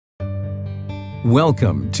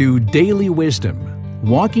Welcome to Daily Wisdom,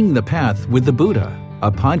 Walking the Path with the Buddha,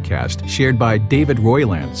 a podcast shared by David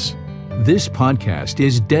Roylance. This podcast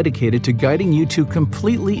is dedicated to guiding you to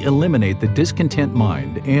completely eliminate the discontent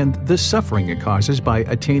mind and the suffering it causes by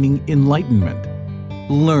attaining enlightenment.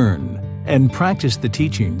 Learn and practice the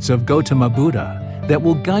teachings of Gautama Buddha that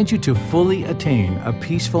will guide you to fully attain a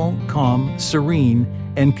peaceful, calm, serene,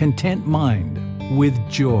 and content mind with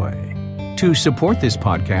joy. To support this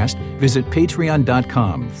podcast, visit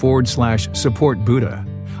patreon.com/supportbuddha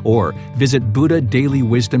or visit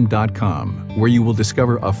buddhadailywisdom.com, where you will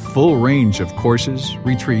discover a full range of courses,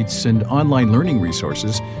 retreats, and online learning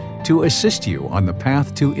resources to assist you on the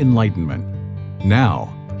path to enlightenment.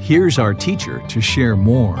 Now, here's our teacher to share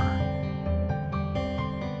more.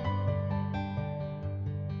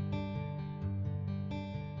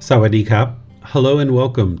 Sawadee Kap. Hello and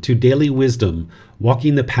welcome to Daily Wisdom,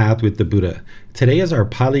 Walking the Path with the Buddha. Today is our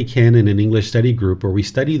Pali Canon and English study group where we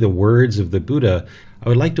study the words of the Buddha. I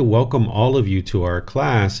would like to welcome all of you to our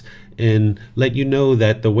class and let you know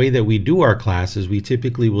that the way that we do our class is we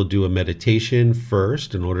typically will do a meditation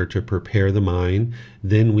first in order to prepare the mind.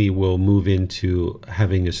 Then we will move into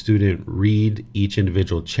having a student read each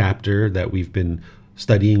individual chapter that we've been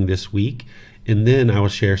studying this week. And then I will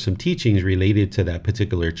share some teachings related to that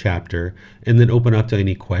particular chapter and then open up to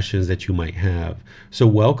any questions that you might have. So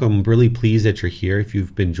welcome. I'm really pleased that you're here. If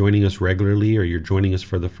you've been joining us regularly or you're joining us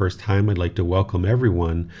for the first time, I'd like to welcome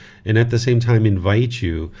everyone and at the same time invite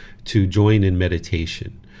you to join in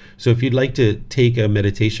meditation. So if you'd like to take a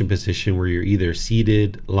meditation position where you're either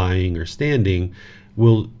seated, lying, or standing,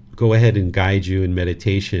 we'll go ahead and guide you in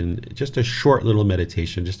meditation, just a short little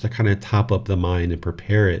meditation, just to kind of top up the mind and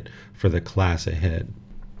prepare it for the class ahead.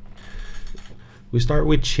 We start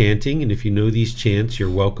with chanting, and if you know these chants,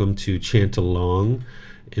 you're welcome to chant along,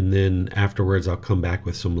 and then afterwards I'll come back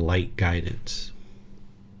with some light guidance.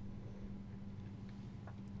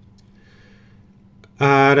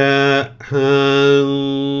 Arahang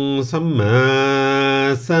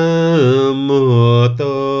Samma Sambuddho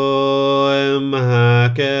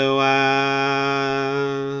Bhagava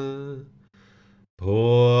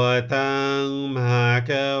Bhutang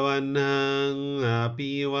Bhagavanang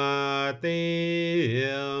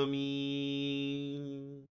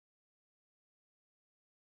Abhivateyami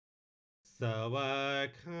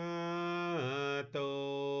Savakato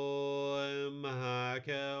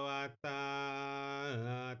Bhagavata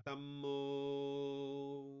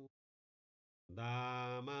Tammo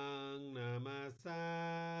Dhammang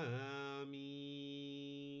Namasami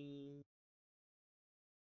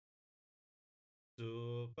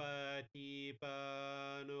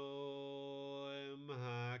Supatipano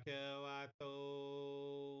Bhagavato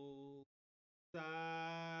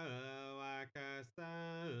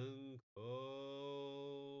Sāvaka-saṅkho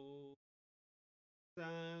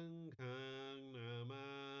Saṅghang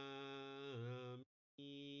namami.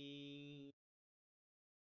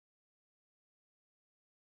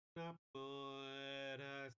 Namo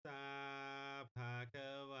tassa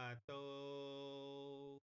bhagavato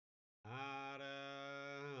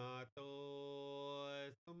arahato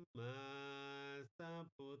samma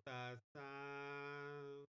sambuddhassa.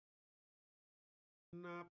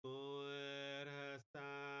 Namo tassa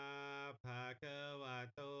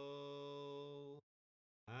bhagavato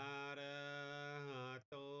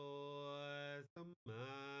arahato samma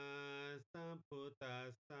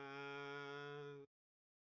sambuddhassa.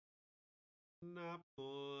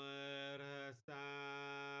 Namo tassa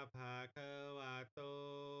bhagavato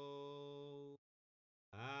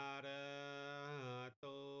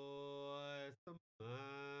arahato samma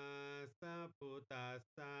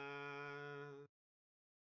sambuddhassa.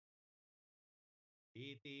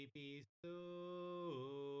 Iti piso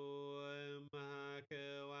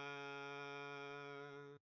bhagava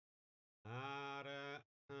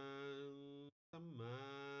arahang samma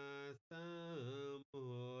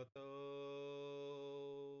sambuddho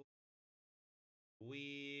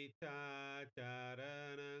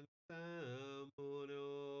Vicacaranang sammuno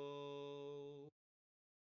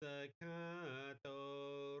Sakato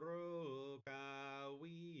rokawito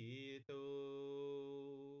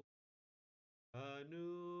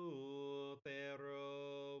Anutero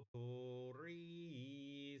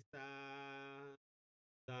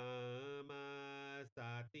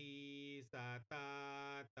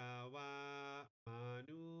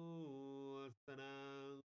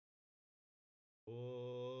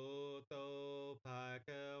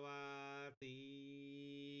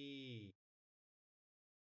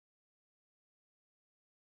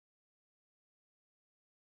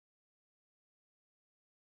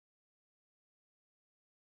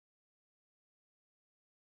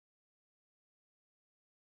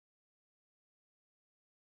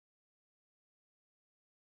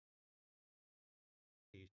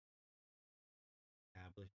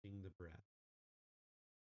establishing the breath.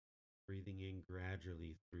 Breathing in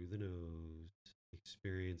gradually through the nose,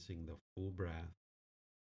 experiencing the full breath.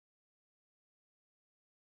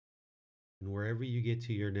 And wherever you get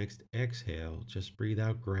to your next exhale, just breathe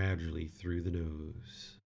out gradually through the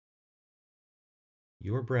nose.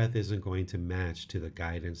 Your breath isn't going to match to the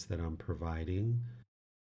guidance that I'm providing.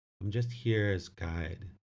 I'm just here as guide.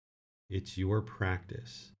 It's your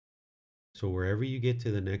practice. So wherever you get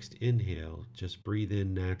to the next inhale, just breathe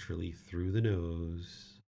in naturally through the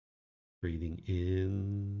nose, breathing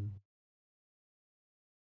in,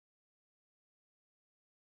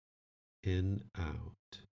 out.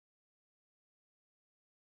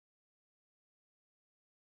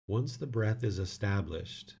 Once the breath is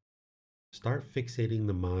established, start fixating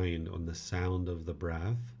the mind on the sound of the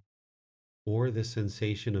breath or the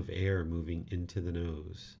sensation of air moving into the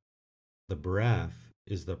nose. The breath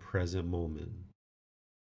is the present moment.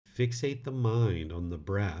 Fixate the mind on the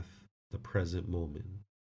breath, the present moment.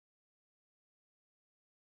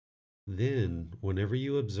 Then, whenever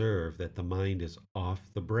you observe that the mind is off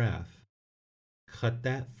the breath, cut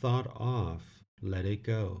that thought off, let it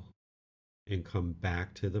go, and come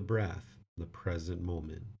back to the breath, the present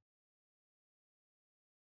moment.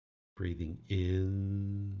 Breathing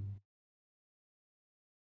in,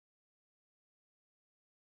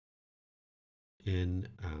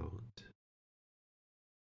 out.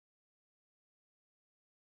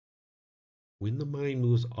 When the mind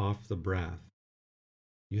moves off the breath,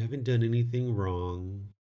 you haven't done anything wrong.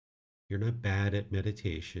 You're not bad at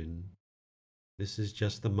meditation. This is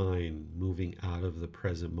just the mind moving out of the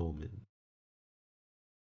present moment.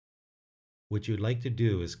 What you'd like to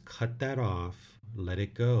do is cut that off, let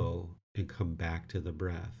it go, and come back to the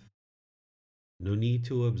breath. No need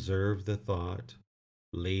to observe the thought,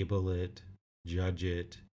 label it, judge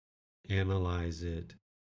it, analyze it,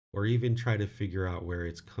 or even try to figure out where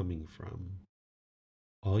it's coming from.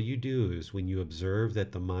 All you do is when you observe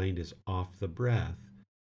that the mind is off the breath,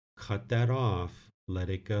 cut that off, let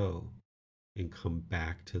it go, and come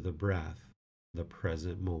back to the breath, the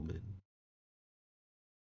present moment.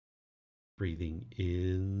 Breathing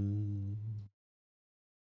in,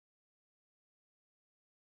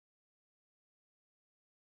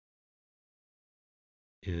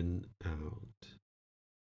 out.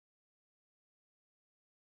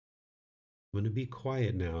 I'm going to be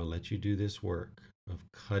quiet now and let you do this work of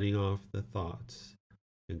cutting off the thoughts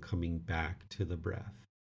and coming back to the breath.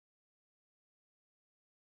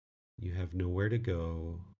 You have nowhere to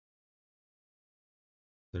go.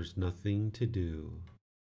 There's nothing to do.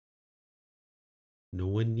 No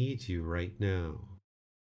one needs you right now.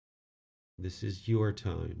 This is your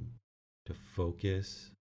time to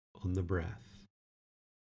focus on the breath.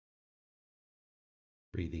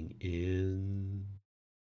 Breathing in,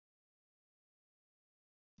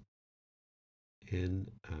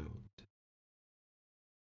 out.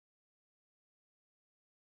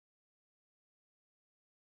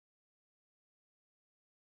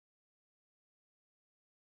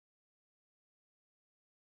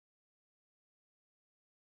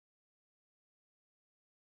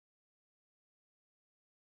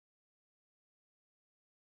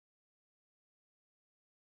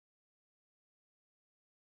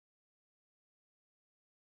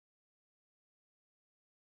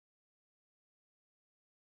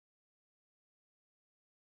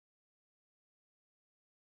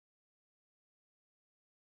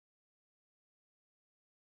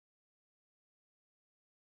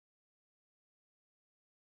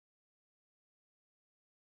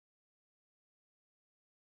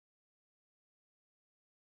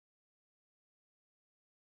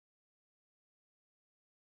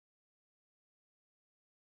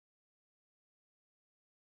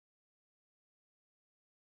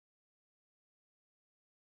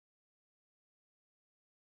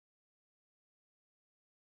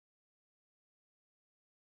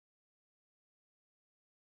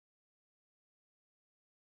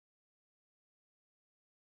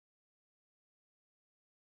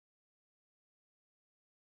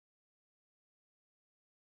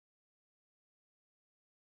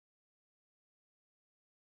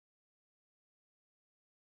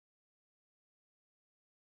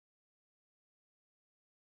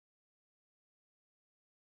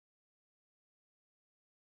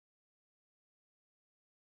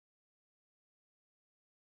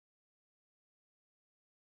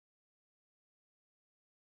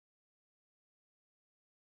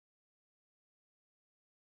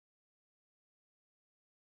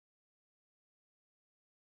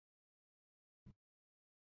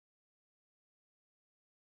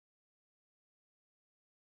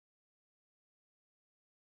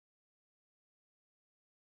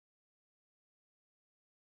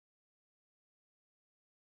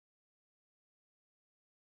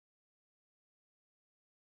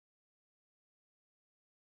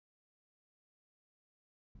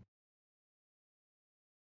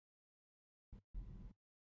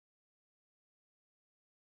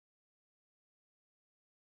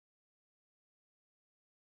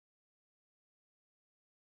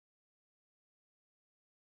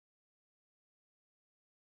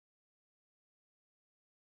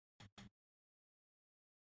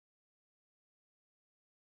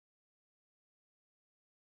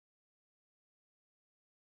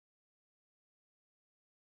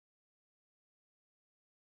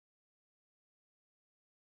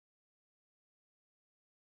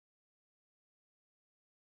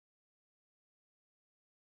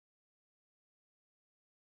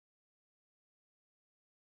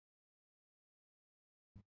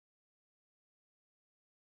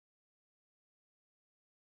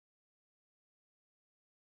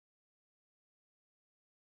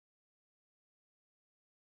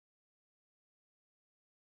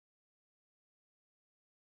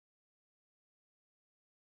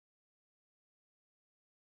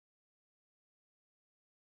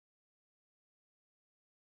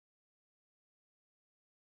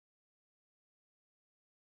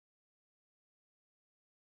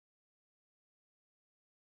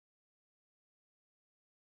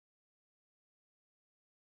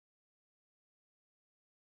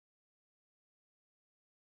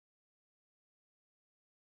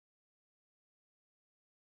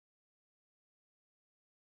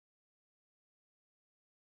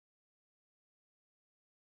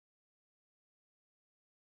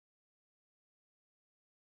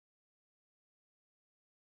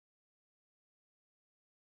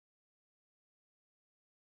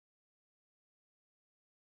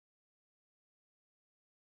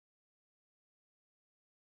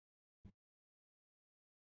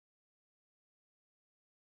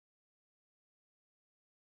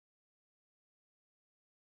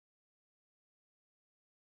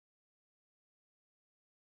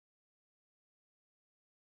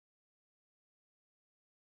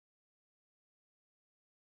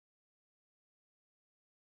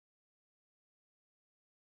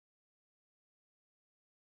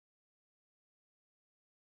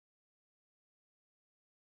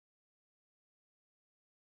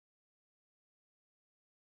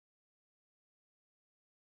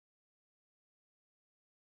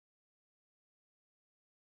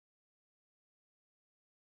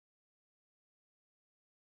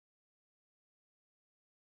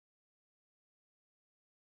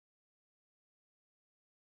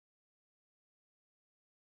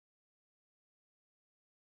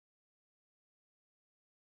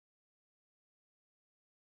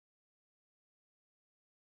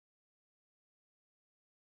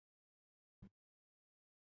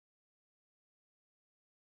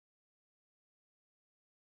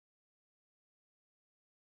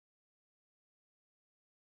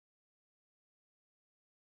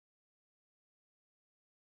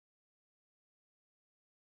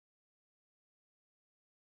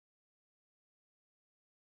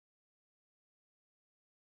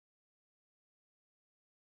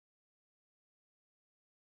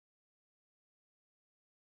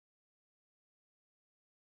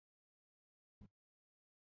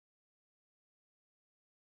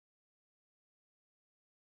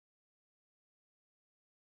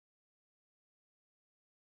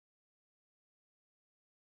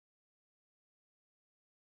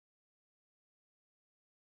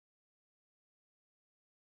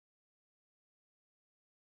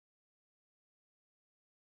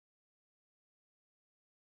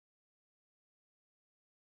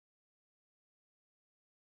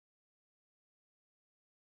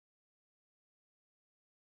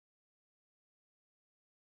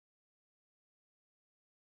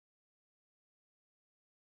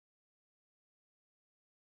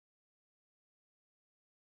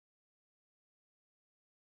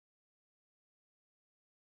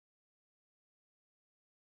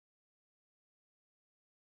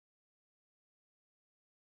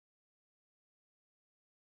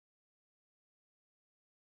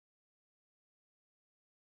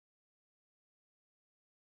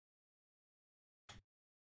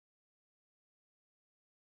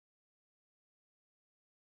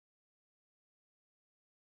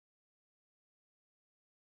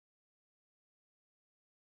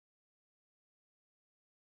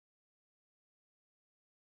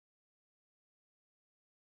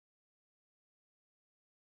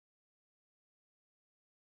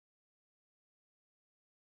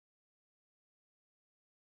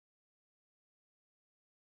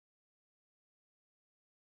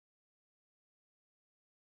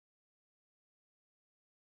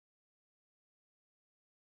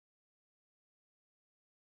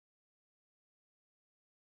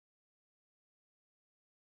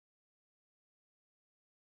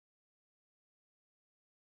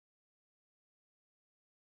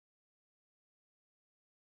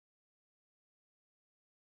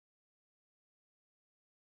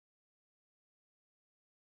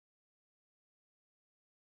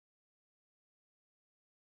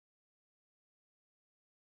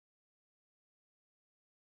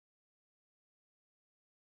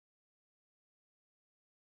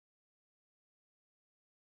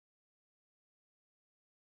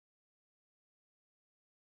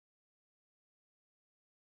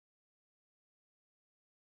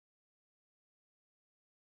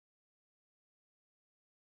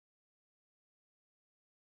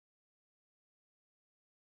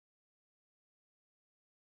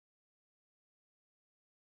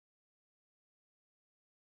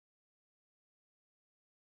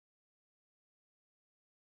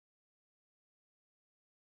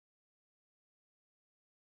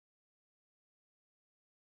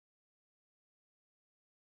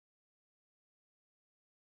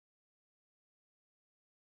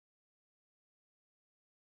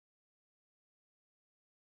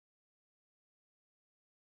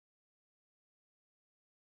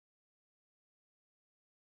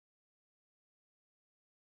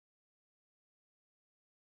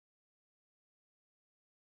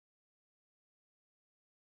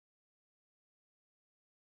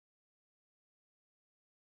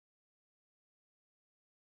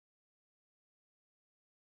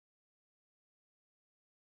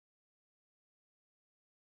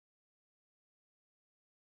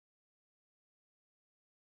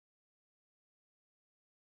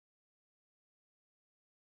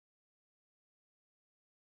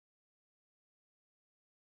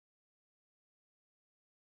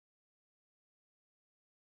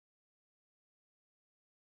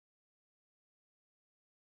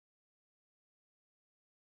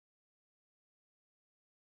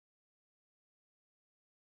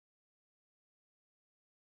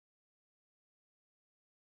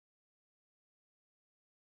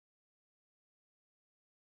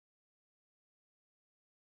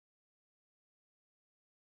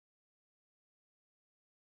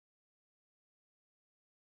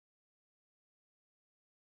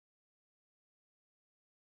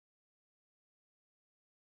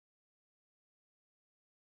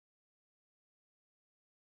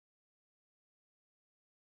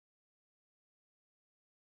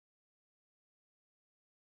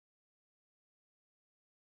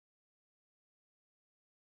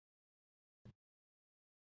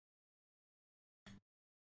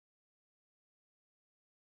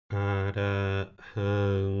 อะระหั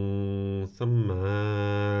งสัมมา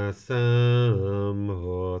สัม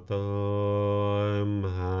พุทโธม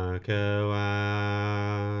หะคะวา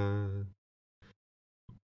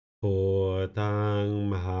พุทธัง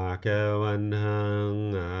มหะคะวันหัง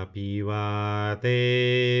อภิวาเท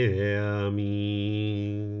มิ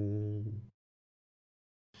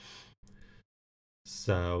ส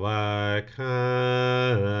วากขา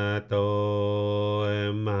โต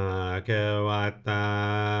มหะคะวะตา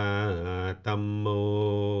ธัมโม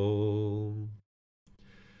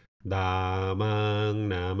ธัมมัง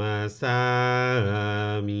นามาสา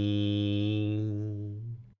มิ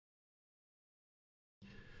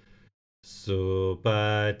สุป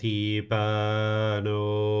ฏิปันโน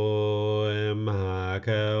มหะค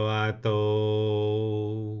ะวะโต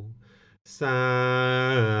สา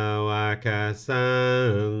วกสั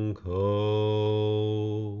งโฆ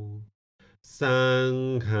สัง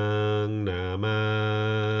ฆังนามา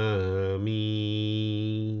มิ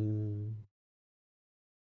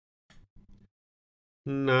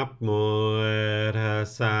นับโมตัส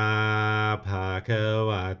สะภะคะ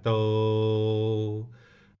วะโต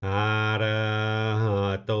อะระหะ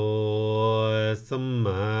โตสัมม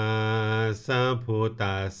าสัมพุท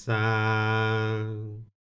ธัสสะ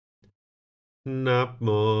นับโม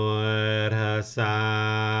ตัสสะ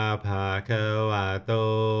ภะคะวะโต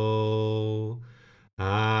อ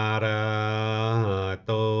ะระหะโ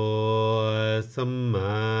ตสัมม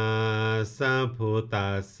าสัมพุทธั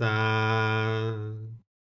สสะ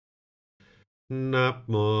นับ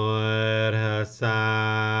โมตัสสะ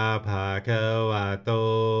ภะคะวะโต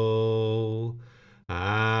อะ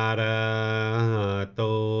ระหะโต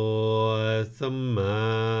สัมมา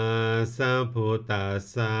สัมพุทธัส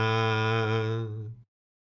สะ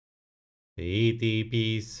อิติปิ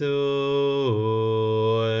โส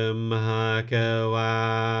มหะคะวะ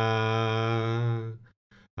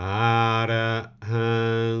อะระหั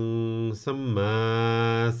งสัมมา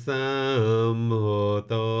สัมพุท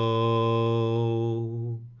โธ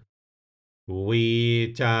วิ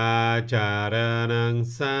ชาจารณัง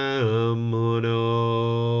สัมมุโน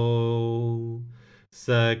ส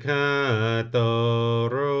กขาโต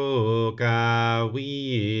โรกาวิ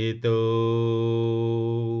โต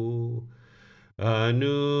อ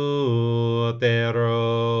นุเตโร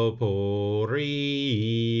ปุริ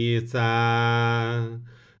สา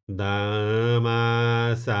ดัมมา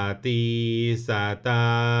สติสัตตา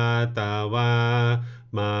ตวา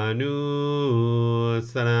มนุ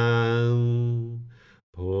สรัง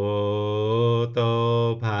พุทโธ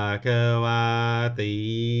ภาควาติ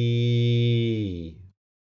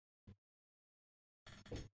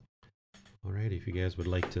All right, if you guys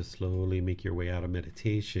would like to slowly make your way out of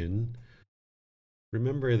meditation,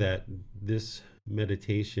 remember that this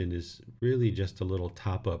meditation is really just a little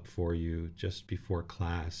top up for you just before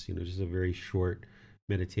class, just a very short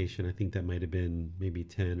meditation. I think that might have been maybe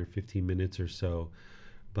 10 or 15 minutes or so.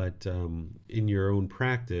 But in your own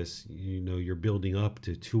practice, you're building up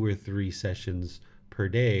to 2 or 3 sessions per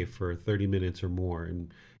day for 30 minutes or more.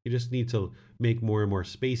 And you just need to make more and more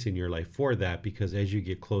space in your life for that, because as you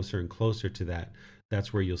get closer and closer to that,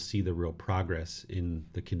 that's where you'll see the real progress in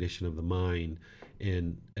the condition of the mind.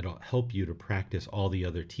 And it'll help you to practice all the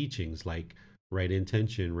other teachings like right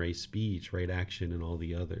intention, right speech, right action, and all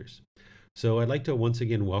the others. So I'd like to once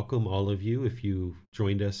again welcome all of you. If you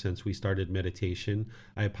joined us since we started meditation,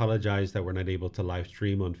 I apologize that we're not able to live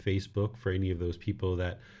stream on Facebook for any of those people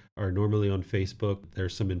that are normally on Facebook.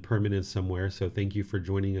 There's some impermanence somewhere. So thank you for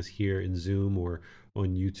joining us here in Zoom or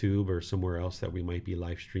on YouTube or somewhere else that we might be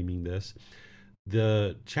live streaming this.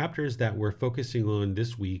 The chapters that we're focusing on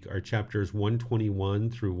this week are chapters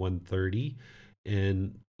 121 through 130.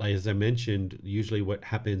 And as I mentioned, usually what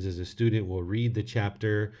happens is a student will read the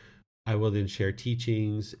chapter. I will then share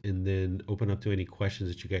teachings and then open up to any questions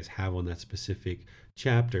that you guys have on that specific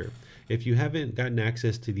chapter. If you haven't gotten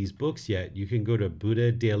access to these books yet, you can go to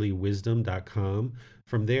buddhadailywisdom.com.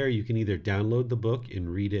 From there, you can either download the book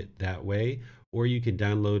and read it that way, or you can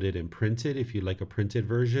download it and print it if you like a printed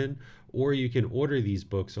version, or you can order these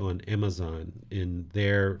books on Amazon. And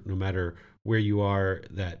there, no matter where you are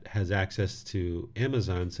that has access to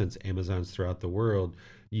Amazon, since Amazon's throughout the world,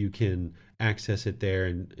 you can access it there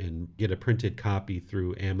and get a printed copy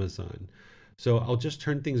through Amazon. So I'll just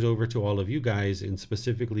turn things over to all of you guys, and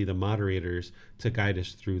specifically the moderators, to guide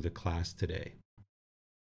us through the class today.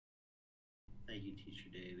 Thank you, Teacher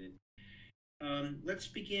David. Let's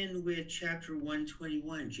begin with chapter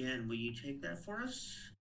 121. Jen, will you take that for us?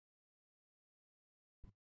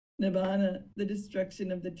 Nibbana, the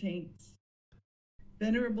destruction of the taints.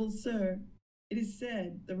 Venerable Sir, it is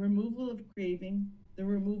said the removal of craving, the the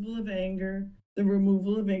removal of anger, the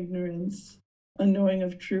removal of ignorance, unknowing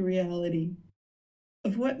of true reality.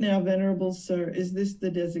 Of what now, Venerable Sir, is this the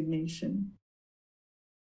designation?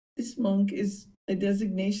 This monk is a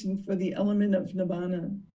designation for the element of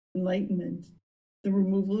nibbana, enlightenment, the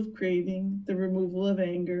removal of craving, the removal of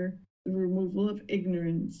anger, the removal of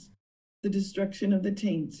ignorance, the destruction of the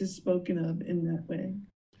taints is spoken of in that way.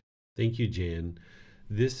 Thank you, Jan.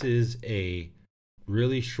 This is a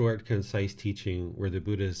really short, concise teaching where the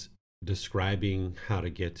Buddha's describing how to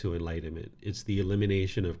get to enlightenment. It's the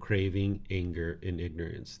elimination of craving, anger, and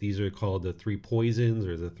ignorance. These are called the three poisons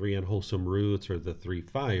or the three unwholesome roots or the three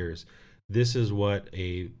fires. This is what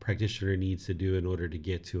a practitioner needs to do in order to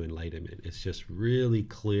get to enlightenment. It's just really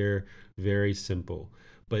clear, very simple.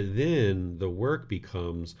 But then the work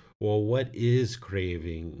becomes, well, what is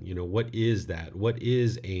craving? What is that? What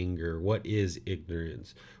is anger? What is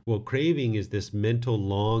ignorance? Well, craving is this mental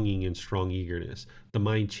longing and strong eagerness, the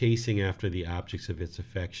mind chasing after the objects of its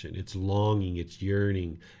affection. It's longing, it's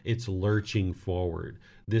yearning, it's lurching forward.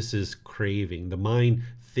 This is craving. The mind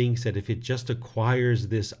thinks that if it just acquires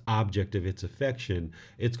this object of its affection,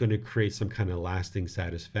 it's going to create some kind of lasting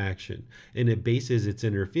satisfaction. And it bases its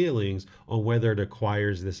inner feelings on whether it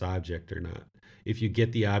acquires this object or not. If you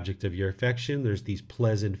get the object of your affection, there's these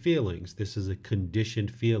pleasant feelings. This is a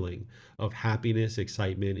conditioned feeling of happiness,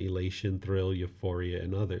 excitement, elation, thrill, euphoria,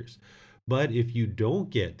 and others. But if you don't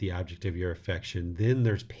get the object of your affection, then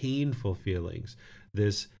there's painful feelings.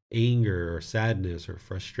 This anger or sadness or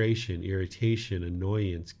frustration, irritation,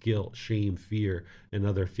 annoyance, guilt, shame, fear, and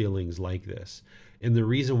other feelings like this. And the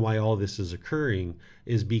reason why all this is occurring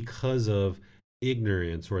is because of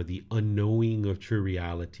ignorance or the unknowing of true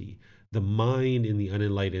reality. The mind in the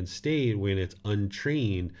unenlightened state, when it's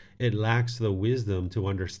untrained, it lacks the wisdom to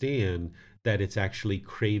understand that it's actually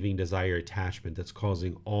craving, desire, attachment that's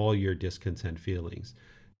causing all your discontent feelings.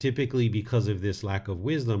 Typically, because of this lack of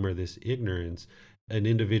wisdom or this ignorance, an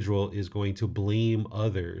individual is going to blame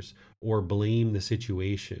others or blame the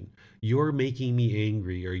situation. You're making me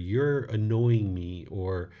angry, or you're annoying me,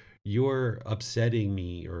 or you're upsetting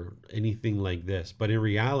me, or anything like this. But in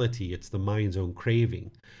reality, it's the mind's own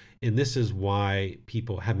craving. And this is why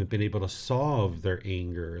people haven't been able to solve their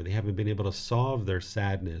anger, or they haven't been able to solve their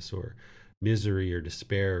sadness or misery or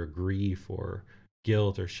despair or grief or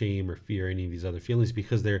guilt or shame or fear, any of these other feelings,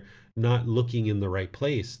 because they're not looking in the right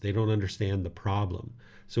place. They don't understand the problem.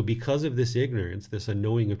 So because of this ignorance, this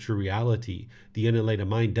unknowing of true reality, the unenlightened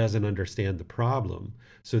mind doesn't understand the problem.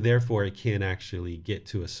 So therefore it can't actually get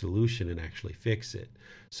to a solution and actually fix it.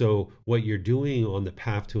 So what you're doing on the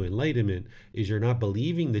path to enlightenment is you're not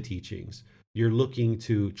believing the teachings. You're looking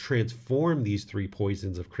to transform these three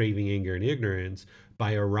poisons of craving, anger, and ignorance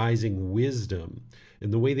by arising wisdom.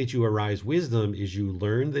 And the way that you arise wisdom is you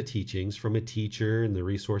learn the teachings from a teacher and the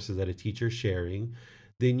resources that a teacher is sharing.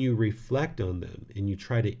 Then you reflect on them and you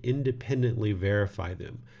try to independently verify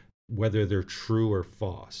them, whether they're true or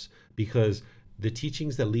false. Because the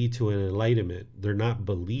teachings that lead to an enlightenment, they're not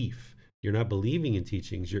belief. You're not believing in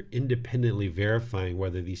teachings. You're independently verifying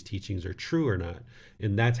whether these teachings are true or not.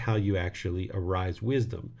 And that's how you actually arise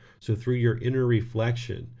wisdom. So through your inner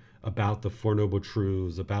reflection about the Four Noble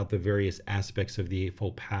Truths, about the various aspects of the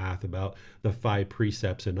Eightfold Path, about the 5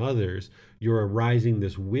 precepts and others, you're arising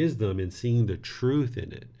this wisdom and seeing the truth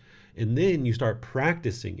in it. And then you start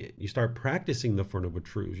practicing it. You start practicing the Four Noble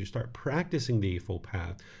Truths. You start practicing the Eightfold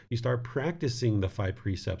Path. You start practicing the 5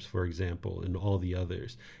 precepts, for example, and all the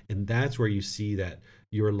others. And that's where you see that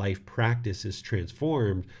your life practice is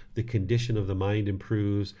transformed. The condition of the mind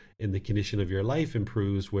improves and the condition of your life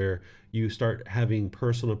improves, where you start having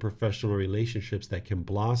personal and professional relationships that can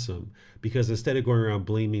blossom. Because instead of going around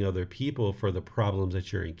blaming other people for the problems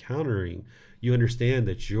that you're encountering, you understand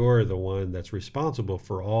that you're the one that's responsible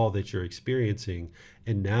for all that you're experiencing.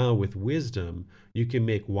 And now with wisdom, you can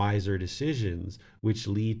make wiser decisions which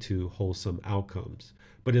lead to wholesome outcomes.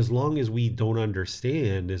 But as long as we don't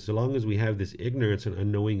understand, as long as we have this ignorance and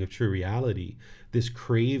unknowing of true reality, this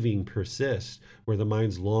craving persists, where the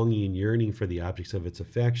mind's longing and yearning for the objects of its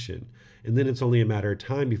affection. And then it's only a matter of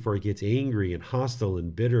time before it gets angry and hostile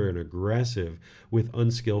and bitter and aggressive with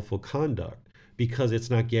unskillful conduct, because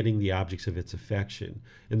it's not getting the objects of its affection.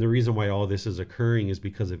 And the reason why all this is occurring is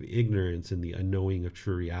because of ignorance and the unknowing of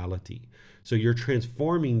true reality. So you're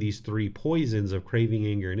transforming these 3 poisons of craving,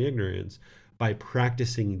 anger, and ignorance by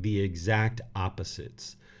practicing the exact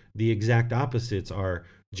opposites. The exact opposites are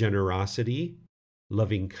generosity,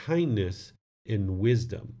 loving kindness, and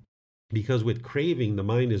wisdom. Because with craving, the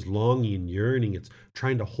mind is longing, yearning, it's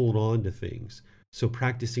trying to hold on to things. So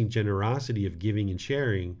practicing generosity of giving and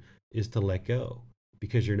sharing is to let go.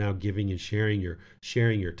 because you're now giving and sharing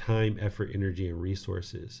your time, effort, energy, and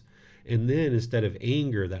resources. And then instead of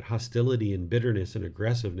anger, that hostility and bitterness and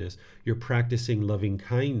aggressiveness, you're practicing loving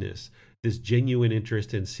kindness, this genuine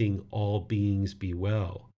interest in seeing all beings be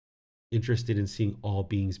well, interested in seeing all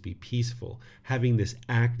beings be peaceful, having this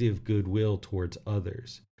active goodwill towards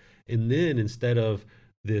others. And then instead of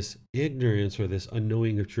this ignorance or this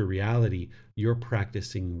unknowing of true reality, you're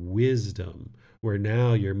practicing wisdom, where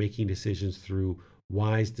now you're making decisions through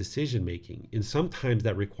wise decision making. And sometimes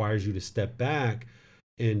that requires you to step back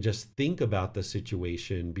and just think about the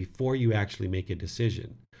situation before you actually make a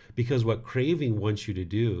decision. Because what craving wants you to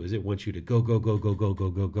do is it wants you to go, go, go, go, go, go,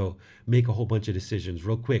 go, go, make a whole bunch of decisions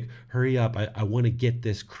real quick. Hurry up. I want to get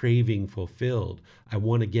this craving fulfilled. I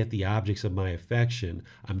want to get the objects of my affection.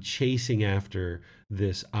 I'm chasing after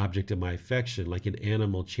this object of my affection like an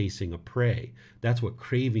animal chasing a prey. That's what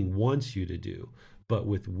craving wants you to do. But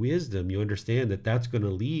with wisdom, you understand that that's going to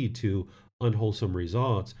lead to unwholesome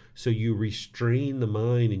results. So you restrain the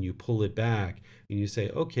mind and you pull it back and you say,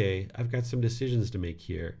 okay, I've got some decisions to make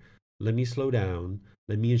here. Let me slow down.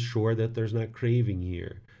 Let me ensure that there's not craving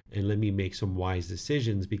here. And let me make some wise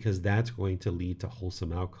decisions, because that's going to lead to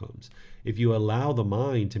wholesome outcomes. If you allow the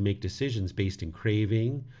mind to make decisions based in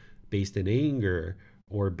craving, based in anger,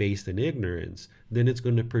 or based in ignorance, then it's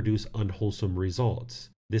going to produce unwholesome results.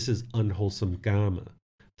 This is unwholesome karma.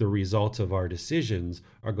 The results of our decisions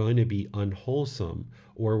are going to be unwholesome,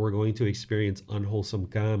 or we're going to experience unwholesome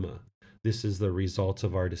karma. This is the results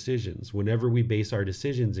of our decisions. Whenever we base our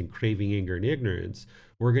decisions in craving, anger, and ignorance,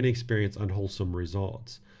 we're going to experience unwholesome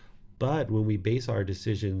results. But when we base our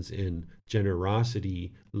decisions in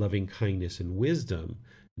generosity, loving kindness, and wisdom,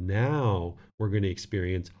 now we're going to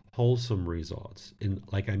experience wholesome results. And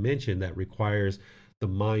like I mentioned, that requires the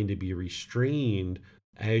mind to be restrained.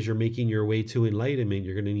 As you're making your way to enlightenment,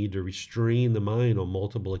 you're going to need to restrain the mind on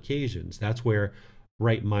multiple occasions. That's where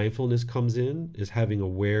right mindfulness comes in, is having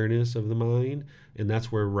awareness of the mind. And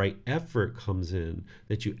that's where right effort comes in,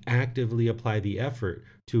 that you actively apply the effort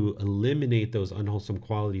to eliminate those unwholesome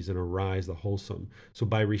qualities and arise the wholesome. So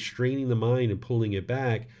by restraining the mind and pulling it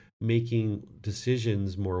back, making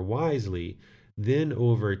decisions more wisely, then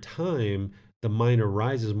over time, the mind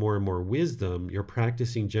arises more and more wisdom. You're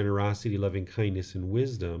practicing generosity, loving kindness, and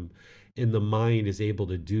wisdom, and the mind is able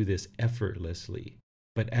to do this effortlessly.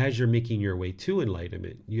 But as you're making your way to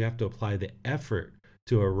enlightenment, you have to apply the effort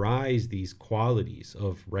to arise these qualities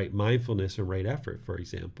of right mindfulness and right effort, for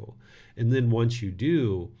example. And then once you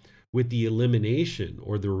do, with the elimination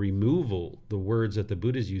or the removal, the words that the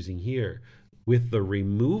Buddha is using here, with the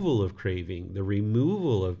removal of craving, the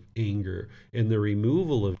removal of anger, and the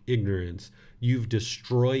removal of ignorance, you've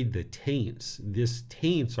destroyed the taints. These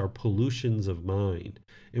taints are pollutions of mind.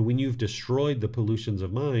 And when you've destroyed the pollutions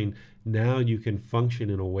of mind, now you can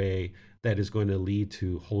function in a way that is going to lead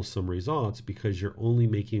to wholesome results, because you're only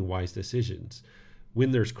making wise decisions.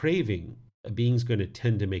 When there's craving, a being's going to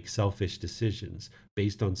tend to make selfish decisions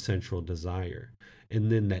based on sensual desire. And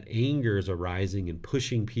then that anger is arising and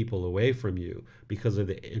pushing people away from you because of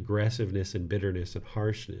the aggressiveness and bitterness and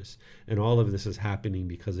harshness. And all of this is happening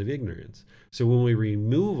because of ignorance. So when we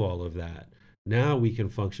remove all of that, now we can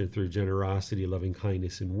function through generosity, loving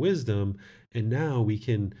kindness, and wisdom. And now we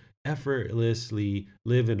can effortlessly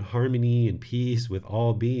live in harmony and peace with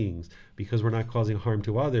all beings, because we're not causing harm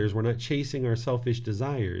to others. We're not chasing our selfish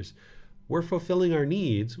desires. We're fulfilling our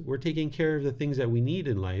needs. We're taking care of the things that we need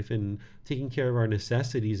in life and taking care of our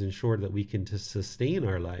necessities, ensure that we can sustain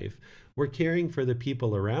our life. We're caring for the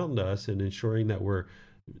people around us and ensuring that we're,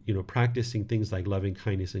 practicing things like loving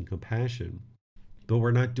kindness and compassion. But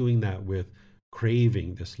we're not doing that with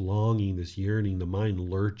craving, this longing, this yearning, the mind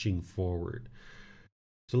lurching forward.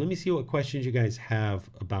 So let me see what questions you guys have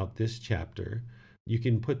about this chapter. You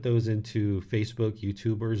can put those into Facebook,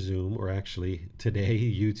 YouTube, or Zoom, or actually today,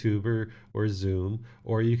 YouTube or Zoom,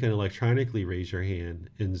 or you can electronically raise your hand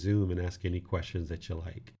in Zoom and ask any questions that you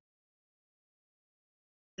like.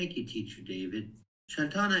 Thank you, Teacher David.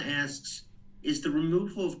 Shantana asks, is the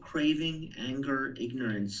removal of craving, anger,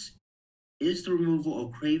 ignorance, is the removal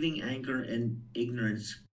of craving, anger, and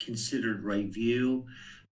ignorance considered right view?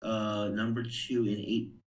 Number 2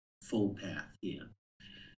 in Eightfold Path, yeah.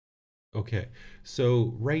 Okay,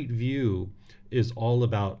 so right view is all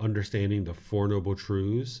about understanding the Four Noble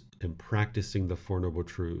Truths and practicing the Four Noble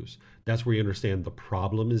Truths. That's where you understand the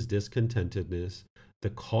problem is discontentedness. The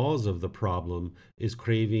cause of the problem is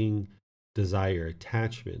craving, desire,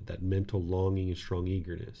 attachment, that mental longing and strong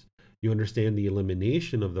eagerness. You understand the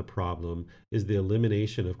elimination of the problem is the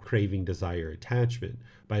elimination of craving, desire, attachment.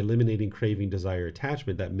 By eliminating craving, desire,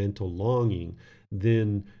 attachment, that mental longing,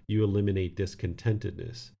 then you eliminate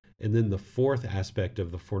discontentedness. And then the fourth aspect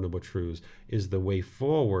of the Four Noble Truths is the way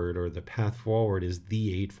forward, or the path forward is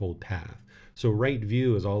the Eightfold Path. So right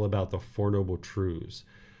view is all about the Four Noble Truths.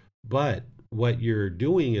 But what you're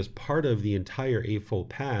doing as part of the entire Eightfold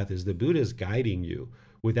Path is the Buddha is guiding you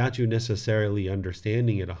without you necessarily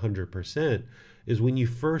understanding it 100%. Is when you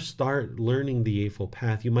first start learning the Eightfold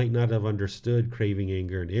Path, you might not have understood craving,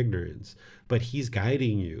 anger, and ignorance, but he's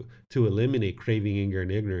guiding you to eliminate craving, anger,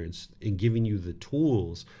 and ignorance and giving you the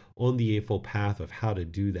tools on the Eightfold Path of how to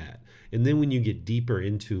do that. And then when you get deeper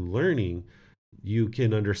into learning, you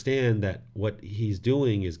can understand that what he's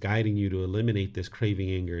doing is guiding you to eliminate this craving,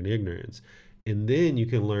 anger, and ignorance. And then you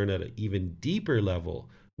can learn at an even deeper level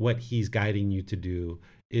what he's guiding you to do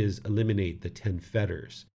is eliminate the 10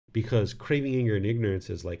 fetters. Because craving, anger, and ignorance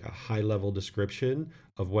is like a high level description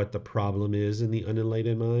of what the problem is in the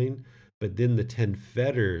unenlightened mind. But then the 10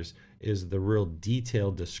 fetters is the real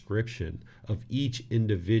detailed description of each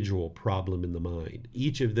individual problem in the mind.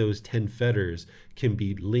 Each of those 10 fetters can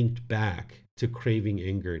be linked back to craving,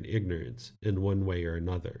 anger, and ignorance in one way or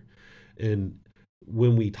another. And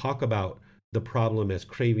when we talk about the problem as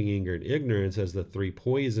craving, anger, and ignorance as the three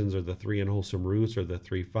poisons or the three unwholesome roots or the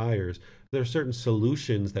three fires, there are certain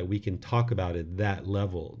solutions that we can talk about at that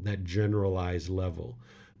level, that generalized level.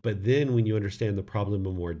 But then when you understand the problem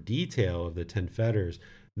in more detail of the 10 fetters,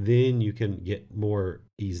 then you can get more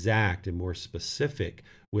exact and more specific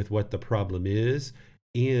with what the problem is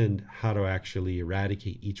and how to actually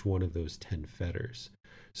eradicate each one of those 10 fetters.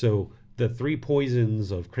 So the three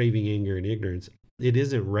poisons of craving, anger, and ignorance, it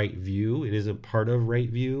isn't right view. It isn't part of right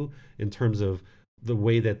view in terms of the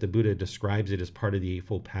way that the Buddha describes it as part of the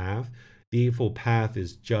Eightfold Path. The Eightfold Path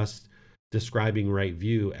is just describing right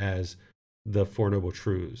view as the Four Noble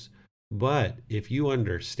Truths. But if you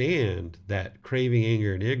understand that craving,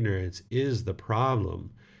 anger, and ignorance is the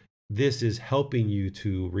problem, this is helping you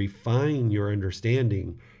to refine your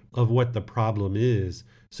understanding of what the problem is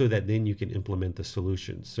so that then you can implement the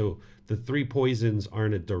solutions. So the three poisons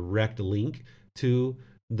aren't a direct link to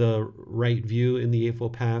the right view in the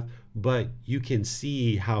Eightfold Path, but you can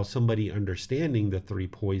see how somebody understanding the three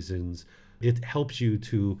poisons, it helps you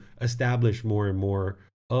to establish more and more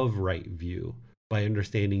of right view by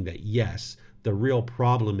understanding that, yes, the real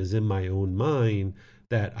problem is in my own mind,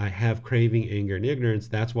 that I have craving, anger, and ignorance.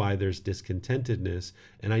 That's why there's discontentedness,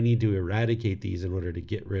 and I need to eradicate these in order to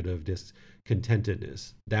get rid of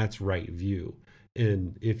discontentedness. That's right view.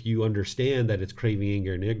 And if you understand that it's craving,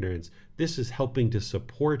 anger, and ignorance, this is helping to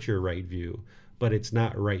support your right view, but it's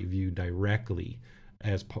not right view directly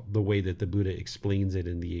as the way that the Buddha explains it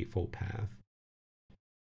in the Eightfold Path.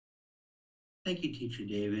 Thank you, Teacher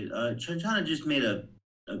David. Chantana just made a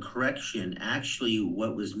correction. Actually,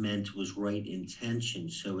 what was meant was right intention.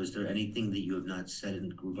 So is there anything that you have not said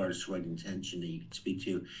in regards to right intention that you can speak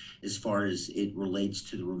to as far as it relates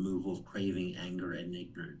to the removal of craving, anger, and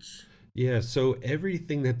ignorance? Yeah, so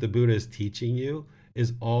everything that the Buddha is teaching you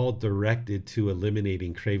is all directed to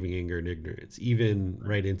eliminating craving, anger, and ignorance. Even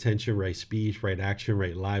right intention, right speech, right action,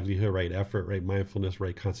 right livelihood, right effort, right mindfulness,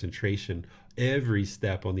 right concentration. Every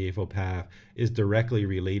step on the Eightfold Path is directly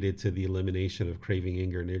related to the elimination of craving,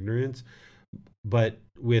 anger, and ignorance. But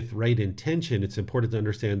with right intention, it's important to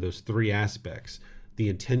understand those three aspects: the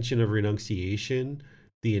intention of renunciation,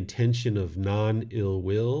 the intention of non-ill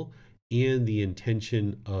will, and the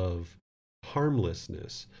intention of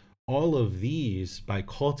harmlessness. All of these, by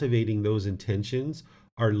cultivating those intentions,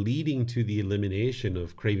 are leading to the elimination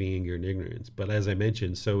of craving, anger, and ignorance. But as I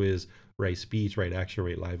mentioned, so is right speech, right action,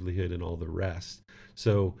 right livelihood, and all the rest.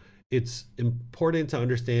 So it's important to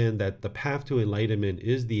understand that the path to enlightenment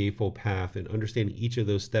is the Eightfold Path, and understanding each of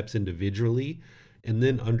those steps individually, and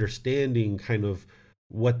then understanding kind of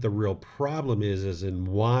what the real problem is and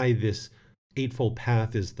why this Eightfold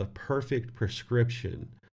Path is the perfect prescription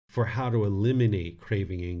for how to eliminate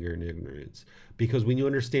craving, anger, and ignorance. Because when you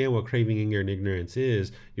understand what craving, anger, and ignorance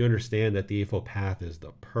is, you understand that the Eightfold Path is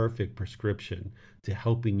the perfect prescription to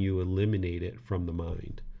helping you eliminate it from the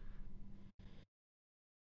mind.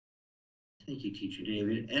 Thank you, Teacher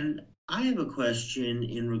David. And I have a question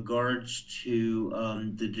in regards to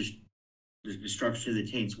the destruction of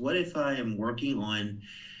the taints. What if I am working on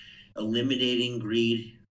eliminating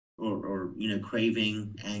greed or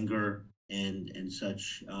craving, anger, and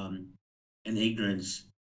such, and ignorance?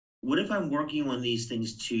 What if I'm working on these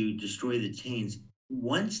things to destroy the taints?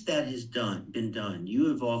 Once that has been done, you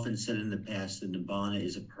have often said in the past that Nibbana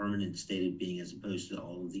is a permanent state of being as opposed to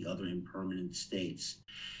all of the other impermanent states.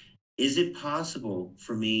 Is it possible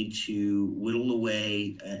for me to whittle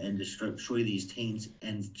away and destroy these taints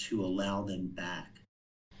and to allow them back?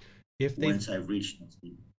 If they've once I've reached that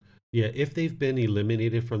state. Yeah, if they've been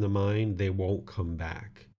eliminated from the mind, they won't come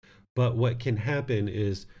back. But what can happen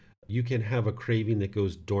is you can have a craving that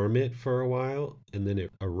goes dormant for a while and then it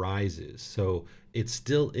arises. So it's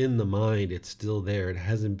still in the mind, it's still there, it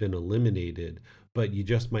hasn't been eliminated, but you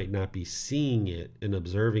just might not be seeing it and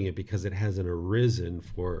observing it because it hasn't arisen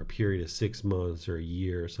for a period of 6 months or a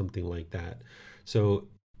year or something like that. So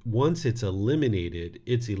once it's eliminated,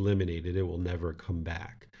 it's eliminated, it will never come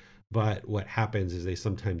back. But what happens is they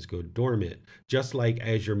sometimes go dormant. Just like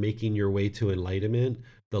as you're making your way to enlightenment,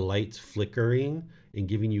 the light's flickering and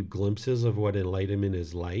giving you glimpses of what enlightenment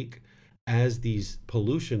is like. As these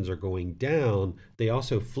pollutions are going down, they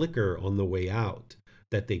also flicker on the way out,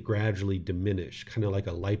 that they gradually diminish, kind of like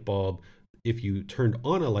a light bulb. If you turned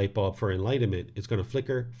on a light bulb for enlightenment, it's going to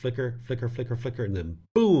flicker, flicker, flicker, flicker, flicker, and then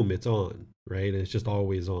boom, it's on, right? And it's just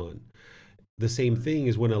always on. The same thing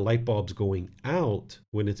is when a light bulb's going out,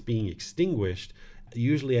 when it's being extinguished,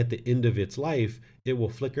 usually at the end of its life, it will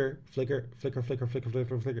flicker, flicker, flicker, flicker, flicker,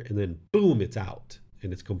 flicker, flicker, and then boom, it's out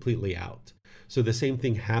and it's completely out. So the same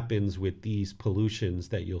thing happens with these pollutions,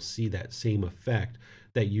 that you'll see that same effect,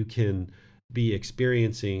 that you can be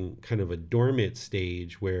experiencing kind of a dormant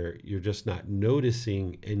stage where you're just not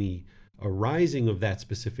noticing any arising of that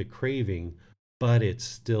specific craving, but it's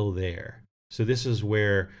still there. So this is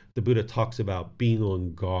where the Buddha talks about being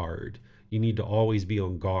on guard. You need to always be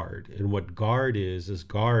on guard. And what guard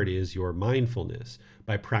is your mindfulness.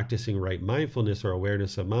 By practicing right mindfulness or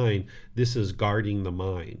awareness of mind, this is guarding the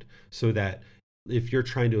mind. So that if you're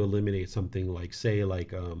trying to eliminate something like, say,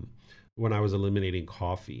 like when I was eliminating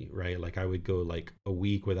coffee, right? Like I would go like a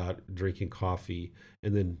week without drinking coffee,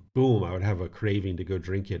 and then boom, I would have a craving to go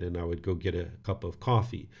drink it, and I would go get a cup of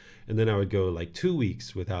coffee. And then I would go like 2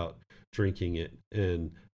 weeks without drinking it,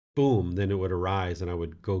 and boom, then it would arise and I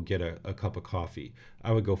would go get a cup of coffee.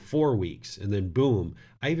 I would go 4 weeks, and then boom.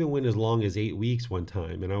 I even went as long as 8 weeks one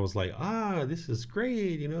time, and I was like, this is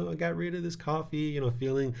great. I got rid of this coffee,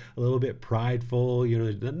 feeling a little bit prideful,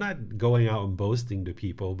 not going out and boasting to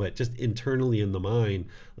people, but just internally in the mind,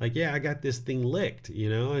 like, yeah, I got this thing licked,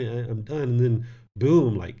 I'm done. And then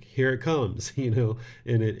boom, like here it comes, and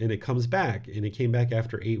it comes back, and it came back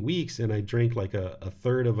after 8 weeks, and I drank like a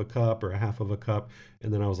third of a cup or a half of a cup,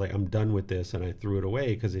 and then I was like, I'm done with this, and I threw it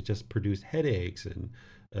away because it just produced headaches and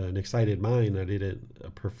an excited mind. I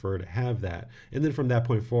didn't prefer to have that. And then from that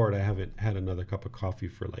point forward, I haven't had another cup of coffee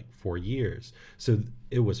for like 4 years. So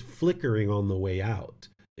it was flickering on the way out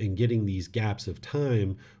and getting these gaps of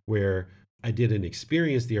time where I didn't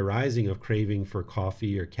experience the arising of craving for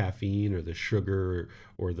coffee or caffeine or the sugar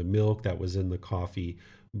or the milk that was in the coffee.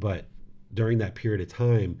 But during that period of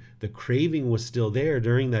time, the craving was still there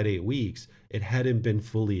during that 8 weeks. It hadn't been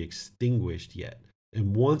fully extinguished yet.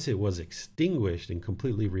 And once it was extinguished and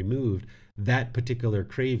completely removed, that particular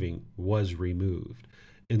craving was removed.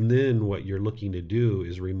 And then what you're looking to do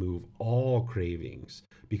is remove all cravings,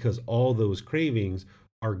 because all those cravings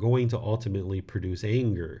are going to ultimately produce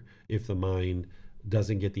anger if the mind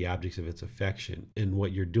doesn't get the objects of its affection. And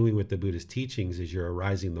what you're doing with the Buddhist teachings is you're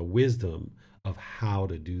arising the wisdom of how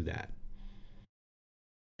to do that.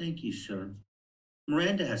 Thank you, sir.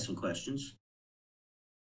 Miranda has some questions.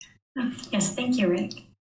 Yes, thank you, Rick.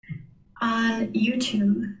 On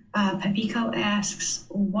YouTube, Papiko asks,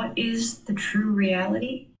 what is the true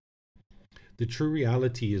reality? The true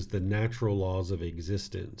reality is the natural laws of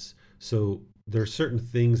existence. So there are certain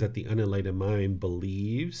things that the unenlightened mind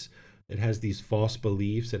believes. It has these false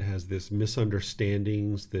beliefs. It has this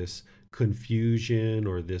misunderstandings, this confusion,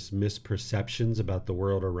 or this misperceptions about the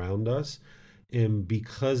world around us. And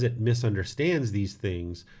because it misunderstands these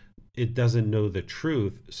things, it doesn't know the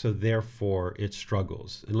truth. So therefore, it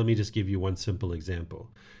struggles. And let me just give you one simple example.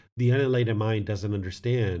 The unenlightened mind doesn't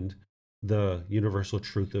understand the universal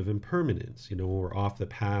truth of impermanence. When we're off the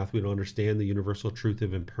path, we don't understand the universal truth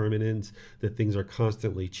of impermanence, that things are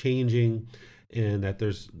constantly changing and that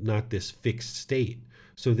there's not this fixed state.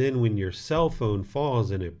 So then when your cell phone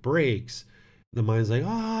falls and it breaks, the mind's like,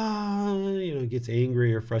 gets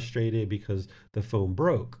angry or frustrated because the phone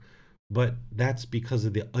broke. But that's because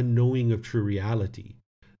of the unknowing of true reality.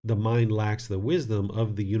 The mind lacks the wisdom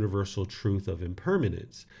of the universal truth of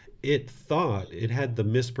impermanence. It thought, it had the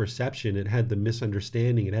misperception, it had the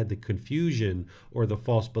misunderstanding, it had the confusion or the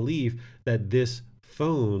false belief that this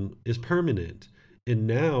phone is permanent. And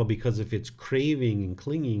now, because of its craving and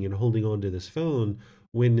clinging and holding on to this phone,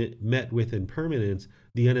 when it met with impermanence,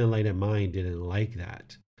 the unenlightened mind didn't like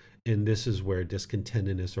that. And this is where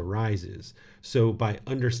discontentedness arises. So by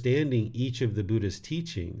understanding each of the Buddha's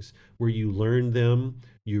teachings, where you learn them,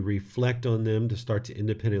 you reflect on them to start to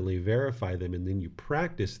independently verify them, and then you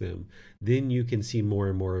practice them, then you can see more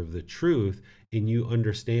and more of the truth, and you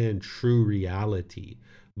understand true reality.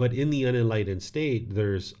 But in the unenlightened state,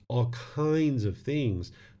 there's all kinds of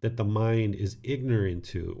things that the mind is ignorant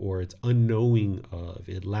to, or it's unknowing of.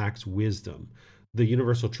 It lacks wisdom. The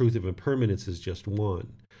universal truth of impermanence is just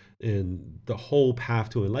one. And the whole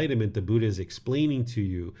path to enlightenment, the Buddha is explaining to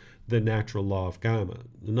you the natural law of karma.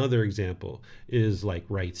 Another example is like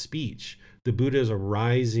right speech. The Buddha is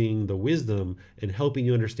arising the wisdom and helping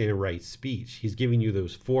you understand right speech. He's giving you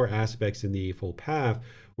those 4 aspects in the Eightfold Path,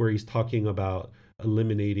 where he's talking about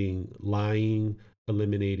eliminating lying,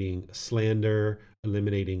 eliminating slander,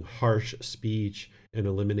 eliminating harsh speech, and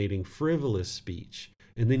eliminating frivolous speech.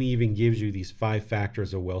 And then he even gives you these 5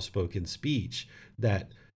 factors of well-spoken speech,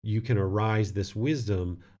 that you can arise this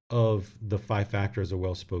wisdom of the 5 factors of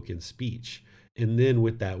well-spoken speech. And then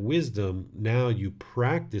with that wisdom, now you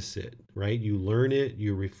practice it, right? You learn it,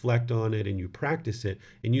 you reflect on it, and you practice it,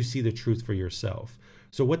 and you see the truth for yourself.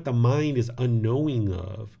 So what the mind is unknowing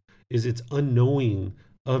of is it's unknowing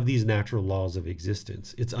of these natural laws of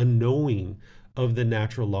existence. It's unknowing of the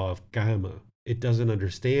natural law of karma. It doesn't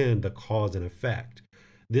understand the cause and effect.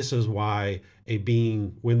 This is why a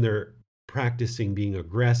being, when they're practicing being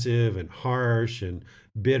aggressive and harsh and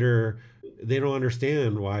bitter, they don't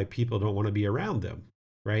understand why people don't want to be around them,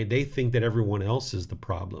 right? They think that everyone else is the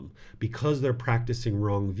problem. Because they're practicing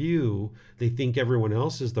wrong view, they think everyone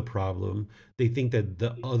else is the problem. They think that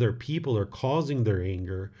the other people are causing their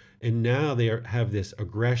anger, and now they have this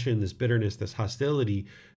aggression, this bitterness, this hostility.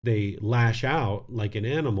 They lash out like an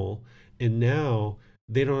animal, and now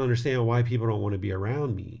they don't understand why people don't want to be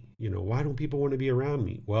around me. Why don't people want to be around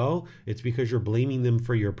me? Well, it's because you're blaming them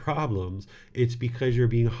for your problems. It's because you're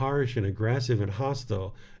being harsh and aggressive and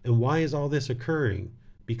hostile. And why is all this occurring?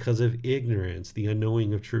 Because of ignorance, the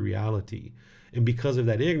unknowing of true reality. And because of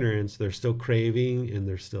that ignorance, there's still craving and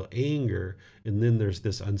there's still anger. And then there's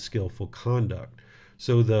this unskillful conduct.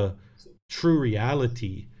 So the true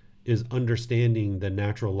reality is understanding the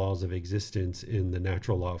natural laws of existence in the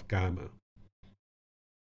natural law of karma.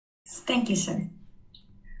 Thank you, sir.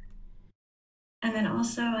 And then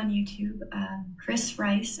also on YouTube, Chris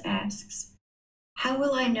Rice asks, how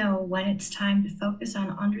will I know when it's time to focus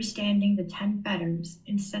on understanding the 10 fetters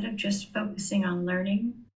instead of just focusing on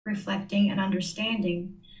learning, reflecting, and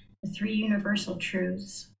understanding the 3 universal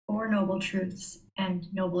truths, 4 noble truths,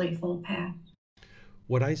 and Noble Eightfold Path?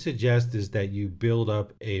 What I suggest is that you build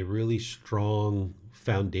up a really strong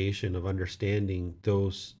foundation of understanding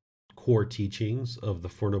those core teachings of the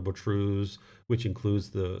 4 noble truths, which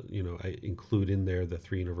includes I include in there the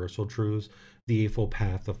 3 universal truths, the Eightfold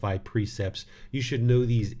Path, the 5 precepts. You should know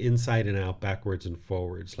these inside and out, backwards and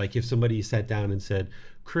forwards. Like if somebody sat down and said,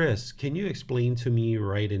 Chris, can you explain to me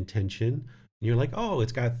right intention? And you're like, oh,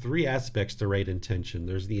 it's got 3 aspects to right intention.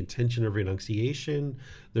 There's the intention of renunciation.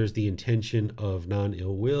 There's the intention of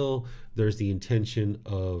non-ill will. There's the intention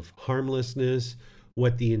of harmlessness.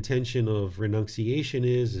 What the intention of renunciation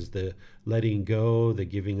is the letting go, the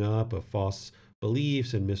giving up of false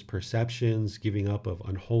beliefs and misperceptions, giving up of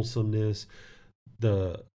unwholesomeness.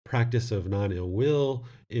 The practice of non-ill will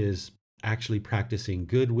is actually practicing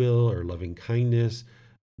goodwill or loving kindness,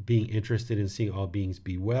 being interested in seeing all beings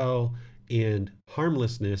be well. And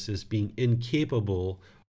harmlessness is being incapable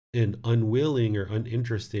and unwilling or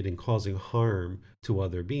uninterested in causing harm to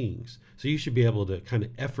other beings. So you should be able to kind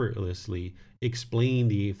of effortlessly explain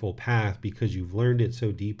the Eightfold Path because you've learned it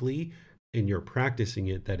so deeply and you're practicing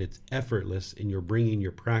it that it's effortless, and you're bringing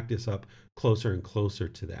your practice up closer and closer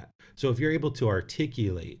to that. So if you're able to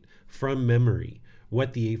articulate from memory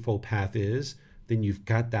what the Eightfold Path is, then you've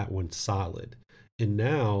got that one solid. And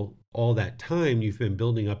now all that time you've been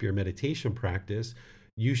building up your meditation practice,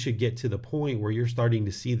 you should get to the point where you're starting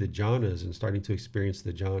to see the jhanas and starting to experience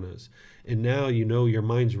the jhanas. And now your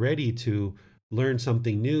mind's ready to learn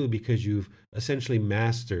something new because you've essentially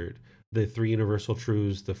mastered the 3 universal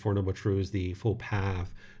truths, the 4 noble truths, the Eightfold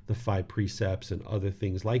Path, the 5 precepts, and other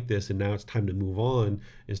things like this. And now it's time to move on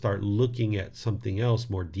and start looking at something else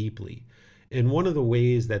more deeply. And one of the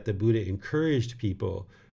ways that the Buddha encouraged people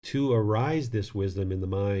to arise this wisdom in the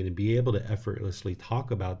mind and be able to effortlessly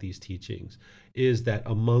talk about these teachings is that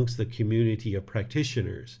amongst the community of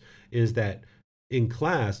practitioners, is that in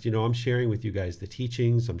class, I'm sharing with you guys the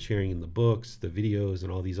teachings, I'm sharing in the books, the videos,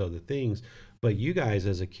 and all these other things, but you guys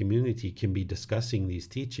as a community can be discussing these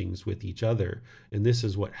teachings with each other. And this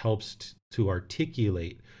is what helps to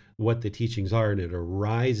articulate what the teachings are, and it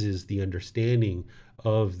arises the understanding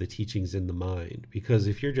of the teachings in the mind. Because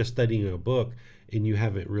if you're just studying a book and you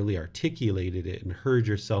haven't really articulated it and heard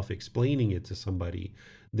yourself explaining it to somebody,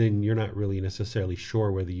 then you're not really necessarily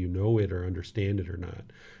sure whether you know it or understand it or not.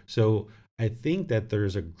 So I think that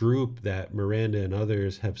there's a group that Miranda and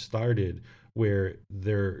others have started where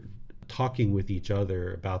they're talking with each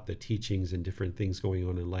other about the teachings and different things going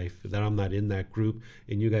on in life. That I'm not in that group,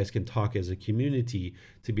 and you guys can talk as a community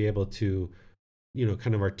to be able to,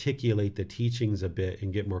 kind of articulate the teachings a bit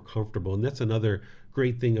and get more comfortable. And that's another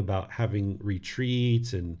great thing about having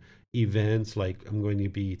retreats and events. Like, I'm going to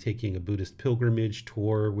be taking a Buddhist pilgrimage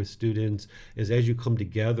tour with students, is as you come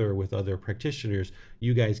together with other practitioners,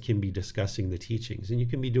 you guys can be discussing the teachings, and you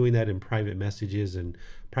can be doing that in private messages and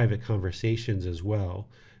private conversations as well.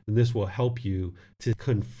 And this will help you to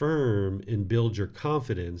confirm and build your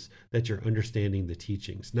confidence that you're understanding the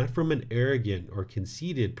teachings, not from an arrogant or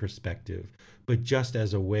conceited perspective, but just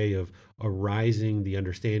as a way of arising the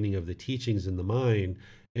understanding of the teachings in the mind.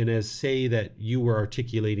 And as, say that you were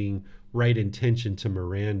articulating right intention to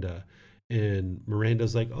Miranda, and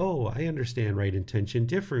Miranda's like, oh, I understand right intention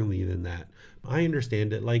differently than that. I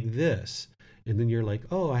understand it like this. And then you're like,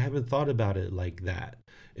 oh, I haven't thought about it like that.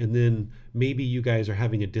 And then maybe you guys are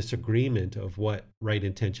having a disagreement of what right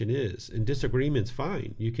intention is. And disagreement's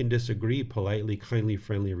fine. You can disagree politely, kindly,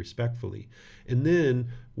 friendly, respectfully. And then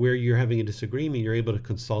where you're having a disagreement, you're able to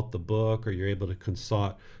consult the book, or you're able to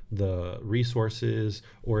consult the resources.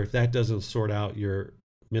 Or if that doesn't sort out your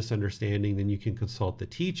misunderstanding, then you can consult the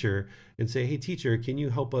teacher and say, hey teacher, can you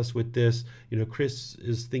help us with this? Chris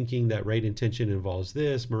is thinking that right intention involves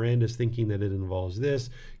this, Miranda's thinking that it involves this.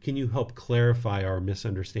 Can you help clarify our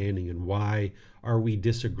misunderstanding, and why are we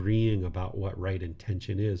disagreeing about what right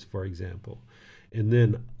intention is, for example? And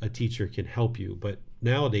then a teacher can help you. But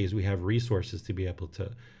nowadays we have resources to be able to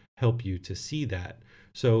help you to see that.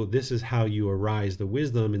 So this is how you arise the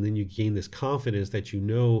wisdom, and then you gain this confidence that you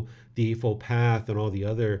know the Eightfold Path and all the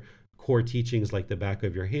other core teachings like the back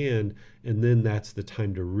of your hand. And then that's the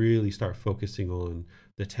time to really start focusing on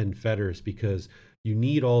the 10 fetters, because you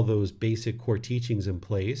need all those basic core teachings in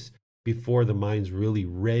place before the mind's really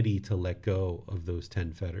ready to let go of those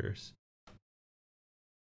 10 fetters.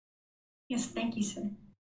 Yes, thank you, sir.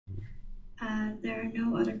 There are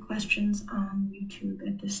no other questions on YouTube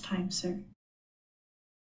at this time, sir.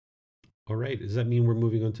 All right. Does that mean we're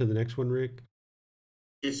moving on to the next one, Rick?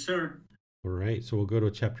 Yes, sir. All right. So we'll go to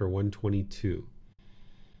chapter 122.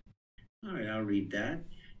 All right, I'll read that.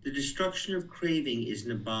 The destruction of craving is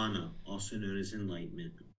nibbana, also known as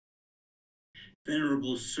enlightenment.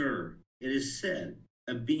 Venerable sir, it is said,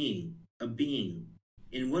 a being.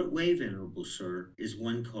 In what way, venerable sir, is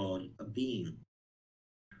one called a being?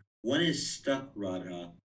 One is stuck,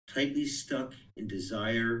 Radha, tightly stuck in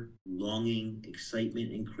desire, longing,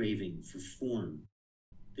 excitement, and craving for form.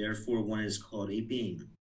 Therefore, one is called a being.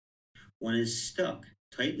 One is stuck,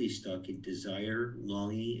 tightly stuck in desire,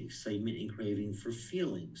 longing, excitement, and craving for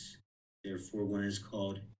feelings. Therefore, one is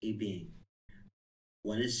called a being.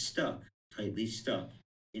 One is stuck, tightly stuck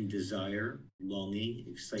in desire, longing,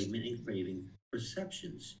 excitement, and craving for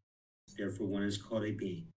perceptions. Therefore, one is called a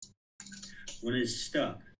being. One is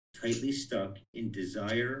stuck, tightly stuck in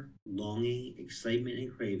desire, longing, excitement,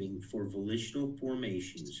 and craving for volitional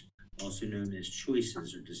formations, also known as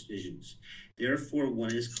choices or decisions. Therefore,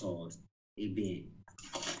 one is called a being.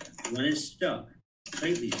 One is stuck,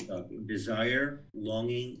 tightly stuck in desire,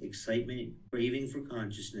 longing, excitement, craving for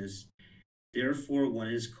consciousness. Therefore, one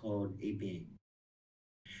is called a being.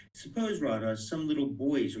 Suppose, Radha, some little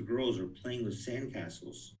boys or girls are playing with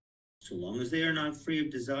sandcastles. So long as they are not free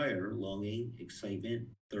of desire, longing, excitement,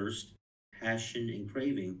 thirst, passion, and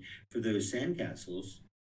craving for those sandcastles,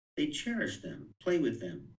 they cherish them, play with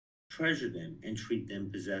them, treasure them, and treat them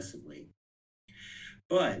possessively.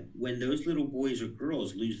 But when those little boys or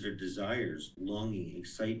girls lose their desires, longing,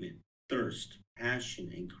 excitement, thirst,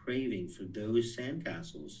 passion, and craving for those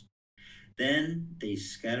sandcastles, then they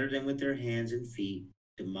scatter them with their hands and feet,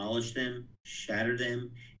 demolish them, shatter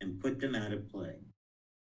them, and put them out of play.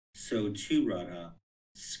 So too, Radha,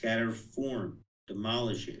 scatter form,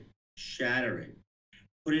 demolish it, shatter it,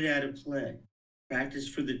 put it out of play, practice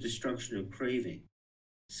for the destruction of craving,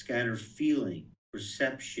 scatter feeling,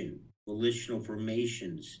 perception, volitional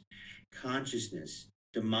formations, consciousness,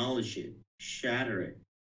 demolish it, shatter it,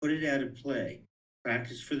 put it out of play,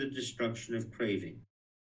 practice for the destruction of craving.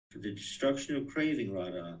 For the destruction of craving,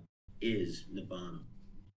 Radha, is nibbana.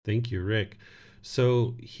 Thank you, Rick.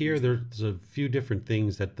 So here there's a few different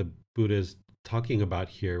things that the Buddha is talking about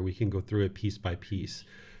here. We can go through it piece by piece.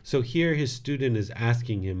 So here his student is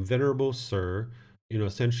asking him, Venerable Sir,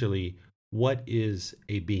 essentially, what is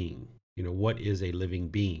a being? What is a living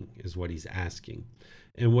being is what he's asking.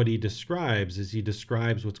 And what he describes is he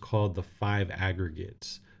describes what's called the five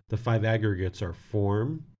aggregates. The five aggregates are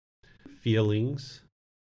form, feelings,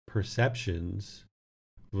 perceptions,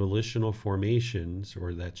 volitional formations,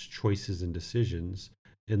 or that's choices and decisions,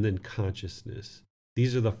 and then consciousness.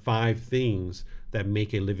 These are the five things that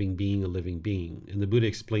make a living being a living being. And the Buddha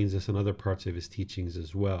explains this in other parts of his teachings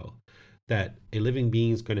as well, that a living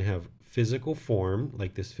being is going to have physical form,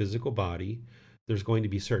 like this physical body. There's going to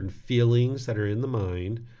be certain feelings that are in the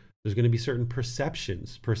mind. There's going to be certain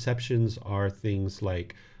perceptions. Perceptions are things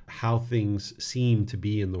like how things seem to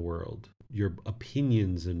be in the world, your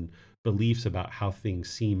opinions and beliefs about how things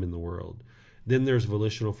seem in the world. Then there's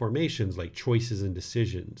volitional formations like choices and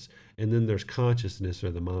decisions. And then there's consciousness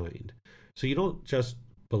or the mind. So you don't just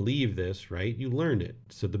believe this, right? You learn it.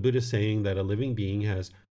 So the Buddha is saying that a living being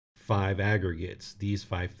has five aggregates, these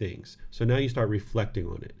five things. So now you start reflecting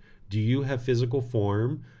on it. Do you have physical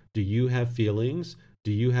form? Do you have feelings?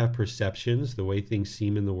 Do you have perceptions, the way things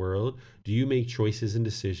seem in the world? Do you make choices and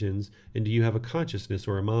decisions? And do you have a consciousness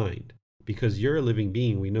or a mind? Because you're a living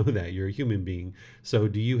being, we know that, you're a human being. So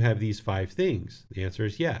do you have these five things? The answer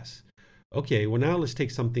is yes. Okay, well now let's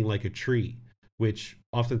take something like a tree, which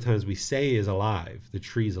oftentimes we say is alive, the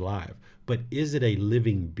tree is alive. But is it a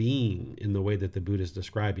living being in the way that the Buddha is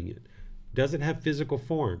describing it? Does it have physical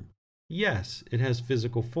form? Yes, it has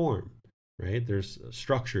physical form, right? There's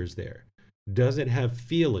structures there. Does it have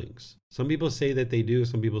feelings? Some people say that they do,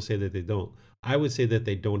 some people say that they don't. I would say that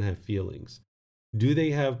they don't have feelings. Do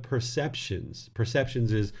they have perceptions?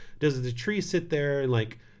 Perceptions is, does the tree sit there and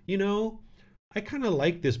like, I kind of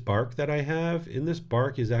like this bark that I have, and this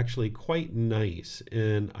bark is actually quite nice,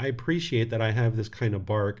 and I appreciate that I have this kind of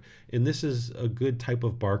bark, and this is a good type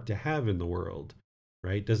of bark to have in the world,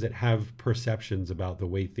 right? Does it have perceptions about the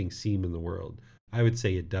way things seem in the world? I would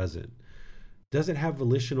say it doesn't. Does it have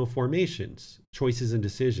volitional formations, choices and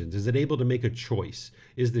decisions? Is it able to make a choice?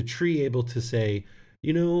 Is the tree able to say,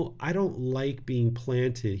 I don't like being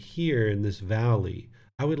planted here in this valley.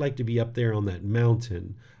 I would like to be up there on that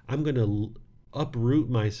mountain. I'm going to uproot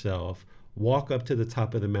myself, walk up to the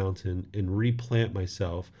top of the mountain and replant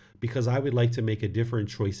myself because I would like to make a different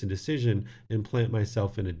choice and decision and plant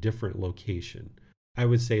myself in a different location. I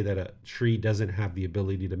would say that a tree doesn't have the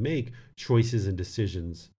ability to make choices and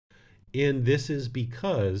decisions. And this is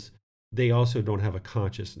because they also don't have a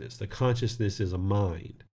consciousness. The consciousness is a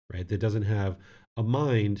mind, right? That doesn't have a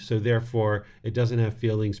mind, so therefore it doesn't have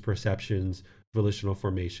feelings, perceptions, volitional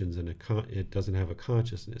formations, and it doesn't have a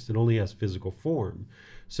consciousness. It only has physical form.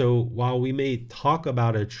 So while we may talk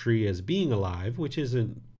about a tree as being alive, which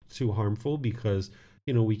isn't too harmful because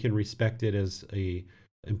we can respect it as a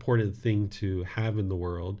important thing to have in the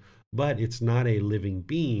world, but it's not a living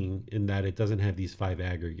being in that it doesn't have these five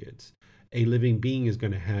aggregates. A living being is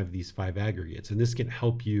going to have these five aggregates. And this can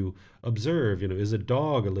help you observe, is a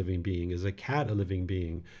dog a living being? Is a cat a living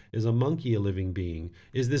being? Is a monkey a living being?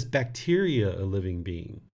 Is this bacteria a living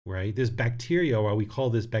being, right? This bacteria, while we call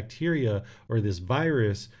this bacteria or this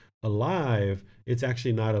virus alive, it's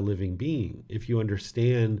actually not a living being. If you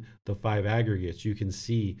understand the five aggregates, you can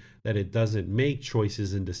see that it doesn't make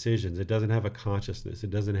choices and decisions. It doesn't have a consciousness. It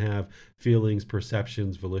doesn't have feelings,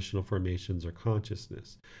 perceptions, volitional formations, or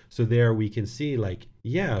consciousness. So there we can see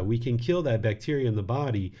we can kill that bacteria in the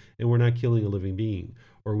body and we're not killing a living being.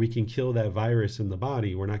 Or we can kill that virus in the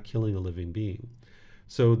body, we're not killing a living being.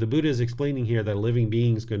 So the Buddha is explaining here that a living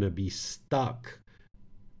being is going to be stuck,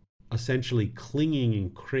 essentially clinging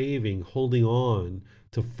and craving, holding on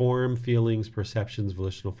to form, feelings, perceptions,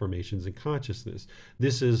 volitional formations, and consciousness.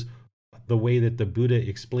 This is the way that the Buddha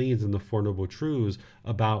explains in the Four Noble Truths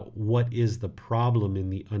about what is the problem in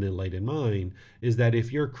the unenlightened mind, is that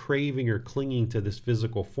if you're craving or clinging to this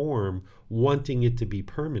physical form, wanting it to be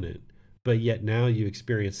permanent, but yet now you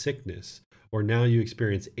experience sickness, or now you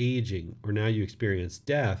experience aging, or now you experience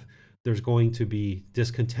death, there's going to be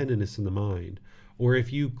discontentedness in the mind. Or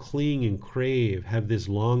if you cling and crave, have this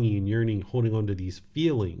longing and yearning, holding on to these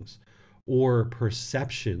feelings or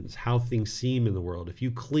perceptions, how things seem in the world, if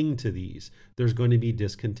you cling to these, there's going to be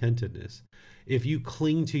discontentedness. If you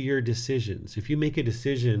cling to your decisions, if you make a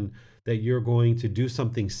decision that you're going to do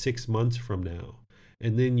something 6 months from now,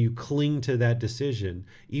 and then you cling to that decision,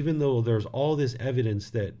 even though there's all this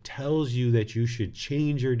evidence that tells you that you should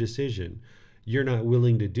change your decision, you're not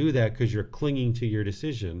willing to do that because you're clinging to your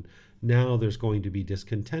decision. Now there's going to be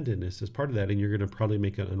discontentedness as part of that, and you're going to probably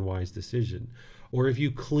make an unwise decision. Or if you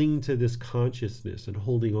cling to this consciousness and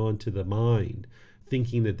holding on to the mind,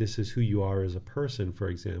 thinking that this is who you are as a person, for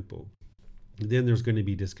example, then there's going to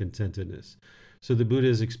be discontentedness. So the Buddha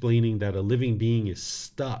is explaining that a living being is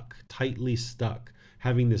stuck, tightly stuck,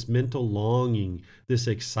 having this mental longing, this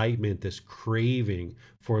excitement, this craving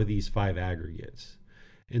for these five aggregates.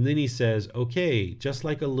 And then he says, okay, just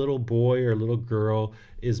like a little boy or a little girl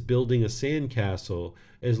is building a sandcastle,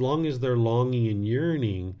 as long as they're longing and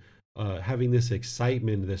yearning, having this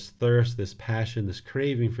excitement, this thirst, this passion, this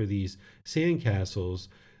craving for these sandcastles,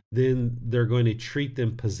 then they're going to treat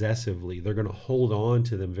them possessively. They're going to hold on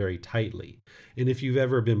to them very tightly. And if you've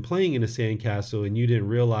ever been playing in a sandcastle and you didn't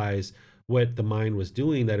realize what the mind was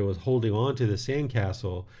doing, that it was holding on to the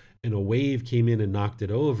sandcastle, and a wave came in and knocked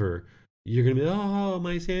it over, you're going to be, oh,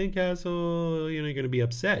 my sandcastle. You're going to be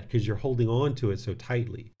upset because you're holding on to it so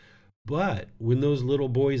tightly. But when those little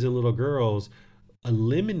boys and little girls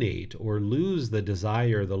eliminate or lose the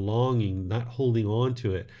desire, the longing, not holding on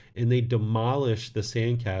to it, and they demolish the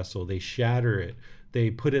sandcastle, they shatter it,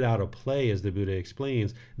 they put it out of play, as the Buddha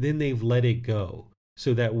explains, then they've let it go.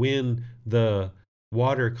 So that when the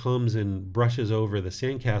water comes and brushes over the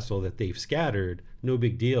sandcastle that they've scattered, no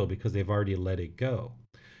big deal because they've already let it go.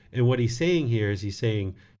 And what he's saying here is he's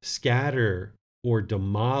saying scatter or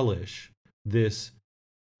demolish this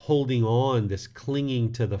holding on, this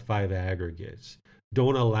clinging to the five aggregates.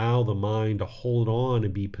 Don't allow the mind to hold on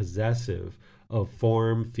and be possessive of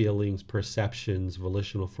form, feelings, perceptions,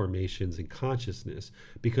 volitional formations, and consciousness.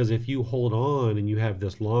 Because if you hold on and you have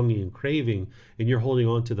this longing and craving and you're holding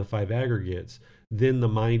on to the five aggregates, then the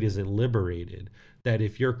mind isn't liberated. That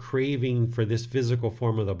if you're craving for this physical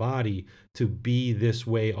form of the body to be this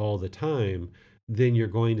way all the time, then you're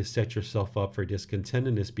going to set yourself up for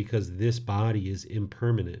discontentedness because this body is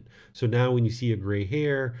impermanent. So now when you see a gray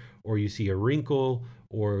hair or you see a wrinkle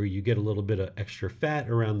or you get a little bit of extra fat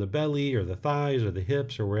around the belly or the thighs or the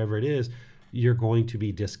hips or wherever it is, you're going to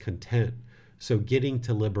be discontent. So getting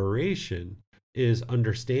to liberation is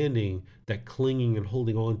understanding that clinging and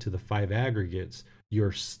holding on to the five aggregates,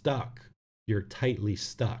 you're stuck. You're tightly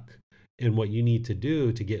stuck. And what you need to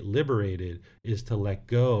do to get liberated is to let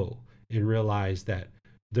go and realize that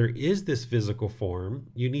there is this physical form.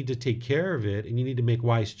 You need to take care of it and you need to make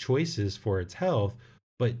wise choices for its health,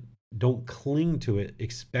 but don't cling to it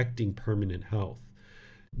expecting permanent health.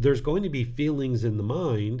 There's going to be feelings in the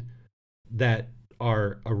mind that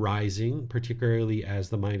are arising, particularly as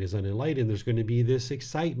the mind is unenlightened. There's going to be this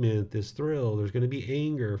excitement, this thrill. There's going to be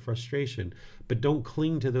anger, frustration, but don't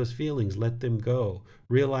cling to those feelings. Let them go.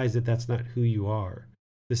 Realize that that's not who you are.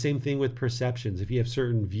 The same thing with perceptions. If you have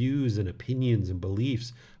certain views and opinions and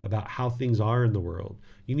beliefs about how things are in the world,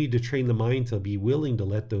 you need to train the mind to be willing to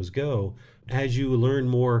let those go. As you learn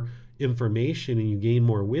more information and you gain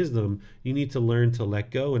more wisdom, you need to learn to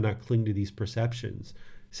let go and not cling to these perceptions.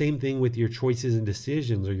 Same thing with your choices and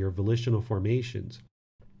decisions or your volitional formations.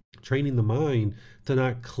 Training the mind to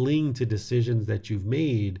not cling to decisions that you've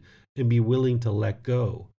made and be willing to let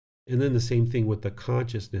go. And then the same thing with the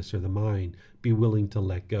consciousness or the mind, be willing to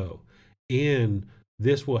let go. And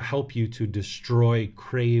this will help you to destroy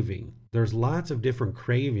craving. There's lots of different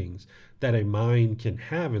cravings that a mind can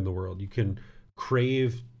have in the world. You can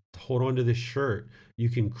crave to hold on to this shirt. You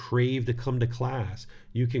can crave to come to class.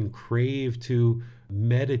 You can crave to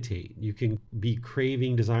meditate. You can be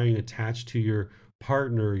craving, desiring, attached to your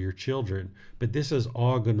partner or your children. But this is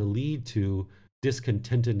all going to lead to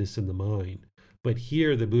discontentedness in the mind. But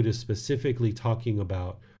here the Buddha is specifically talking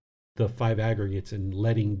about the five aggregates and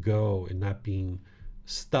letting go and not being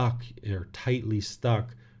stuck or tightly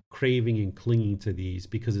stuck, craving and clinging to these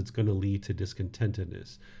because it's going to lead to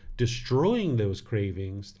discontentedness. Destroying those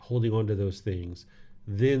cravings, holding on to those things,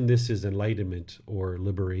 then this is enlightenment or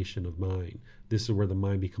liberation of mind. This is where the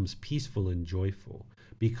mind becomes peaceful and joyful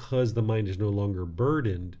because the mind is no longer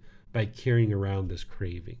burdened by carrying around this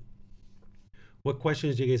craving. What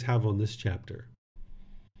questions do you guys have on this chapter?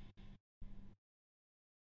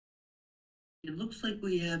 It looks like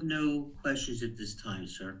we have no questions at this time,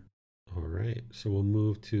 sir. All right, so we'll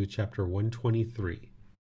move to chapter 123.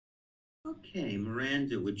 Okay,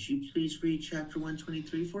 Miranda, would you please read chapter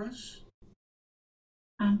 123 for us?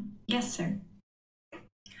 Yes, sir.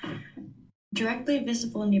 Directly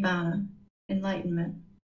visible Nibbana, enlightenment.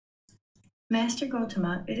 Master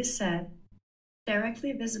Gotama, it is said,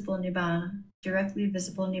 directly visible Nibbana, directly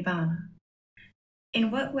visible Nibbana.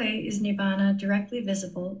 In what way is Nibbana directly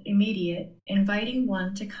visible, immediate, inviting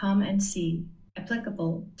one to come and see,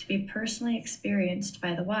 applicable, to be personally experienced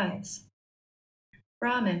by the wise?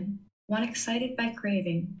 Brahman, one excited by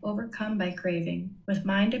craving, overcome by craving, with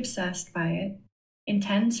mind obsessed by it,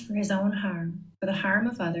 intends for his own harm, for the harm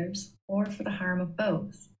of others, or for the harm of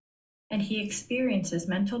both, and he experiences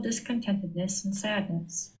mental discontentedness and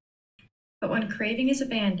sadness. But when craving is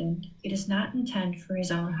abandoned, he does not intend for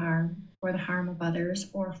his own harm, for the harm of others,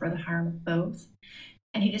 or for the harm of both,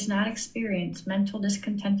 and he does not experience mental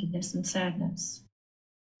discontentedness and sadness.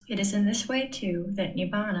 It is in this way, too, that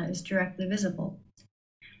Nibbana is directly visible.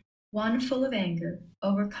 One full of anger,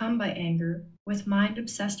 overcome by anger, with mind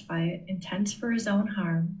obsessed by it, intends for his own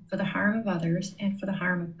harm, for the harm of others, and for the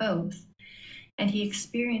harm of both, and he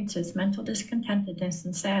experiences mental discontentedness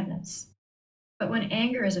and sadness. But when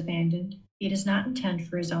anger is abandoned, he does not intend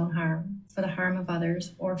for his own harm, for the harm of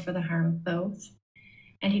others, or for the harm of both,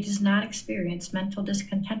 and he does not experience mental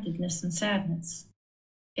discontentedness and sadness.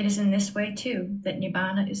 It is in this way, too, that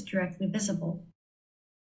Nibbana is directly visible.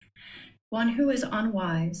 One who is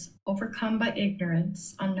unwise, overcome by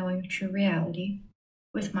ignorance, unknowing of true reality,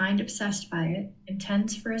 with mind obsessed by it,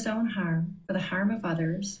 intends for his own harm, for the harm of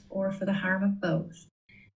others, or for the harm of both,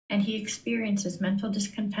 and he experiences mental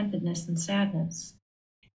discontentedness and sadness.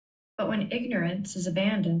 But when ignorance is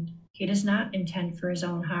abandoned, he does not intend for his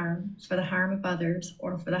own harm, for the harm of others,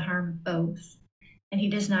 or for the harm of both, and he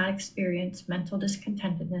does not experience mental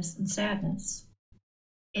discontentedness and sadness.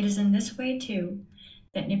 It is in this way, too,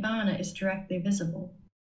 that Nibbana is directly visible.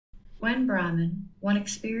 When Brahman, one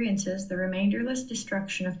experiences the remainderless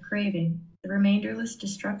destruction of craving, the remainderless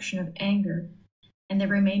destruction of anger, and the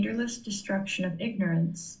remainderless destruction of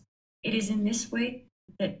ignorance, it is in this way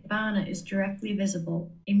that Nibbana is directly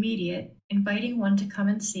visible, immediate, inviting one to come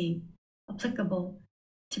and see, applicable,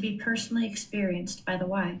 to be personally experienced by the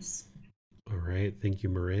wise. All right. Thank you,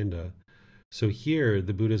 Miranda. So here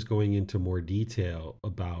the Buddha is going into more detail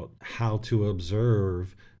about how to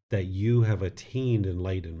observe that you have attained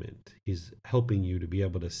enlightenment. He's helping you to be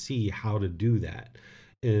able to see how to do that.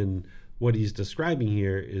 And what he's describing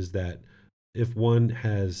here is that if one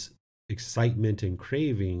has excitement and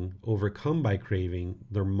craving, overcome by craving,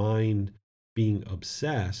 their mind being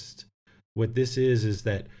obsessed, what this is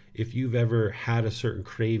that if you've ever had a certain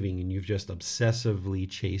craving and you've just obsessively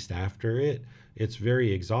chased after it, it's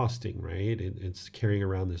very exhausting, right? It's carrying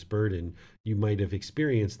around this burden. You might have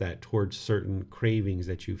experienced that towards certain cravings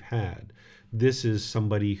that you've had. This is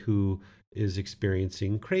somebody who is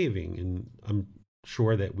experiencing craving, and I'm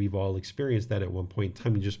sure that we've all experienced that at one point in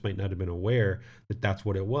time. You just might not have been aware that that's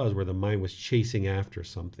what it was, where the mind was chasing after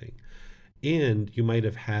something. And you might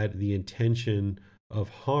have had the intention of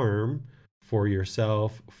harm for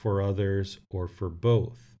yourself, for others, or for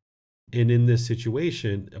both. And in this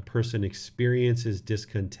situation, a person experiences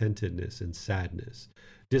discontentedness and sadness.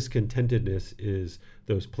 Discontentedness is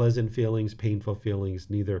those pleasant feelings, painful feelings,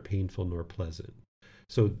 neither painful nor pleasant.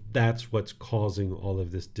 So that's what's causing all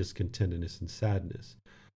of this discontentedness and sadness.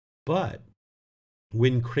 But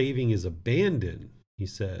when craving is abandoned, he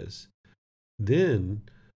says, then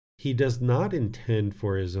he does not intend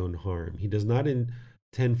for his own harm. He does not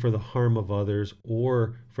intend for the harm of others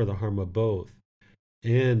or for the harm of both.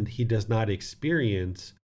 And he does not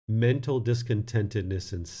experience mental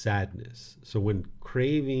discontentedness and sadness. So when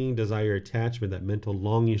craving, desire, attachment, that mental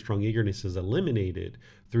longing, strong eagerness is eliminated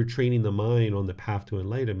through training the mind on the path to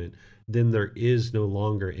enlightenment, then there is no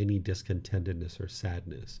longer any discontentedness or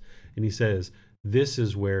sadness. And he says, this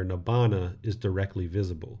is where Nibbana is directly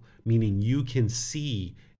visible, meaning you can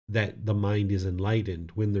see that the mind is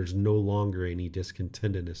enlightened when there's no longer any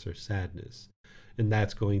discontentedness or sadness. And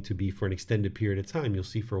that's going to be for an extended period of time. You'll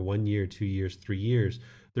see for 1 year, 2 years, 3 years,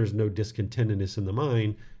 there's no discontentedness in the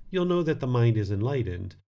mind. You'll know that the mind is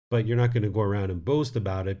enlightened, but you're not going to go around and boast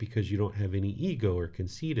about it because you don't have any ego or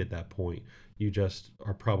conceit at that point. You just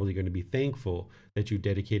are probably going to be thankful that you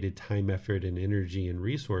dedicated time, effort, and energy and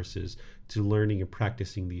resources to learning and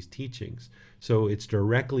practicing these teachings. So it's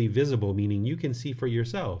directly visible, meaning you can see for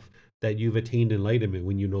yourself that you've attained enlightenment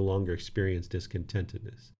when you no longer experience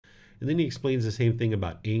discontentedness. And then he explains the same thing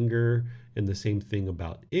about anger and the same thing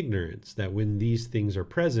about ignorance, that when these things are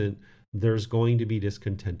present, there's going to be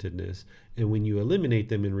discontentedness. And when you eliminate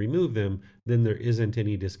them and remove them, then there isn't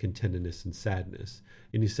any discontentedness and sadness.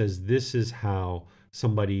 And he says this is how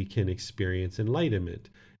somebody can experience enlightenment.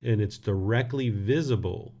 And it's directly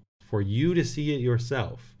visible for you to see it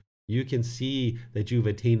yourself. You can see that you've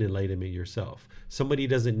attained enlightenment yourself. Somebody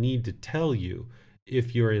doesn't need to tell you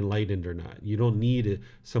if you're enlightened or not. You don't need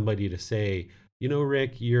somebody to say, you know,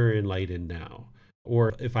 Rick, you're enlightened now.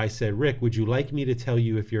 Or if I said, Rick, would you like me to tell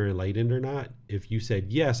you if you're enlightened or not? If you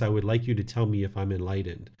said, yes, I would like you to tell me if I'm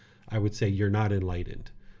enlightened, I would say you're not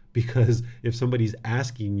enlightened. Because if somebody's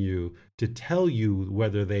asking you to tell you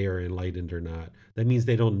whether they are enlightened or not, that means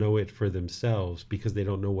they don't know it for themselves because they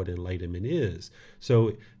don't know what enlightenment is.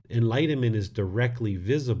 So enlightenment is directly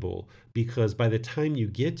visible because by the time you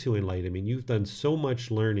get to enlightenment, you've done so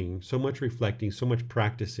much learning, so much reflecting, so much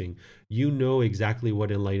practicing. You know exactly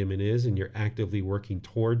what enlightenment is and you're actively working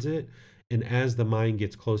towards it. And as the mind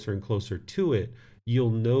gets closer and closer to it,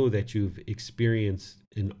 you'll know that you've experienced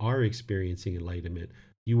and are experiencing enlightenment.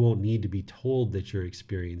 You won't need to be told that you're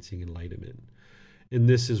experiencing enlightenment. And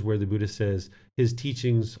this is where the Buddha says his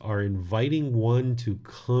teachings are inviting one to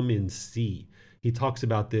come and see. He talks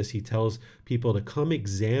about this. He tells people to come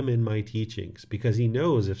examine my teachings because he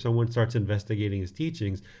knows if someone starts investigating his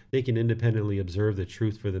teachings, they can independently observe the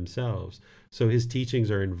truth for themselves. So his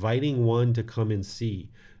teachings are inviting one to come and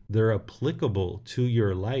see. They're applicable to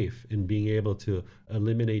your life in being able to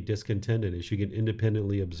eliminate discontentedness. You can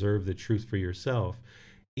independently observe the truth for yourself.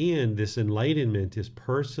 And this enlightenment is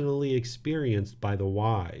personally experienced by the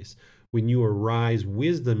wise. When you arise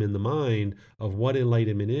wisdom in the mind of what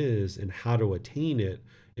enlightenment is and how to attain it,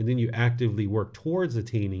 and then you actively work towards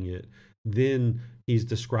attaining it, then he's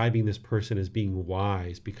describing this person as being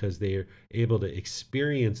wise because they are able to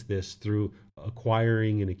experience this through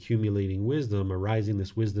acquiring and accumulating wisdom, arising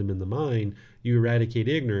this wisdom in the mind. You eradicate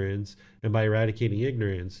ignorance, and by eradicating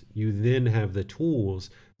ignorance, you then have the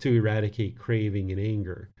tools to eradicate craving and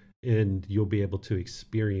anger, and you'll be able to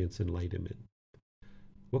experience enlightenment.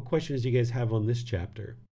 What questions do you guys have on this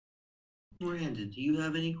chapter? Miranda, do you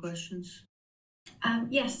have any questions?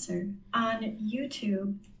 Yes, sir. On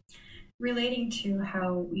YouTube, relating to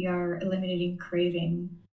how we are eliminating craving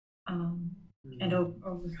and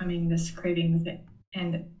overcoming this craving with it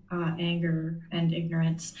and anger and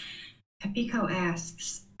ignorance, Pepiko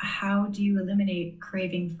asks, how do you eliminate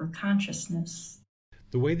craving for consciousness?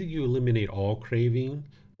 The way that you eliminate all craving,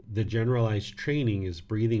 the generalized training is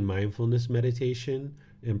breathing mindfulness meditation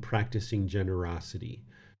and practicing generosity.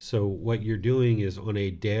 So what you're doing is on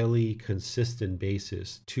a daily, consistent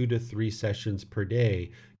basis, 2 to 3 sessions per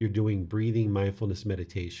day, you're doing breathing mindfulness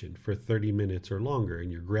meditation for 30 minutes or longer,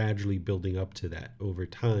 and you're gradually building up to that over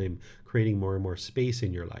time, creating more and more space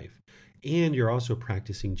in your life. And you're also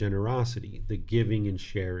practicing generosity, the giving and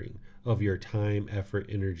sharing of your time, effort,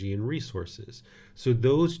 energy, and resources. So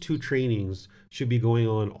those 2 trainings should be going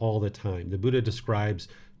on all the time. The Buddha describes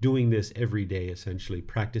doing this every day, essentially,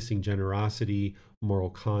 practicing generosity, moral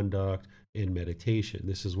conduct, and meditation.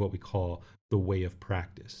 This is what we call the way of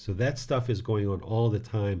practice. So that stuff is going on all the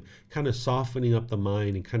time, kind of softening up the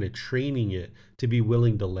mind and kind of training it to be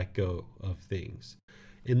willing to let go of things.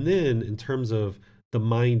 And then in terms of the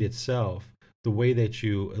mind itself, the way that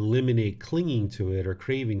you eliminate clinging to it or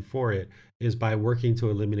craving for it is by working to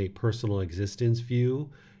eliminate personal existence view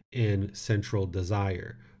and central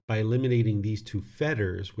desire. By eliminating these 2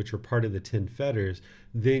 fetters, which are part of the 10 fetters,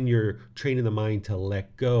 then you're training the mind to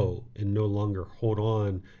let go and no longer hold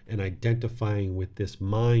on and identifying with this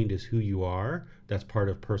mind as who you are. That's part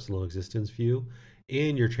of personal existence view.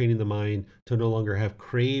 And you're training the mind to no longer have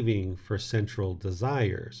craving for central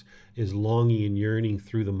desires, is longing and yearning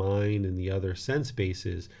through the mind and the other sense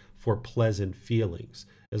bases for pleasant feelings.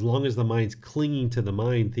 As long as the mind's clinging to the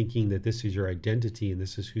mind, thinking that this is your identity and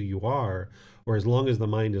this is who you are, or as long as the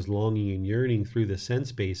mind is longing and yearning through the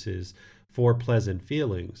sense bases for pleasant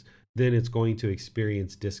feelings, then it's going to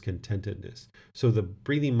experience discontentedness. So the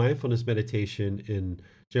breathing mindfulness meditation and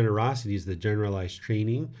generosity is the generalized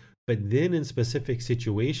training. But then in specific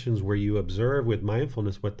situations where you observe with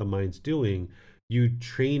mindfulness what the mind's doing, you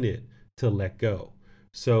train it to let go.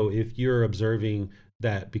 So if you're observing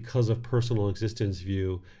that because of personal existence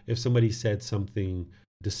view, if somebody said something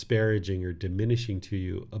disparaging or diminishing to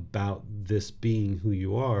you about this being who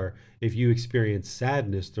you are, if you experience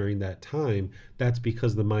sadness during that time, that's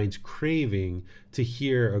because the mind's craving to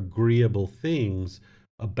hear agreeable things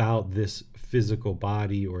about this physical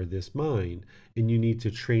body or this mind. And you need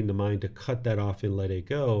to train the mind to cut that off and let it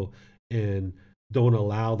go, and don't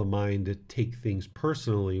allow the mind to take things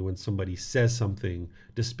personally when somebody says something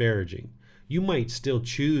disparaging. You might still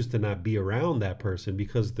choose to not be around that person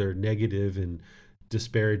because they're negative and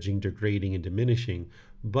disparaging, degrading, and diminishing,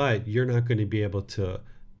 but you're not going to be able to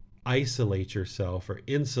isolate yourself or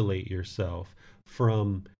insulate yourself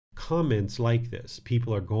from comments like this.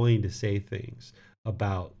 People are going to say things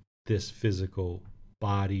about this physical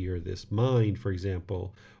body or this mind, for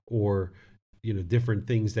example, or different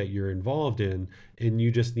things that you're involved in, and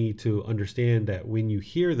you just need to understand that when you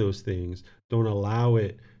hear those things, don't allow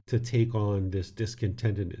it to take on this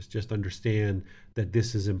discontentedness. Just understand that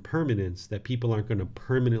this is impermanence, that people aren't going to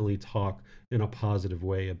permanently talk in a positive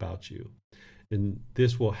way about you. And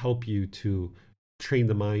this will help you to train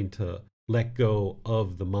the mind to let go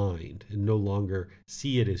of the mind and no longer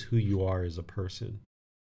see it as who you are as a person.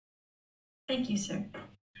 Thank you, sir.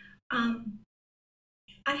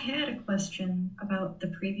 I had a question about the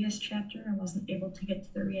previous chapter. I wasn't able to get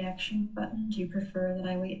to the reaction button. Do you prefer that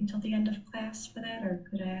I wait until the end of class for that, or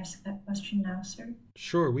could I ask that question now, sir?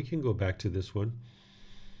 Sure, we can go back to this one.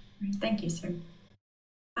 Thank you, sir.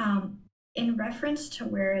 In reference to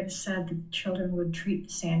where it said that children would treat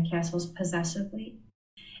the sandcastles possessively,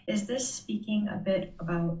 is this speaking a bit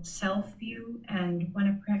about self-view, and when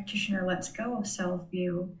a practitioner lets go of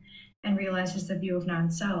self-view and realizes the view of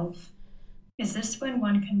non-self, is this when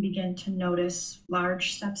one can begin to notice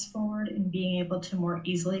large steps forward in being able to more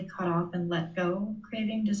easily cut off and let go of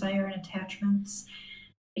craving, desire, and attachments,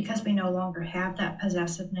 because we no longer have that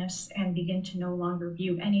possessiveness and begin to no longer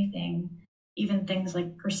view anything, even things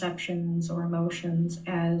like perceptions or emotions,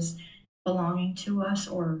 as belonging to us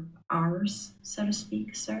or ours, so to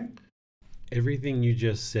speak, sir? Everything you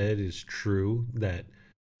just said is true, that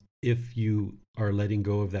if you are letting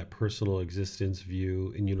go of that personal existence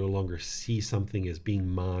view and you no longer see something as being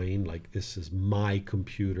mine, like this is my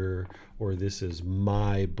computer or this is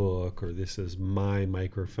my book or this is my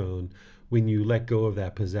microphone, when you let go of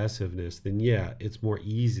that possessiveness, then yeah, it's more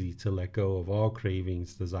easy to let go of all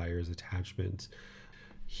cravings, desires, attachments.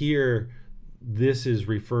 Here, this is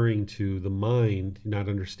referring to the mind not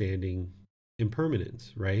understanding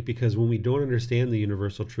impermanence, right? Because when we don't understand the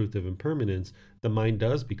universal truth of impermanence, the mind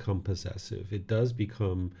does become possessive. It does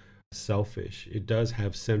become selfish. It does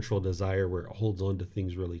have central desire where it holds on to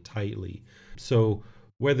things really tightly. So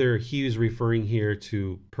whether he is referring here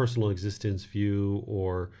to personal existence view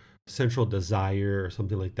or central desire or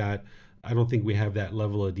something like that, I don't think we have that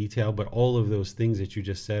level of detail, but all of those things that you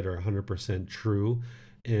just said are 100% true.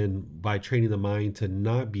 And by training the mind to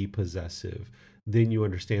not be possessive, then you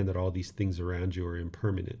understand that all these things around you are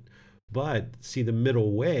impermanent. But see, the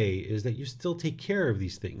middle way is that you still take care of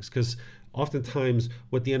these things, because oftentimes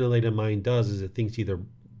what the unenlightened mind does is it thinks either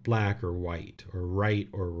black or white or right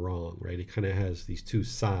or wrong, right? It kind of has these two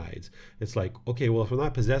sides. It's like, okay, well, if I'm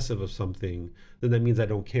not possessive of something, then that means I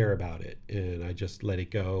don't care about it and I just let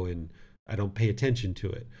it go and I don't pay attention to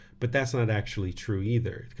it. But that's not actually true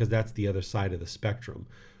either, because that's the other side of the spectrum.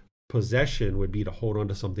 Possession would be to hold on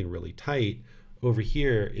to something really tight. Over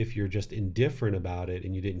here, if you're just indifferent about it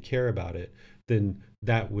and you didn't care about it, then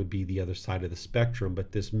that would be the other side of the spectrum.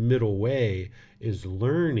 But this middle way is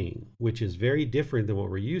learning, which is very different than what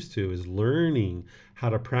we're used to, is learning how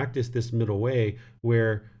to practice this middle way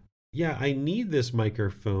where, yeah, I need this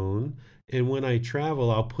microphone. And when I travel,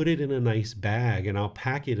 I'll put it in a nice bag and I'll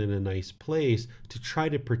pack it in a nice place to try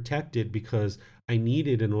to protect it because I need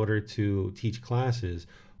it in order to teach classes.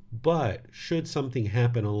 But should something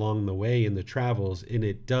happen along the way in the travels and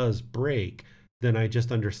it does break, then I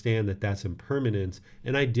just understand that that's impermanence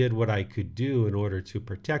and I did what I could do in order to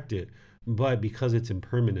protect it. But because it's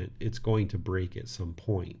impermanent, it's going to break at some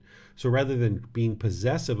point. So rather than being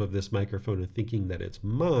possessive of this microphone and thinking that it's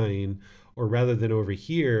mine, or rather than over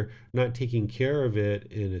here not taking care of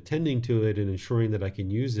it and attending to it and ensuring that I can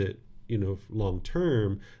use it, long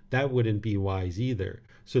term, that wouldn't be wise either.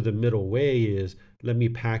 So the middle way is, let me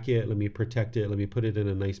pack it, let me protect it, let me put it in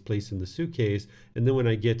a nice place in the suitcase, and then when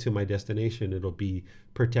I get to my destination, it'll be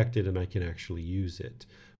protected and I can actually use it.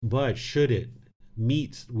 But should it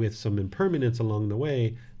meet with some impermanence along the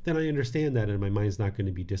way, then I understand that and my mind's not going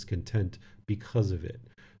to be discontent because of it.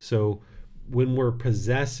 So when we're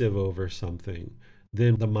possessive over something,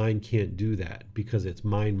 then the mind can't do that because it's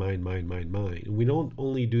mine, mine, mine, mine, mine. And we don't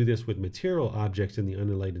only do this with material objects in the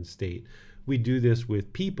unenlightened state. We do this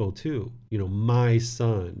with people too. My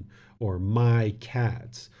son or my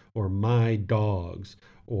cats or my dogs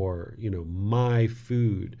or, my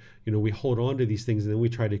food. We hold on to these things and then we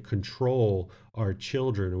try to control our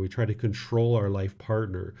children, or we try to control our life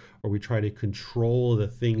partner, or we try to control the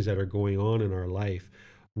things that are going on in our life,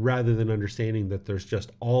 rather than understanding that there's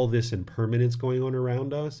just all this impermanence going on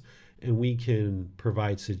around us, and we can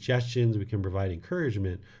provide suggestions, we can provide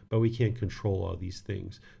encouragement, but we can't control all these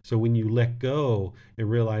things. So when you let go and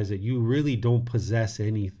realize that you really don't possess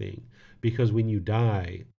anything, because when you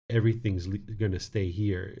die, everything's going to stay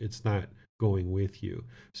here. It's not going with you.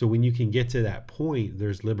 So when you can get to that point,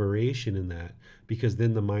 there's liberation in that, because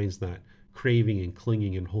then the mind's not craving and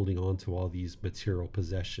clinging and holding on to all these material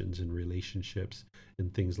possessions and relationships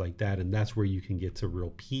and things like that. And that's where you can get to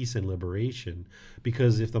real peace and liberation,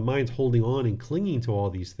 because if the mind's holding on and clinging to all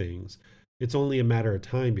these things, it's only a matter of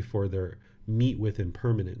time before they're meet with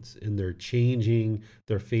impermanence and they're changing,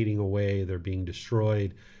 they're fading away, they're being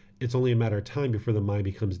destroyed. it's only a matter of time before the mind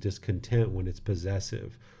becomes discontent when it's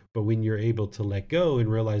possessive. But when you're able to let go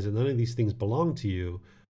and realize that none of these things belong to you,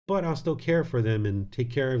 but I'll still care for them and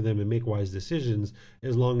take care of them and make wise decisions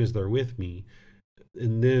as long as they're with me.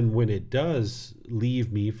 And then when it does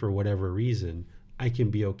leave me for whatever reason, I can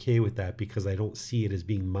be okay with that because I don't see it as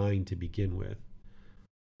being mine to begin with.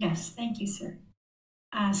 Yes, thank you, sir.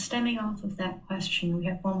 Stemming off of that question, we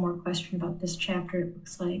have one more question about this chapter, it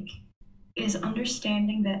looks like. Is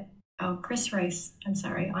understanding that, Chris Rice, on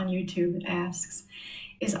YouTube asks,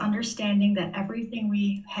 is understanding that everything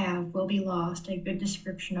we have will be lost a good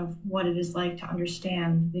description of what it is like to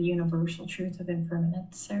understand the universal truth of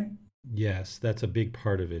impermanence, sir? Yes, that's a big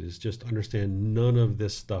part of it, is just understand none of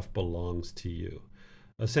this stuff belongs to you.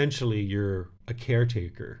 Essentially, you're a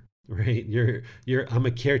caretaker, right? I'm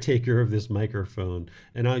a caretaker of this microphone,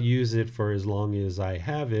 and I'll use it for as long as I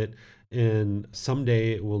have it, and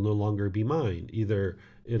someday it will no longer be mine. Either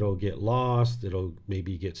it'll get lost, it'll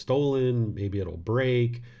maybe get stolen, maybe it'll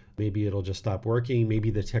break, maybe it'll just stop working,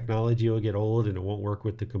 maybe the technology will get old and it won't work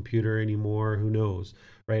with the computer anymore, who knows,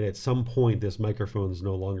 right? At some point this microphone is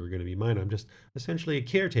no longer going to be mine. I'm just essentially a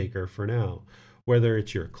caretaker for now. Whether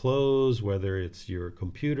it's your clothes, whether it's your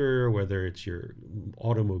computer, whether it's your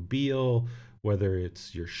automobile, whether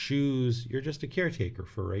it's your shoes, you're just a caretaker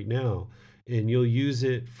for right now. And you'll use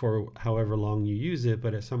it for however long you use it,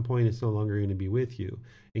 but at some point it's no longer going to be with you.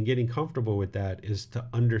 And getting comfortable with that is to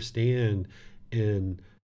understand and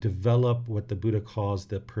develop what the Buddha calls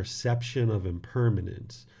the perception of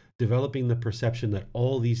impermanence, developing the perception that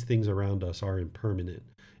all these things around us are impermanent,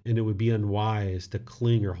 and it would be unwise to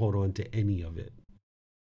cling or hold on to any of it.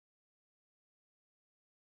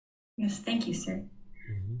 Yes, thank you, sir.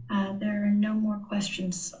 There are no more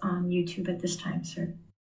questions on YouTube at this time, sir.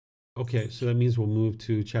 Okay, so that means we'll move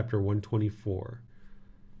to chapter 124.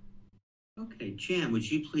 Okay, Jan, would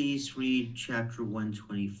you please read chapter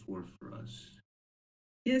 124 for us?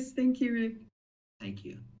 Yes, thank you, Rick. Thank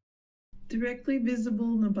you. Directly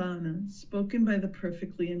visible Nibbana, spoken by the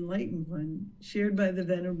perfectly enlightened one, shared by the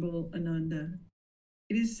Venerable Ananda.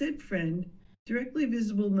 It is said, friend, directly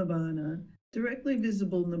visible Nibbana, directly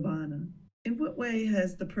visible Nibbana. In what way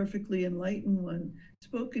has the perfectly enlightened one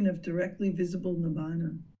spoken of directly visible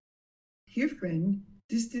Nibbana? Here, friend,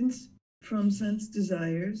 distance from sense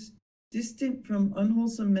desires, distant from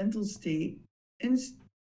unwholesome mental state,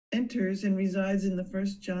 enters and resides in the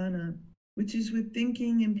first jhana, which is with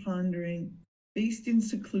thinking and pondering, based in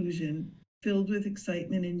seclusion, filled with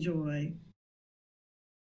excitement and joy.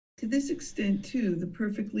 To this extent, too, the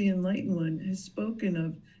perfectly enlightened one has spoken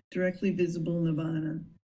of directly visible Nibbana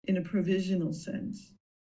in a provisional sense.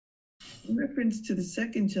 In reference to the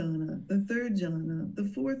second jhana, the third jhana,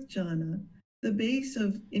 the fourth jhana, the base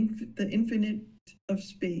of the infinite of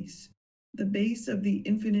space, the base of the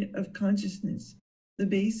infinite of consciousness, the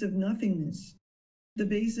base of nothingness, the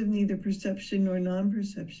base of neither perception nor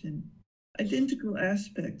non-perception, identical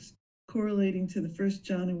aspects correlating to the first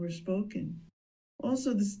jhana were spoken.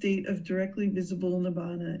 Also, the state of directly visible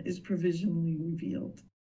Nibbana is provisionally revealed.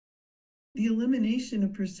 The elimination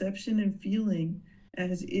of perception and feeling,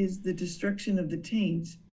 as is the destruction of the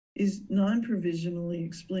taints, is non-provisionally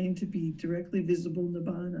explained to be directly visible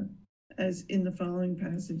Nibbana, as in the following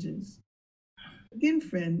passages. Again,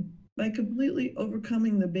 friend, by completely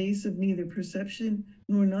overcoming the base of neither perception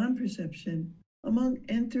nor non-perception, a monk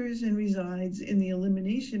enters and resides in the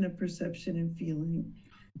elimination of perception and feeling,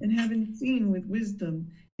 and having seen with wisdom,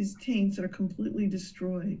 his taints are completely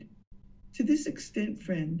destroyed. To this extent,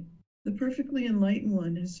 friend, the perfectly enlightened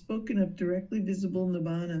one has spoken of directly visible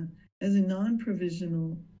Nibbana as a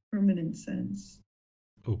non-provisional, permanent sense.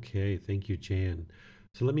 Okay, thank you, Jan.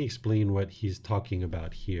 So let me explain what he's talking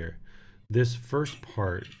about here. This first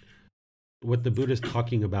part, what the Buddha is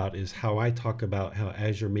talking about is how I talk about how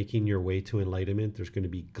as you're making your way to enlightenment, there's going to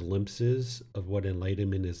be glimpses of what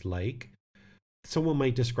enlightenment is like. Someone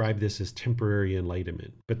might describe this as temporary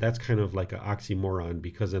enlightenment, but that's kind of like an oxymoron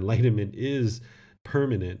because enlightenment is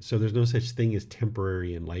permanent. So there's no such thing as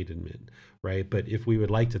temporary enlightenment, right? But if we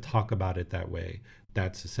would like to talk about it that way,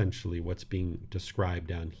 that's essentially what's being described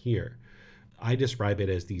down here. I describe it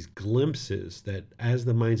as these glimpses that as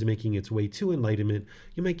the mind's making its way to enlightenment,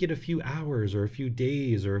 you might get a few hours or a few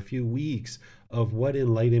days or a few weeks of what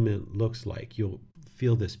enlightenment looks like. You'll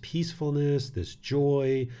feel this peacefulness, this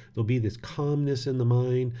joy, there'll be this calmness in the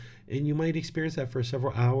mind, and you might experience that for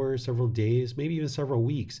several hours, several days, maybe even several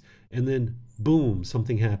weeks, and then boom,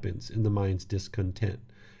 something happens in the mind's discontent.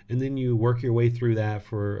 And then you work your way through that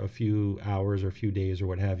for a few hours or a few days or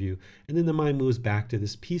what have you. And then the mind moves back to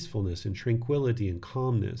this peacefulness and tranquility and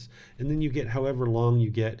calmness. And then you get however long you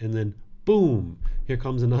get, and then boom, here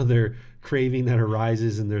comes another craving that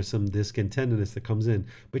arises, and there's some discontentedness that comes in.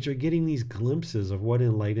 But you're getting these glimpses of what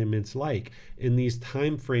enlightenment's like, and these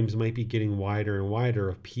time frames might be getting wider and wider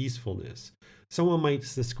of peacefulness. Someone might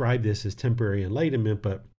describe this as temporary enlightenment,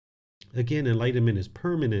 but again, enlightenment is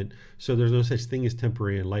permanent, so there's no such thing as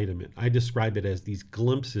temporary enlightenment. I describe it as these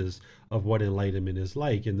glimpses of what enlightenment is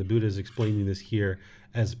like, and the Buddha is explaining this here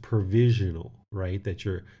as provisional, right? That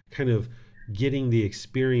you're kind of getting the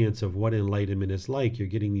experience of what enlightenment is like. You're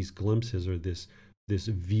getting these glimpses, or this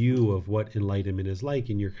view of what enlightenment is like,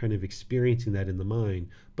 and you're kind of experiencing that in the mind,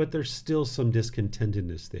 but there's still some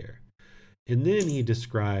discontentedness there. And then he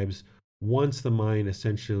describes, once the mind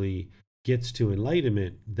essentially gets to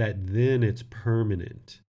enlightenment, that then it's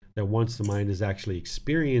permanent. That once the mind is actually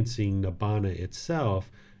experiencing nibbana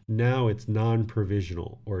itself, now it's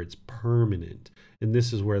non-provisional, or it's permanent. And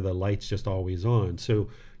this is where the light's just always on. So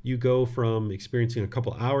you go from experiencing a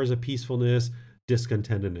couple hours of peacefulness,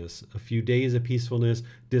 discontentedness, a few days of peacefulness,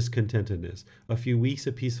 discontentedness, a few weeks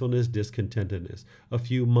of peacefulness, discontentedness, a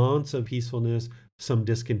few months of peacefulness, some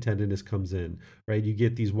discontentedness comes in, right? You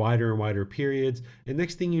get these wider and wider periods, and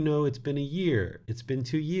next thing you know, it's been a year, it's been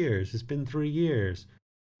 2 years, it's been 3 years.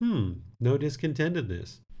 No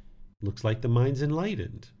discontentedness. Looks like the mind's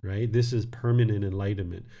enlightened, right? This is permanent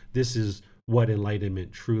enlightenment. This is what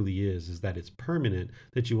enlightenment truly is that it's permanent,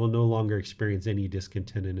 that you will no longer experience any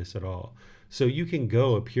discontentedness at all. So you can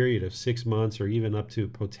go a period of 6 months, or even up to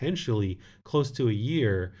potentially close to a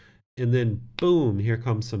year, and then boom, here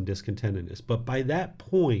comes some discontentedness. But by that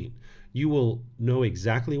point, you will know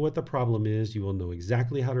exactly what the problem is. You will know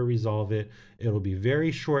exactly how to resolve it. It'll be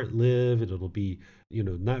very short-lived. It'll be,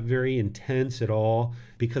 not very intense at all,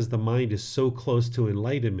 because the mind is so close to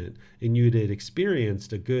enlightenment, and you'd had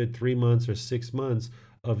experienced a good 3 months or 6 months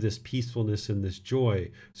of this peacefulness and this joy.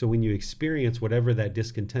 So when you experience whatever that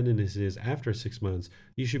discontentedness is after 6 months,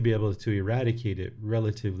 you should be able to eradicate it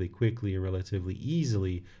relatively quickly and relatively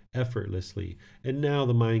easily, effortlessly. And now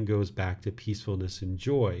the mind goes back to peacefulness and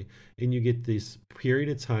joy. And you get this period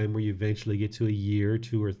of time where you eventually get to a year,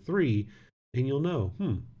 2 or 3, and you'll know,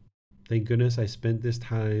 thank goodness I spent this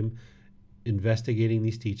time investigating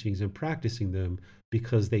these teachings and practicing them,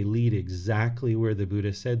 because they lead exactly where the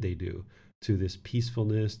Buddha said they do, to this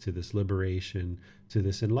peacefulness, to this liberation, to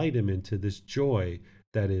this enlightenment, to this joy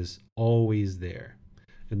that is always there.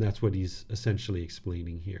 And that's what he's essentially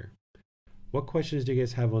explaining here. What questions do you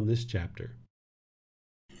guys have on this chapter?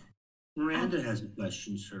 Miranda has a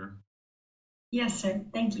question, sir. Yes, sir.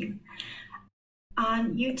 Thank you.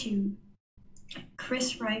 On YouTube,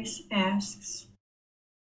 Chris Rice asks,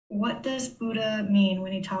 what does Buddha mean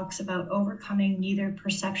when he talks about overcoming neither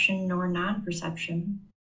perception nor non-perception?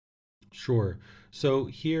 Sure. So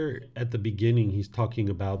here at the beginning, he's talking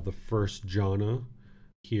about the first jhana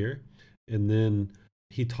here, and then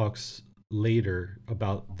he talks later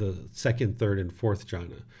about the second, third, and fourth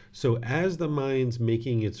jhana. So as the mind's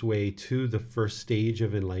making its way to the first stage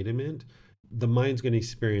of enlightenment, the mind's going to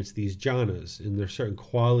experience these jhanas, and there's certain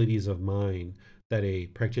qualities of mind that a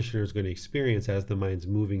practitioner is going to experience as the mind's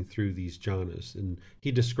moving through these jhanas. And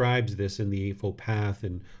he describes this in the Eightfold Path,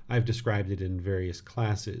 and I've described it in various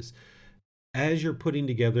classes. As you're putting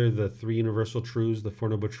together the 3 universal truths, the 4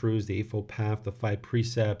 noble truths, the Eightfold Path, the 5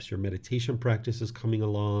 precepts, your meditation practice is coming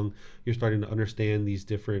along, you're starting to understand these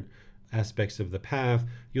different aspects of the path,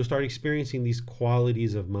 you'll start experiencing these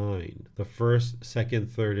qualities of mind, the first,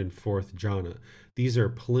 second, third, and fourth jhana. These are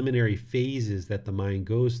preliminary phases that the mind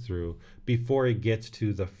goes through before it gets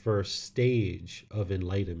to the first stage of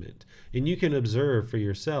enlightenment. And you can observe for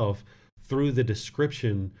yourself through the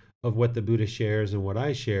description of what the Buddha shares and what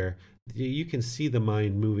I share, you can see the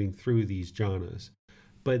mind moving through these jhanas.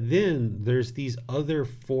 But then there's these other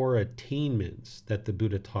 4 attainments that the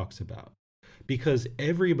Buddha talks about. Because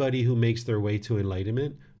everybody who makes their way to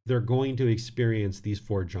enlightenment, they're going to experience these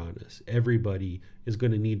 4 jhanas. Everybody is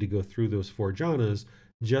going to need to go through those 4 jhanas,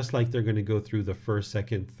 just like they're going to go through the first,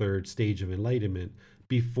 second, third stage of enlightenment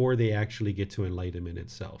before they actually get to enlightenment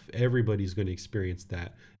itself. Everybody's going to experience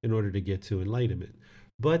that in order to get to enlightenment.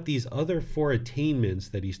 But these other 4 attainments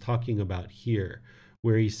that he's talking about here,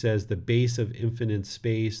 where he says the base of infinite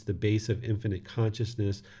space, the base of infinite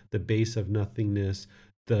consciousness, the base of nothingness,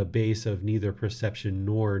 the base of neither perception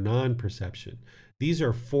nor non-perception. These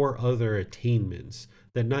are 4 other attainments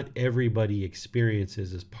that not everybody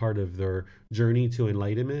experiences as part of their journey to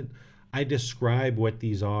enlightenment. I describe what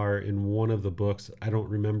these are in one of the books. I don't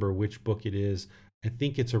remember which book it is. I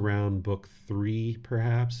think it's around book 3,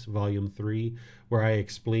 perhaps, volume 3, where I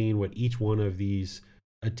explain what each one of these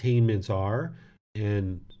attainments are.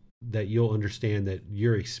 And that you'll understand that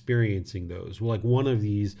you're experiencing those. Like one of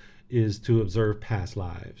these is to observe past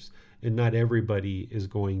lives. And not everybody is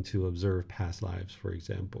going to observe past lives, for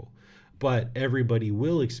example. But everybody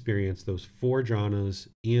will experience those four jhanas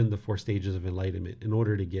and the four stages of enlightenment in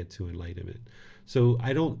order to get to enlightenment. So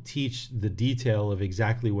I don't teach the detail of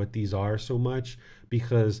exactly what these are so much,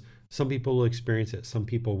 because some people will experience it, some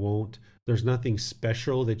people won't. There's nothing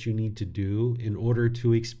special that you need to do in order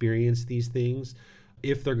to experience these things.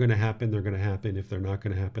 If they're going to happen, they're going to happen. If they're not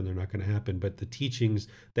going to happen, they're not going to happen. But the teachings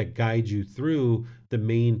that guide you through the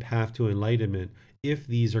main path to enlightenment, if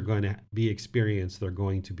these are going to be experienced, they're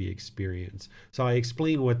going to be experienced. So I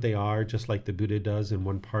explain what they are, just like the Buddha does in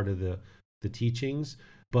one part of the teachings,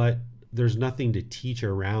 but there's nothing to teach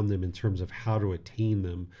around them in terms of how to attain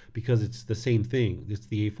them, because it's the same thing. It's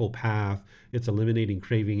the Eightfold Path. It's eliminating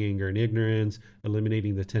craving, anger, and ignorance,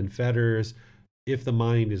 eliminating the 10 fetters. If the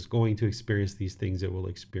mind is going to experience these things, it will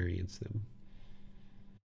experience them.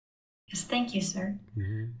 Yes, thank you, sir.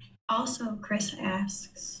 Mm-hmm. Also, Chris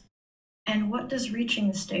asks, and what does reaching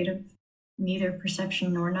the state of neither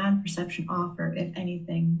perception nor non-perception offer, if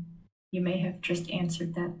anything? You may have just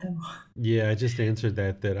answered that, though. Yeah, I just answered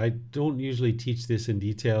that I don't usually teach this in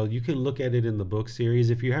detail. You can look at it in the book series.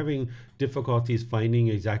 If you're having difficulties finding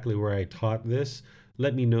exactly where I taught this,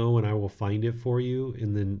 let me know and I will find it for you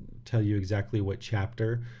and then tell you exactly what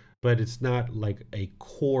chapter. But it's not like a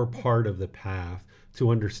core part of the path to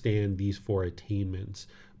understand these four attainments.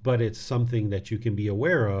 But it's something that you can be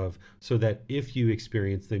aware of so that if you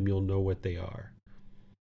experience them, you'll know what they are.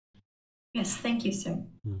 Yes, thank you, sir.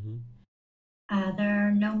 Mm-hmm. There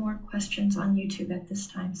are no more questions on YouTube at this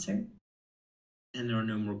time, sir. And there are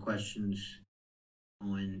no more questions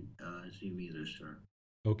on Zoom either, sir.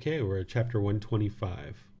 Okay, we're at chapter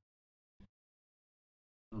 125.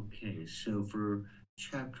 Okay, so for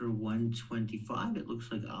chapter 125, it looks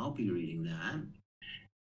like I'll be reading that.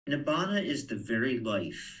 Nibbana is the very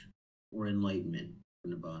life, or enlightenment,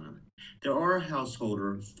 for Nibbana. There are,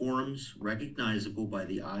 householder, forms recognizable by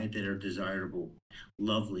the eye that are desirable,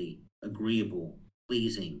 lovely, agreeable,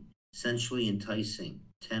 pleasing, sensually enticing,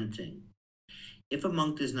 tempting. If a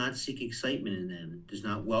monk does not seek excitement in them, does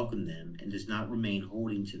not welcome them, and does not remain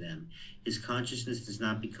holding to them, his consciousness does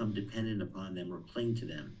not become dependent upon them or cling to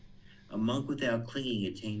them. A monk without clinging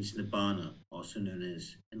attains Nibbana, also known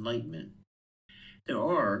as enlightenment. There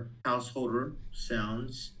are, householder,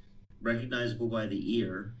 sounds recognizable by the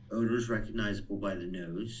ear, odors recognizable by the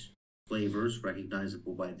nose, flavors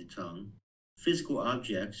recognizable by the tongue, physical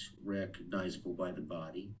objects recognizable by the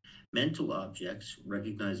body, mental objects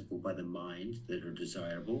recognizable by the mind that are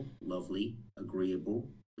desirable, lovely, agreeable,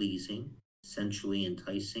 pleasing, sensually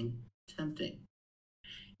enticing, tempting.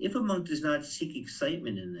 If a monk does not seek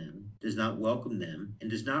excitement in them, does not welcome them, and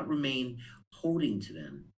does not remain holding to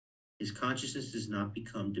them, his consciousness does not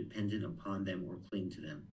become dependent upon them or cling to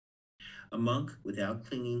them. A monk without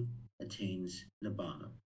clinging attains Nibbana.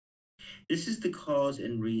 This is the cause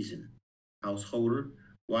and reason, householder,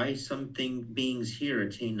 why some beings here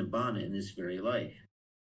attain Nibbana in this very life.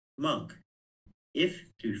 Monk, if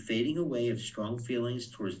through fading away of strong feelings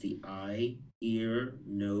towards the eye, ear,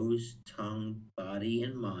 nose, tongue, body,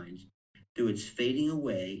 and mind, through its fading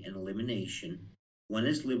away and elimination, one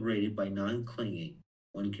is liberated by non-clinging,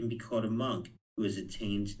 one can be called a monk who has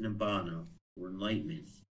attained Nibbana, or enlightenment,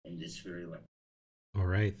 in this very life. All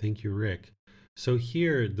right, thank you, Rick. So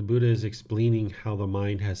here the Buddha is explaining how the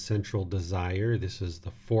mind has central desire. This is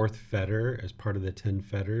the fourth fetter as part of the 10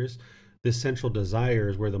 fetters. This central desire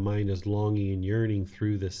is where the mind is longing and yearning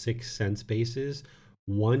through the 6 sense bases,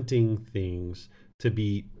 wanting things to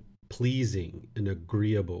be pleasing and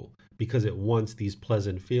agreeable because it wants these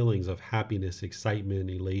pleasant feelings of happiness, excitement,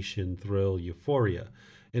 elation, thrill, euphoria.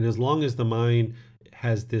 And as long as the mind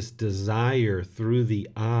has this desire through the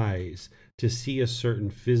eyes to see a certain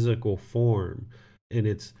physical form, and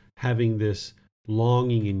it's having this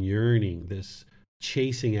longing and yearning, this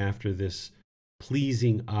chasing after this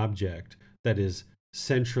pleasing object that is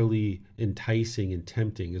centrally enticing and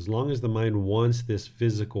tempting, as long as the mind wants this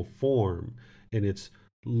physical form and it's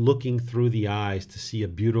looking through the eyes to see a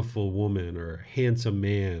beautiful woman or a handsome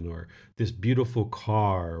man or this beautiful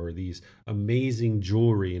car or these amazing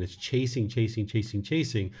jewelry, and it's chasing,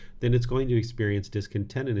 then it's going to experience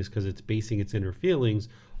discontentedness because it's basing its inner feelings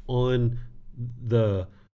on the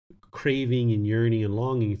craving and yearning and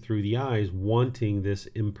longing through the eyes, wanting this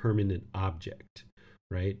impermanent object,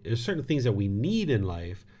 right? There's certain things that we need in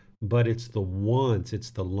life, but it's the wants,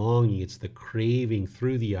 it's the longing, it's the craving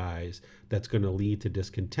through the eyes that's going to lead to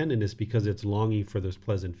discontentedness because it's longing for those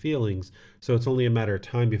pleasant feelings. So it's only a matter of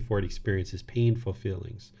time before it experiences painful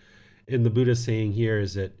feelings. And the Buddha is saying here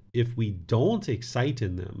is that if we don't excite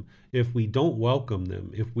in them, if we don't welcome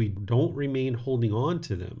them, if we don't remain holding on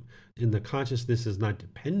to them, and the consciousness is not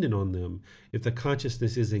dependent on them, if the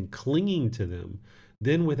consciousness isn't clinging to them,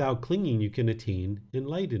 then without clinging, you can attain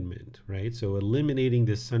enlightenment, right? So eliminating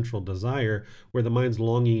this central desire where the mind's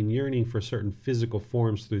longing and yearning for certain physical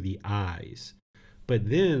forms through the eyes. But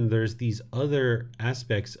then there's these other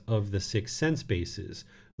aspects of the six sense bases.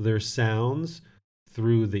 There's sounds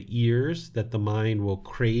through the ears that the mind will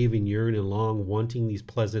crave and yearn and long, wanting these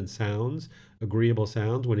pleasant sounds, agreeable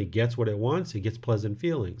sounds. When it gets what it wants, it gets pleasant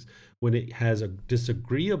feelings. When it has a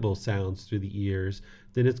disagreeable sounds through the ears,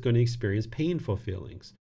 then it's going to experience painful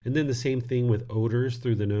feelings. And then the same thing with odors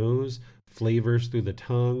through the nose, flavors through the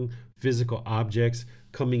tongue, physical objects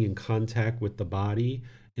coming in contact with the body,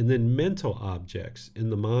 and then mental objects in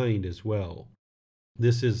the mind as well.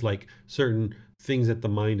 This is like certain things that the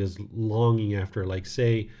mind is longing after. Like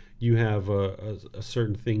say you have a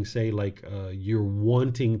certain thing, say like you're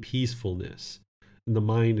wanting peacefulness. And the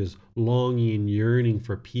mind is longing and yearning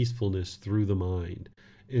for peacefulness through the mind.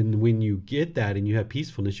 And when you get that and you have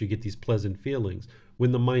peacefulness, you get these pleasant feelings.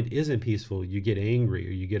 When the mind isn't peaceful, you get angry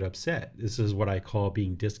or you get upset. This is what I call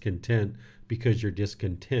being discontent because you're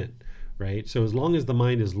discontent, right? So as long as the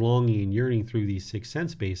mind is longing and yearning through these six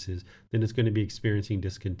sense bases, then it's going to be experiencing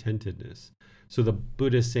discontentedness. So the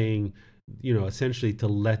Buddha is saying, essentially to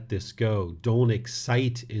let this go. Don't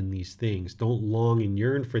excite in these things. Don't long and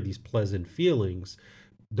yearn for these pleasant feelings.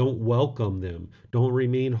 Don't welcome them. Don't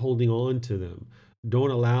remain holding on to them.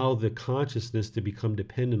 Don't allow the consciousness to become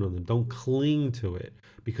dependent on them. Don't cling to it.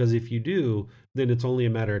 Because if you do, then it's only a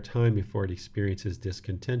matter of time before it experiences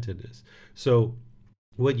discontentedness. So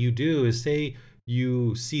what you do is say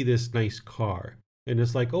you see this nice car and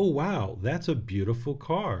it's like, oh, wow, that's a beautiful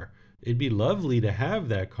car. It'd be lovely to have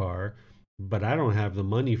that car, but I don't have the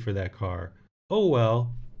money for that car. Oh,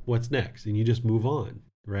 well, what's next? And you just move on,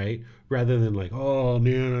 right? Rather than like, oh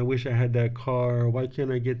man, I wish I had that car. Why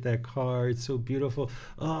can't I get that car? It's so beautiful.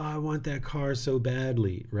 Oh, I want that car so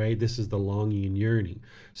badly, right? This is the longing and yearning.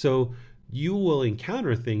 So you will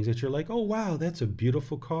encounter things that you're like, oh wow, that's a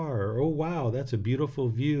beautiful car, or oh wow, that's a beautiful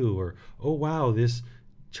view, or oh wow, this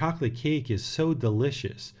chocolate cake is so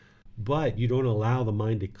delicious. But you don't allow the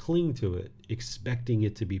mind to cling to it, expecting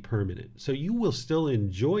it to be permanent. So you will still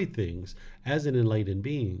enjoy things as an enlightened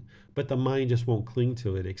being, but the mind just won't cling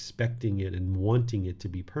to it, expecting it and wanting it to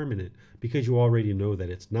be permanent, because you already know that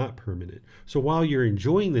it's not permanent. So while you're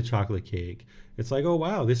enjoying the chocolate cake, it's like, oh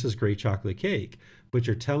wow, this is great chocolate cake. But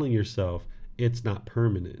you're telling yourself, it's not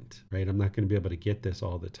permanent, right? I'm not going to be able to get this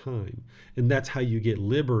all the time. And that's how you get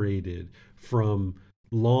liberated from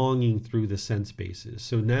longing through the sense bases.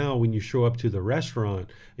 So now when you show up to the restaurant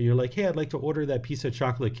and you're like, hey, I'd like to order that piece of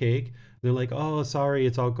chocolate cake. They're like, oh, sorry,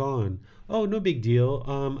 it's all gone. Oh, no big deal.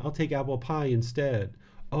 I'll take apple pie instead.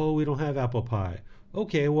 Oh, we don't have apple pie.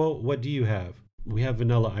 Okay, well, what do you have? We have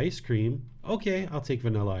vanilla ice cream. Okay, I'll take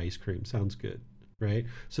vanilla ice cream. Sounds good. Right?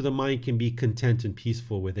 So the mind can be content and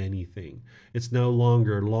peaceful with anything. It's no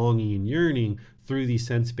longer longing and yearning through these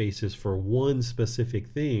sense bases for one specific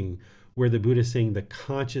thing, where the Buddha is saying the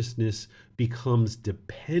consciousness becomes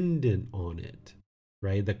dependent on it,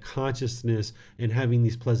 right? The consciousness and having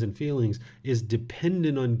these pleasant feelings is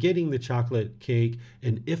dependent on getting the chocolate cake.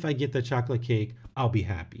 And if I get the chocolate cake, I'll be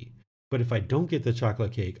happy. But if I don't get the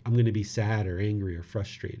chocolate cake, I'm going to be sad or angry or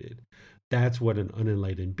frustrated. That's what an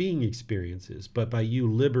unenlightened being experiences. But by you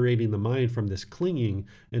liberating the mind from this clinging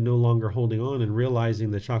and no longer holding on and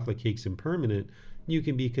realizing the chocolate cake's impermanent, you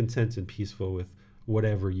can be content and peaceful with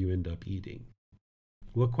whatever you end up eating.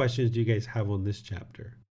 What questions do you guys have on this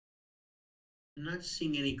chapter? I'm not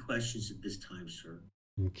seeing any questions at this time, sir.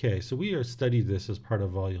 Okay, so we are studied this as part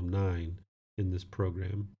of Volume 9 in this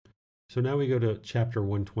program. So now we go to chapter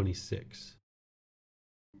 126.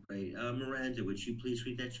 Great. Miranda, would you please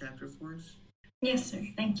read that chapter for us? Yes, sir.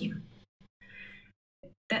 Thank you.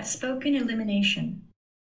 That spoken elimination.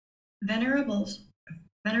 Venerable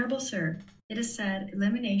sir, it is said,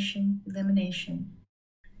 elimination, elimination.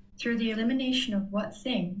 Through the elimination of what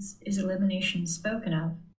things is elimination spoken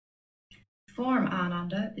of? Form,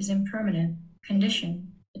 Ananda, is impermanent,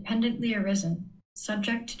 conditioned, dependently arisen,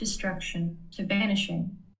 subject to destruction, to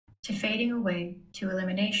vanishing, to fading away, to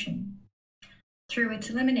elimination. Through its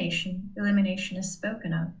elimination, elimination is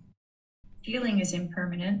spoken of. Feeling is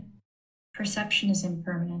impermanent, perception is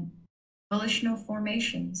impermanent, volitional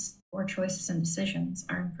formations, or choices and decisions,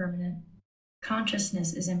 are impermanent.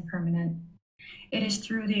 Consciousness is impermanent. It is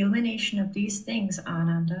through the elimination of these things,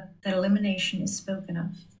 Ananda, that elimination is spoken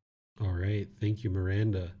of. All right. Thank you,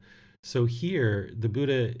 Miranda. So here, the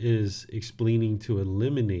Buddha is explaining to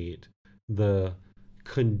eliminate the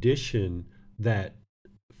condition that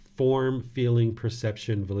form, feeling,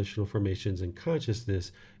 perception, volitional formations, and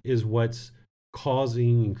consciousness is what's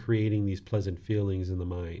causing and creating these pleasant feelings in the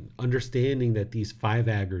mind. Understanding that these five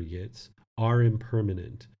aggregates are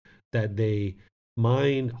impermanent, that they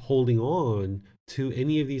mind holding on to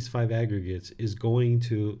any of these five aggregates is going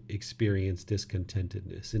to experience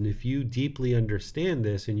discontentedness. And if you deeply understand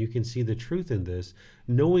this and you can see the truth in this,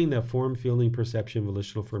 knowing that form, feeling, perception,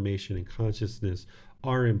 volitional formation, and consciousness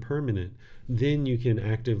are impermanent, then you can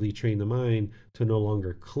actively train the mind to no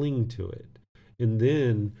longer cling to it. And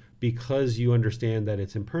then, because you understand that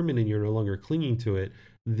it's impermanent, you're no longer clinging to it,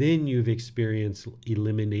 then you've experienced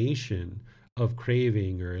elimination of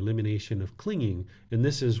craving or elimination of clinging. And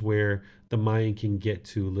this is where the mind can get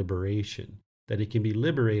to liberation, that it can be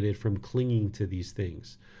liberated from clinging to these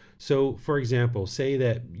things. So, for example, say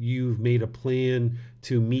that you've made a plan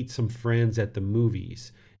to meet some friends at the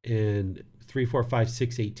movies, and 3, 4, 5,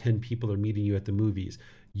 6, 8, 10 people are meeting you at the movies.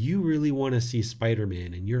 You really want to see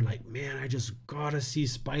Spider-Man, and you're like, man, I just gotta see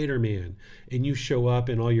Spider-Man. And you show up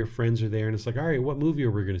and all your friends are there, and it's like, all right, what movie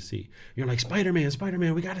are we gonna see? And you're like, Spider-Man,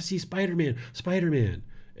 Spider-Man, we gotta see Spider-Man, Spider-Man.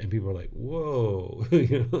 And people are like, whoa,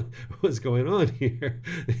 what's going on here?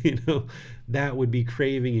 That would be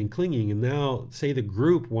craving and clinging. And now say the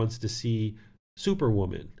group wants to see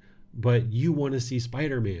Superwoman, but you want to see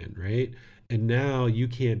Spider-Man, right? And now you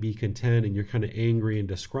can't be content and you're kind of angry and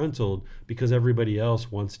disgruntled because everybody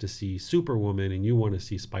else wants to see Superwoman and you want to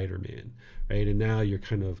see Spider-Man, right? And now you're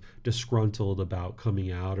kind of disgruntled about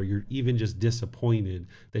coming out, or you're even just disappointed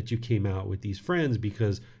that you came out with these friends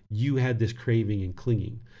because you had this craving and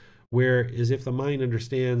clinging. Whereas if the mind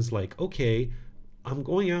understands, like, okay, I'm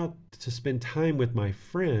going out to spend time with my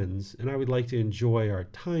friends and I would like to enjoy our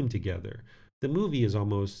time together. The movie is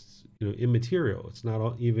almost immaterial. It's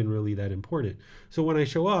not even really that important. So when I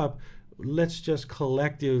show up, let's just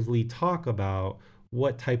collectively talk about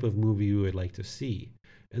what type of movie we would like to see.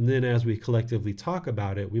 And then as we collectively talk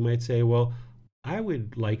about it, we might say, well, I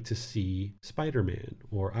would like to see Spider-Man,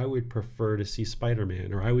 or I would prefer to see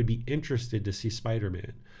Spider-Man, or I would be interested to see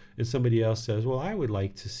Spider-Man. And somebody else says, well, I would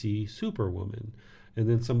like to see Superwoman. And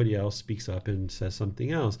then somebody else speaks up and says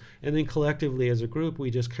something else. And then collectively as a group, we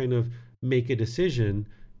just kind of make a decision,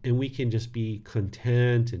 and we can just be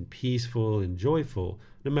content and peaceful and joyful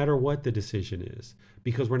no matter what the decision is,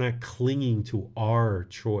 because we're not clinging to our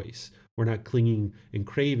choice. We're not clinging and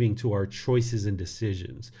craving to our choices and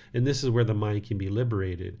decisions. And this is where the mind can be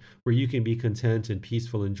liberated, where you can be content and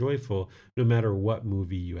peaceful and joyful no matter what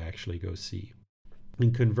movie you actually go see.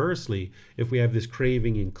 And conversely, if we have this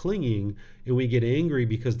craving and clinging and we get angry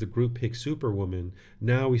because the group picks Superwoman,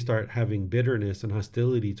 now we start having bitterness and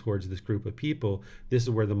hostility towards this group of people. This is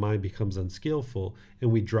where the mind becomes unskillful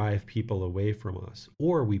and we drive people away from us,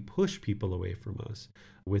 or we push people away from us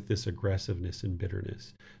with this aggressiveness and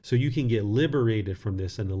bitterness. So you can get liberated from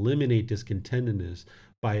this and eliminate discontentedness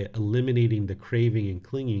by eliminating the craving and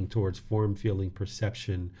clinging towards form, feeling,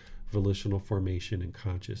 perception, volitional formation, and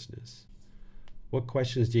consciousness. What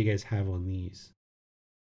questions do you guys have on these?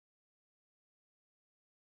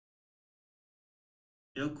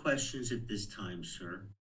 No questions at this time, sir.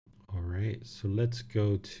 All right, so let's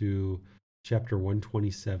go to chapter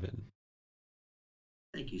 127.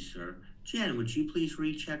 Thank you, sir. Jan, would you please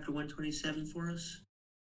read chapter 127 for us?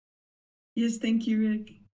 Yes, thank you,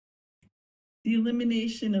 Rick. The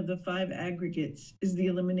elimination of the five aggregates is the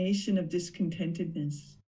elimination of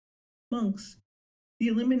discontentedness. Monks, the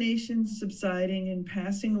elimination, subsiding, and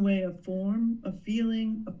passing away of form, of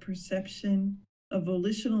feeling, of perception, of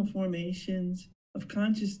volitional formations, of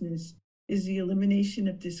consciousness is the elimination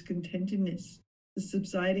of discontentedness, the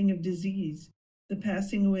subsiding of disease, the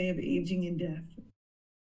passing away of aging and death.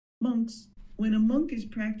 Monks, when a monk is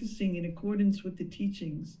practicing in accordance with the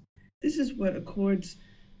teachings, this is what accords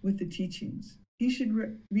with the teachings. He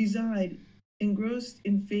should reside engrossed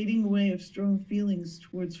in fading away of strong feelings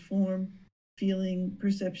towards form, feeling,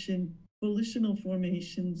 perception, volitional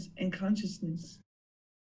formations, and consciousness.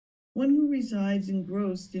 One who resides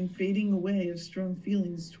engrossed in fading away of strong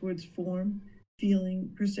feelings towards form,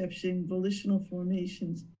 feeling, perception, volitional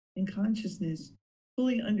formations, and consciousness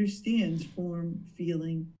fully understands form,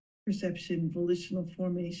 feeling, perception, volitional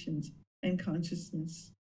formations, and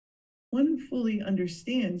consciousness. One who fully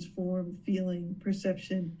understands form, feeling,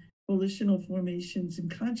 perception, volitional formations,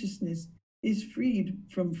 and consciousness is freed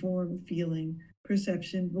from form, feeling,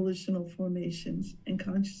 perception, volitional formations, and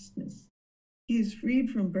consciousness. He is freed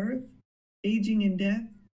from birth, aging and death,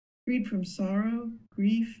 freed from sorrow,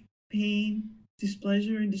 grief, pain,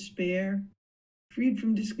 displeasure and despair, freed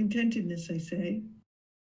from discontentedness, I say.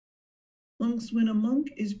 Monks, when a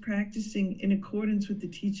monk is practicing in accordance with the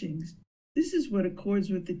teachings, this is what accords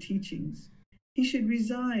with the teachings. He should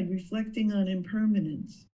reside reflecting on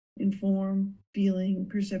impermanence in form, feeling,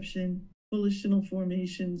 perception, volitional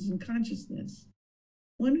formations, and consciousness.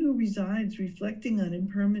 One who resides reflecting on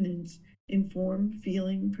impermanence in form,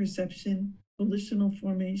 feeling, perception, volitional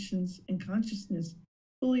formations, and consciousness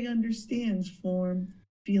fully understands form,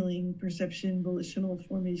 feeling, perception, volitional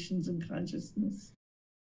formations, and consciousness.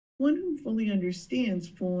 One who fully understands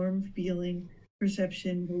form, feeling,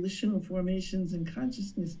 perception, volitional formations, and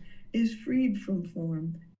consciousness is freed from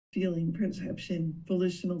form, feeling, perception,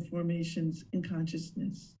 volitional formations, and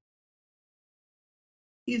consciousness.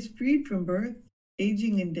 He is freed from birth,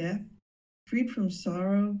 aging, and death, freed from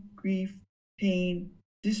sorrow, grief, pain,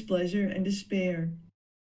 displeasure, and despair,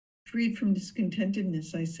 freed from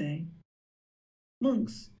discontentedness, I say.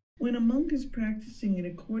 Monks, when a monk is practicing in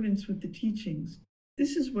accordance with the teachings,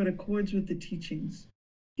 this is what accords with the teachings.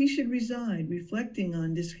 He should reside reflecting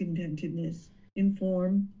on discontentedness in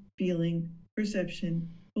form, feeling, perception,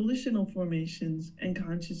 volitional formations, and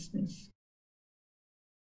consciousness.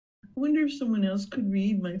 I wonder if someone else could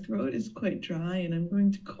read. My throat is quite dry and I'm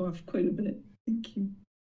going to cough quite a bit. Thank you.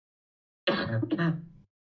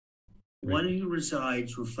 One who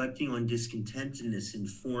resides reflecting on discontentedness in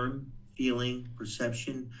form, feeling,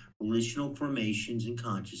 perception, volitional formations, and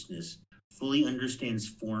consciousness fully understands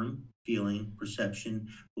form, feeling, perception,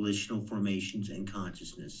 volitional formations, and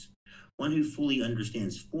consciousness. One who fully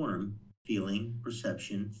understands form, feeling,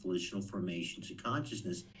 perception, volitional formations, and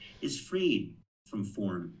consciousness is freed from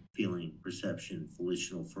form, feeling, perception,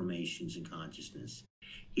 volitional formations, and consciousness.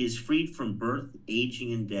 He is freed from birth,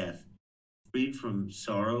 aging, and death, freed from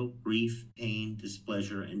sorrow, grief, pain,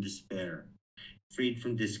 displeasure, and despair, freed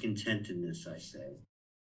from discontentedness, I say.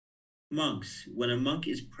 Monks, when a monk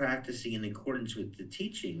is practicing in accordance with the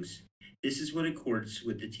teachings, this is what accords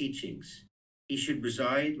with the teachings. He should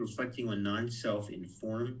reside reflecting on non-self in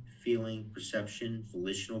form, feeling, perception,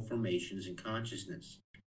 volitional formations, and consciousness.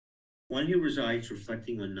 One who resides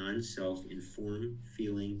reflecting on non-self in form,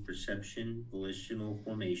 feeling, perception, volitional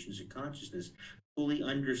formations, and consciousness fully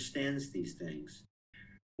understands these things.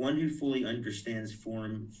 One who fully understands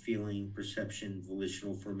form, feeling, perception,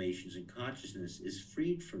 volitional formations, and consciousness is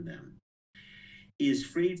freed from them. He is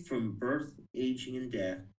freed from birth, aging, and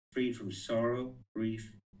death, freed from sorrow,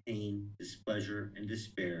 grief, pain, displeasure, and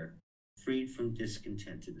despair, freed from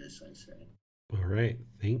discontentedness, I say. All right.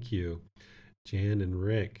 Thank you, Jan and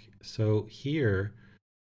Rick. So here,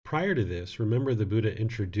 prior to this, remember the Buddha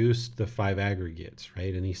introduced the five aggregates,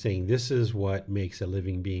 right? And he's saying this is what makes a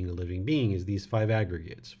living being is these five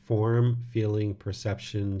aggregates: form, feeling,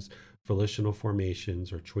 perceptions, volitional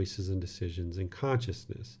formations or choices and decisions, and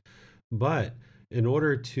consciousness. But in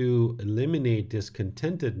order to eliminate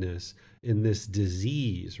discontentedness in this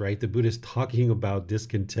disease, right? The Buddha is talking about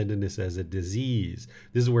discontentedness as a disease.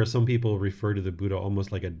 This is where some people refer to the Buddha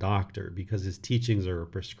almost like a doctor, because his teachings are a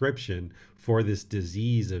prescription for this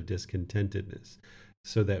disease of discontentedness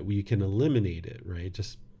so that we can eliminate it, right?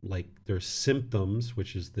 Just like there's symptoms,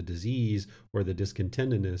 which is the disease or the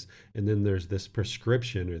discontentedness, and then there's this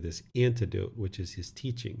prescription or this antidote, which is his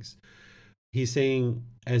teachings. He's saying,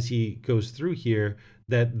 as he goes through here,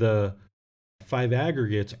 that the five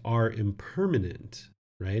aggregates are impermanent,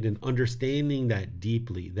 right? And understanding that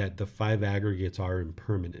deeply, that the five aggregates are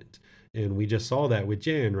impermanent. And we just saw that with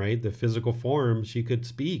Jan, right? The physical form, she could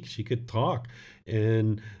speak, she could talk,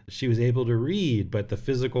 and she was able to read, but the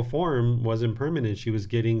physical form was impermanent. She was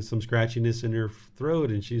getting some scratchiness in her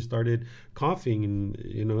throat and she started coughing, and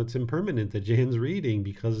it's impermanent that Jan's reading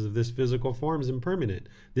because of this physical form is impermanent.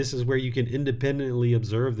 This is where you can independently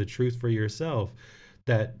observe the truth for yourself,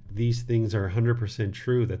 that these things are 100%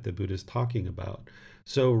 true that the Buddha is talking about.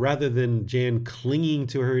 So rather than Jan clinging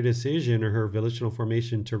to her decision or her volitional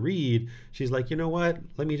formation to read, she's like, you know what,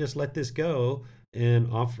 let me just let this go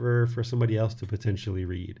and offer for somebody else to potentially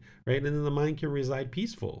read, right? And then the mind can reside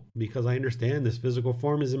peaceful because I understand this physical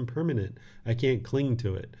form is impermanent. I can't cling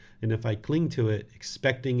to it. And if I cling to it,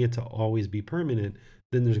 expecting it to always be permanent,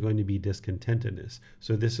 then there's going to be discontentedness.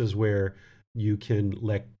 So this is where you can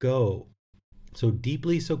let go. So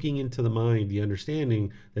deeply soaking into the mind the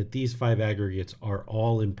understanding that these five aggregates are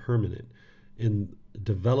all impermanent, and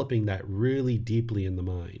developing that really deeply in the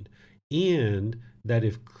mind. And that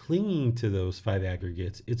if clinging to those five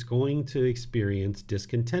aggregates, it's going to experience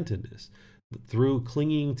discontentedness. Through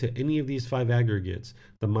clinging to any of these five aggregates,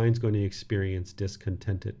 the mind's going to experience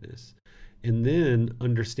discontentedness. And then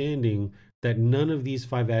understanding that none of these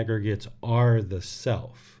five aggregates are the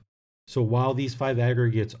self. So while these five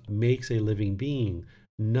aggregates makes a living being,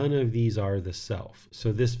 none of these are the self.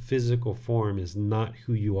 So this physical form is not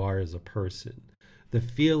who you are as a person. The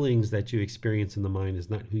feelings that you experience in the mind is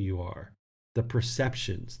not who you are. The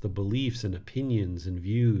perceptions, the beliefs and opinions and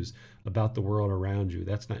views about the world around you,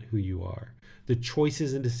 that's not who you are. The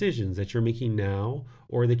choices and decisions that you're making now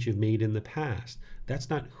or that you've made in the past, that's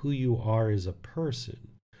not who you are as a person.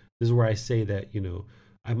 This is where I say that,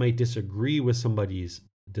 I might disagree with somebody's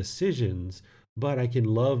decisions, but I can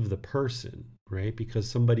love the person, right? Because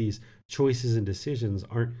somebody's choices and decisions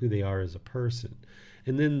aren't who they are as a person.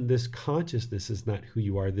 And then this consciousness is not who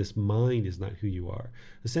you are. This mind is not who you are.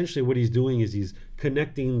 Essentially, what he's doing is he's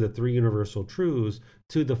connecting the three universal truths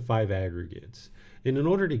to the five aggregates. And in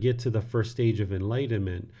order to get to the first stage of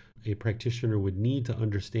enlightenment, a practitioner would need to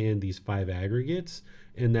understand these five aggregates,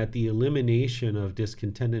 and that the elimination of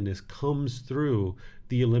discontentedness comes through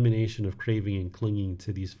the elimination of craving and clinging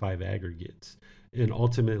to these five aggregates. And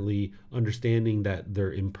ultimately understanding that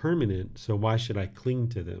they're impermanent, so why should I cling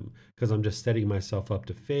to them? Because I'm just setting myself up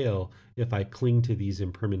to fail if I cling to these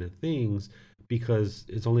impermanent things, because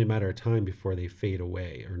it's only a matter of time before they fade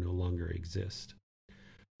away or no longer exist.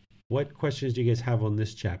 What questions do you guys have on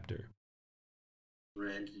this chapter?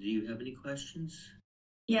 Miranda, do you have any questions?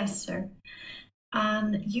 Yes, sir.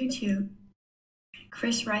 On YouTube,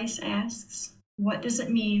 Chris Rice asks, what does it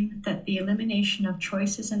mean that the elimination of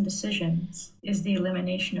choices and decisions is the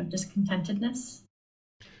elimination of discontentedness?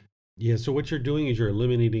 Yeah, so what you're doing is you're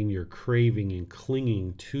eliminating your craving and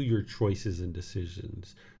clinging to your choices and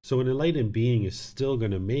decisions. So an enlightened being is still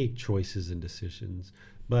going to make choices and decisions,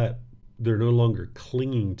 but they're no longer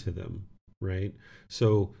clinging to them, right?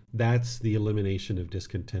 So that's the elimination of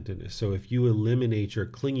discontentedness. So if you eliminate your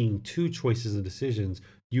clinging to choices and decisions,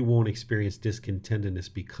 you won't experience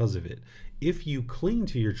discontentedness because of it. If you cling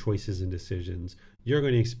to your choices and decisions, you're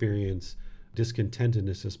going to experience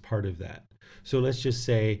discontentedness as part of that. So let's just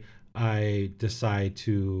say I decide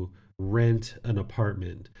to rent an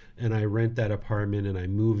apartment, and I rent that apartment and I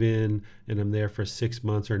move in and I'm there for 6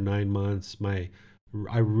 months or 9 months.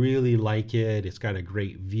 I really like it. It's got a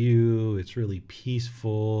great view. It's really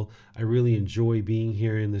peaceful. I really enjoy being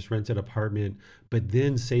here in this rented apartment. But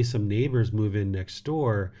then say some neighbors move in next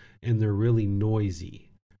door and they're really noisy,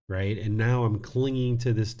 right? And now I'm clinging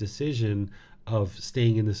to this decision of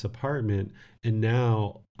staying in this apartment, and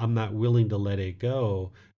now I'm not willing to let it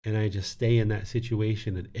go. And I just stay in that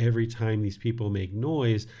situation. And every time these people make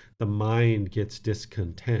noise, the mind gets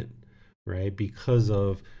discontent, right? Because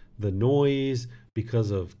of the noise,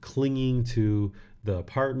 because of clinging to the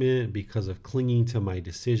apartment, because of clinging to my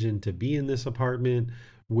decision to be in this apartment.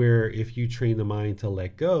 Where if you train the mind to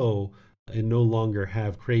let go and no longer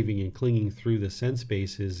have craving and clinging through the sense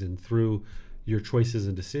bases and through your choices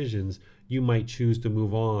and decisions, you might choose to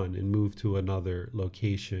move on and move to another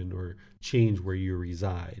location or change where you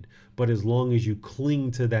reside. But as long as you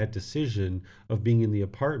cling to that decision of being in the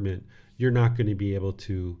apartment, you're not going to be able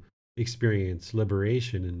to experience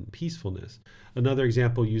liberation and peacefulness. Another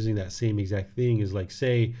example using that same exact thing is like,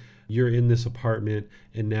 say you're in this apartment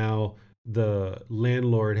and now the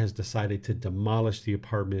landlord has decided to demolish the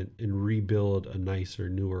apartment and rebuild a nicer,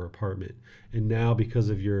 newer apartment. And now because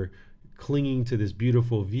of your clinging to this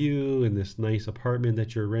beautiful view and this nice apartment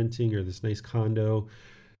that you're renting or this nice condo,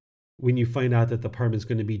 when you find out that the apartment is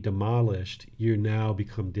going to be demolished, you now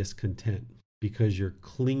become discontent because you're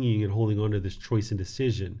clinging and holding on to this choice and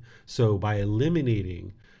decision. So by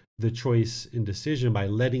eliminating the choice and decision, by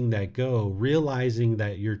letting that go, realizing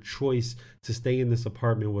that your choice to stay in this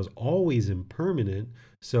apartment was always impermanent,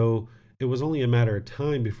 so it was only a matter of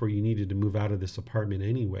time before you needed to move out of this apartment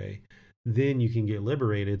anyway, then you can get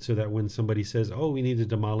liberated, so that when somebody says, oh, we need to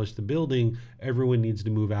demolish the building, everyone needs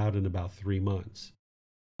to move out in about 3 months.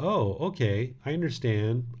 Oh, okay, I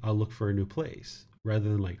understand. I'll look for a new place. Rather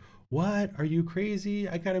than like, what? Are you crazy?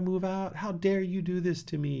 I gotta move out. How dare you do this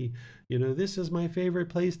to me? This is my favorite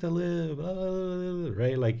place to live.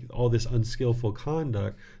 Right? Like all this unskillful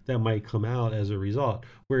conduct that might come out as a result.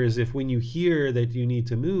 Whereas if when you hear that you need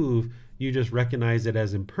to move, you just recognize it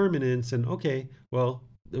as impermanence and okay, well,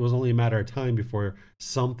 it was only a matter of time before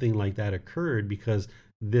something like that occurred because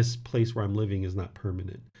this place where I'm living is not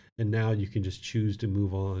permanent. And now you can just choose to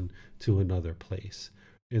move on to another place.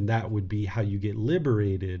 And that would be how you get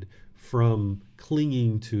liberated from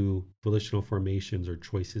clinging to volitional formations or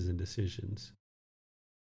choices and decisions.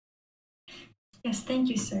 Yes, thank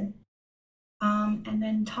you, sir. And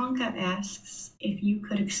then Tonka asks if you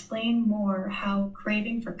could explain more how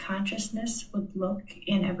craving for consciousness would look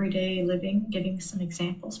in everyday living, giving some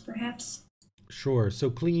examples perhaps. Sure. So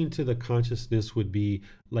clinging to the consciousness would be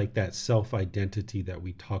like that self identity that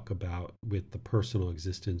we talk about with the personal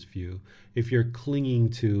existence view. If you're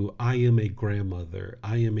clinging to, I am a grandmother,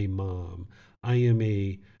 I am a mom, I am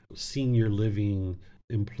a senior living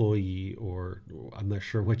employee, or I'm not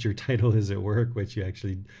sure what your title is at work, what your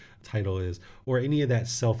actually title is, or any of that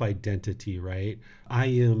self identity, right? I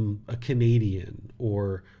am a Canadian,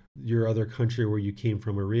 or your other country where you came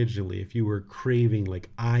from originally, if you were craving like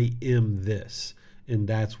I am this, and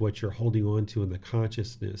that's what you're holding on to in the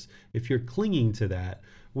consciousness, if you're clinging to that,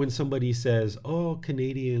 when somebody says, oh,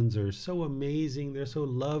 Canadians are so amazing, they're so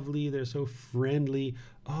lovely, they're so friendly,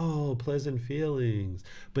 oh, pleasant feelings.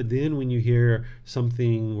 But then when you hear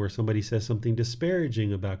something where somebody says something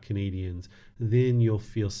disparaging about Canadians, then you'll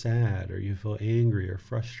feel sad, or you feel angry or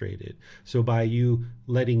frustrated. So by you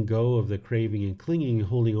letting go of the craving and clinging and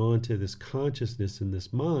holding on to this consciousness and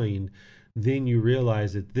this mind, then you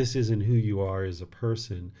realize that this isn't who you are as a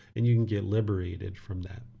person, and you can get liberated from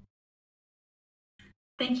that.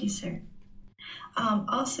 Thank you, sir.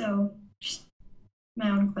 Also, just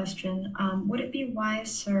my own question, would it be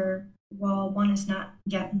wise, sir, while one is not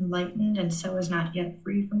yet enlightened and so is not yet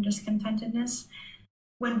free from discontentedness,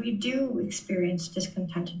 when we do experience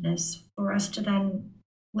discontentedness, for us to then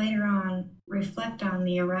later on reflect on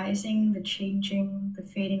the arising, the changing, the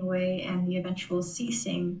fading away, and the eventual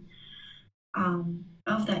ceasing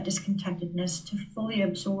of that discontentedness, to fully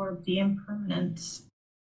absorb the impermanence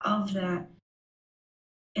of that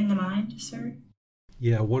in the mind, sir?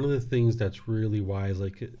 Yeah, one of the things that's really wise,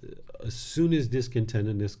 like as soon as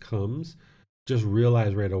discontentedness comes, just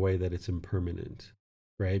realize right away that it's impermanent,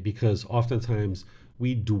 right? Because oftentimes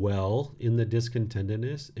we dwell in the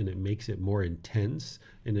discontentedness, and it makes it more intense,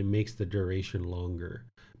 and it makes the duration longer,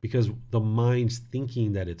 because the mind's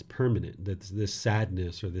thinking that it's permanent, that this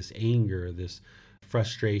sadness or this anger or this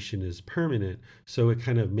frustration is permanent. So it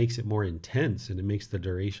kind of makes it more intense, and it makes the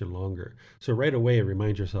duration longer. So right away,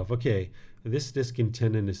 remind yourself, okay, this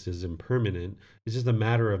discontentedness is impermanent. It's just a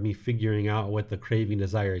matter of me figuring out what the craving,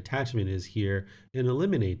 desire, attachment is here, and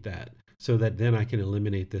eliminate that, so that then I can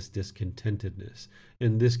eliminate this discontentedness.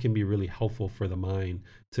 And this can be really helpful for the mind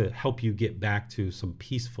to help you get back to some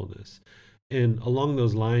peacefulness. And along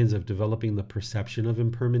those lines of developing the perception of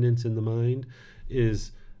impermanence in the mind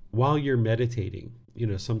is, while you're meditating,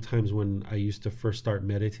 sometimes when I used to first start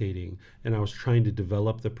meditating and I was trying to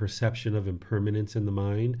develop the perception of impermanence in the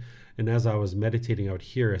mind, and as I was meditating, I would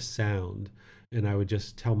hear a sound and I would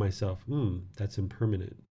just tell myself, that's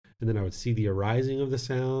impermanent. And then I would see the arising of the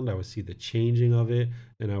sound, I would see the changing of it,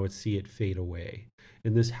 and I would see it fade away.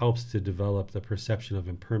 And this helps to develop the perception of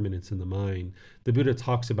impermanence in the mind. The Buddha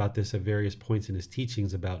talks about this at various points in his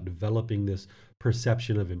teachings, about developing this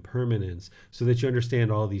perception of impermanence, so that you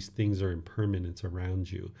understand all these things are impermanence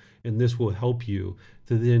around you. And this will help you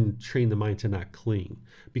to then train the mind to not cling.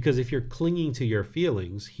 Because if you're clinging to your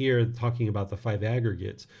feelings, here talking about the 5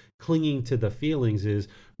 aggregates, clinging to the feelings is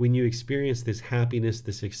when you experience this happiness,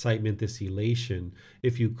 this excitement, this elation.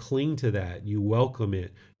 If you cling to that, you welcome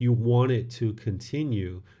it, you want it to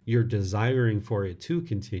continue, you're desiring for it to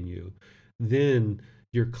continue, then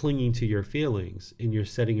you're clinging to your feelings and you're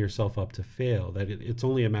setting yourself up to fail. That it's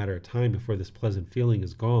only a matter of time before this pleasant feeling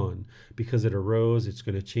is gone, because it arose, it's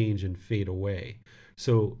going to change and fade away.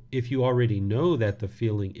 So if you already know that the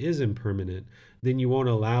feeling is impermanent, then you won't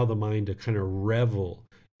allow the mind to kind of revel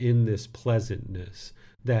in this pleasantness,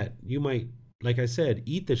 that you might, like I said,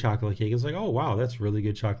 eat the chocolate cake. It's like, oh, wow, that's really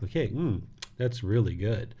good chocolate cake. That's really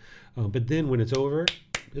good. But then when it's over,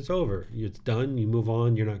 it's over. It's done. You move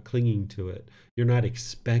on. You're not clinging to it. You're not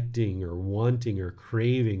expecting or wanting or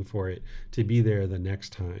craving for it to be there the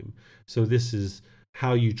next time. So this is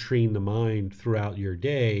how you train the mind throughout your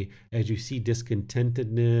day. As you see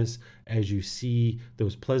discontentedness, as you see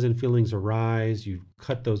those pleasant feelings arise, you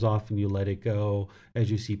cut those off and you let it go. As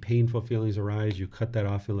you see painful feelings arise, you cut that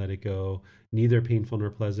off and let it go. Neither painful nor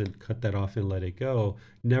pleasant, cut that off and let it go.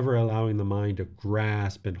 Never allowing the mind to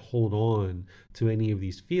grasp and hold on to any of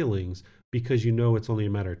these feelings, because you know it's only a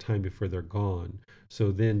matter of time before they're gone.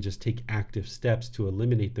 So then just take active steps to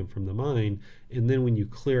eliminate them from the mind. And then when you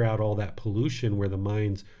clear out all that pollution where the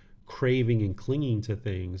mind's craving and clinging to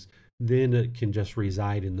things, then it can just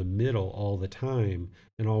reside in the middle all the time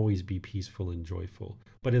and always be peaceful and joyful.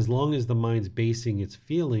 But as long as the mind's basing its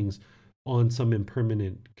feelings on some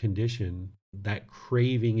impermanent condition, that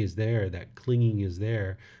craving is there, that clinging is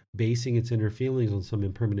there, basing its inner feelings on some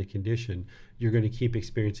impermanent condition, you're going to keep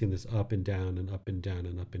experiencing this up and down and up and down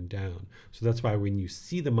and up and down. So that's why when you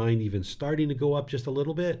see the mind even starting to go up just a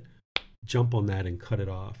little bit, jump on that and cut it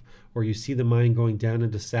off. Or you see the mind going down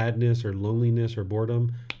into sadness or loneliness or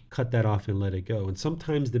boredom, cut that off and let it go. And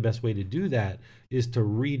sometimes the best way to do that is to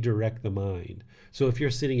redirect the mind. So if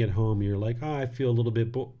you're sitting at home, you're like, oh, I feel a little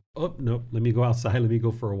bit oh, no, let me go outside. Let me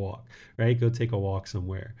go for a walk, right? Go take a walk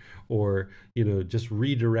somewhere, or, just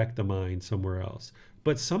redirect the mind somewhere else.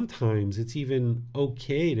 But sometimes it's even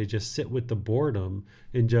okay to just sit with the boredom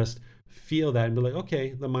and just feel that and be like,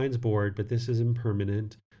 okay, the mind's bored, but this is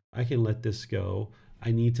impermanent. I can let this go.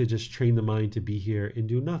 I need to just train the mind to be here and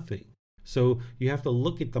do nothing. So you have to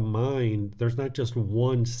look at the mind. There's not just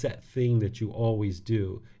one set thing that you always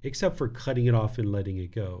do, except for cutting it off and letting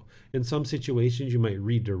it go. In some situations, you might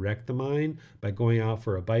redirect the mind by going out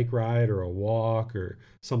for a bike ride or a walk or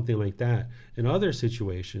something like that. In other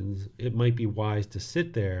situations, it might be wise to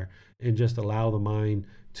sit there and just allow the mind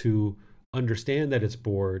to understand that it's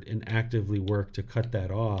bored and actively work to cut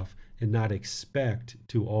that off and not expect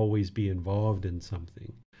to always be involved in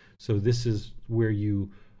something. So this is where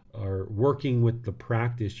you are working with the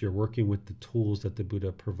practice, you're working with the tools that the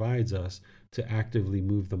Buddha provides us to actively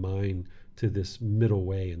move the mind to this middle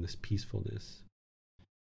way and this peacefulness.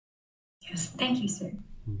 Yes, thank you, sir.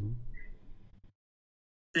 Mm-hmm.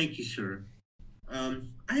 Thank you, sir.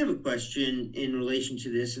 I have a question in relation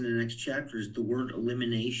to this in the next chapter, is the word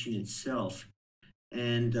elimination itself.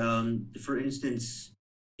 And for instance,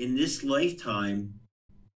 in this lifetime,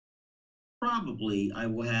 probably I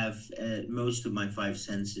will have most of my five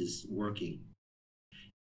senses working.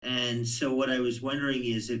 And so what I was wondering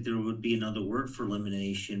is if there would be another word for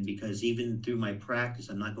elimination, because even through my practice,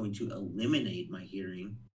 I'm not going to eliminate my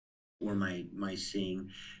hearing or my seeing.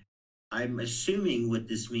 I'm assuming what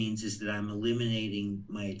this means is that I'm eliminating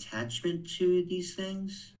my attachment to these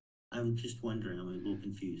things. I'm just wondering, I'm a little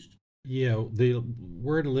confused. Yeah, the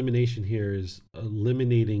word elimination here is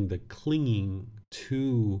eliminating the clinging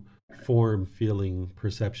to form, feeling,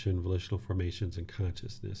 perception, volitional formations, and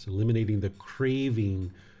consciousness. Eliminating the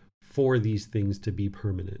craving for these things to be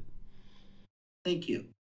permanent. Thank you.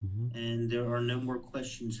 Mm-hmm. And there are no more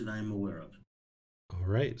questions that I'm aware of. All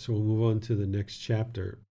right, so we'll move on to the next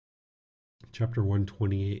chapter. Chapter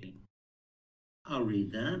 128. I'll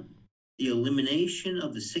read that. The elimination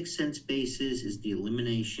of the six sense bases is the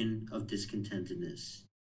elimination of discontentedness.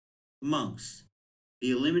 Monks,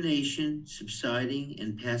 the elimination, subsiding,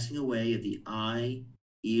 and passing away of the eye,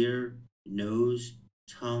 ear, nose,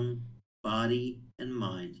 tongue, body, and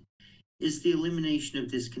mind is the elimination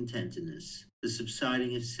of discontentedness, the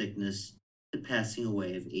subsiding of sickness, the passing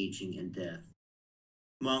away of aging and death.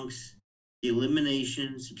 Monks, the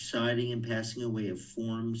elimination, subsiding, and passing away of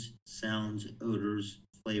forms, sounds, odors,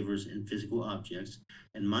 flavors, and physical objects,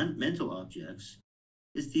 and mental objects,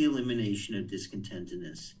 is the elimination of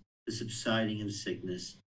discontentedness, the subsiding of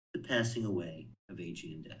sickness, the passing away of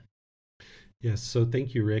aging and death. Yes, so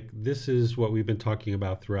thank you, Rick. This is what we've been talking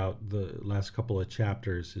about throughout the last couple of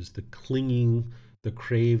chapters, is the clinging, the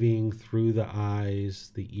craving through the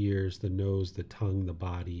eyes, the ears, the nose, the tongue, the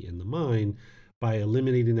body, and the mind. By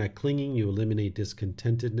eliminating that clinging, you eliminate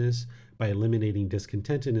discontentedness. By eliminating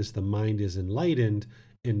discontentedness, the mind is enlightened,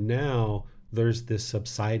 and now there's this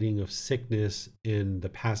subsiding of sickness and the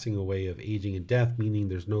passing away of aging and death, meaning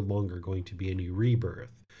there's no longer going to be any rebirth.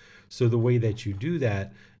 So the way that you do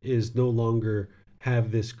that is no longer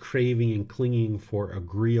have this craving and clinging for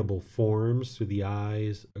agreeable forms through the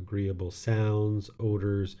eyes, agreeable sounds,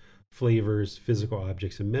 odors, flavors, physical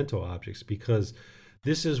objects, and mental objects, because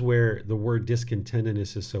this is where the word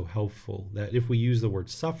discontentedness is so helpful, that if we use the word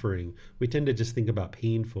suffering, we tend to just think about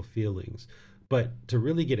painful feelings. But to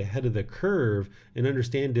really get ahead of the curve and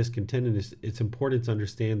understand discontentedness, it's important to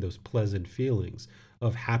understand those pleasant feelings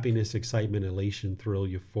of happiness, excitement, elation, thrill,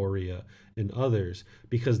 euphoria, and others,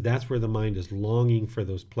 because that's where the mind is longing for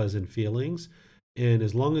those pleasant feelings. And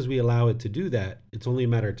as long as we allow it to do that, it's only a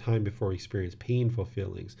matter of time before we experience painful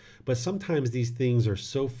feelings. But sometimes these things are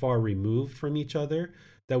so far removed from each other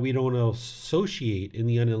that we don't associate in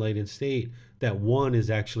the unenlightened state that one is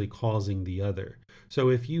actually causing the other. So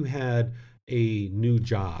if you had a new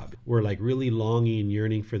job, we're like really longing and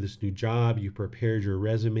yearning for this new job, you prepared your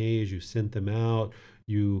resumes, you sent them out,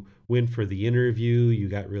 you went for the interview, you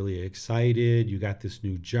got really excited, you got this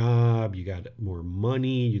new job, you got more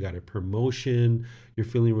money, you got a promotion, you're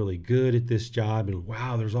feeling really good at this job, and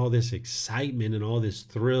wow, there's all this excitement and all this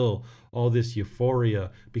thrill, all this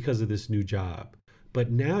euphoria because of this new job.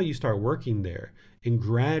 But now you start working there, and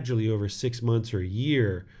gradually over 6 months or a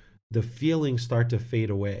year, the feelings start to fade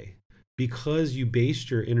away, because you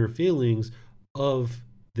based your inner feelings of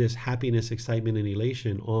this happiness, excitement, and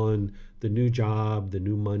elation on the new job, the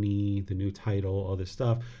new money, the new title, all this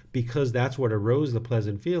stuff, because that's what arose the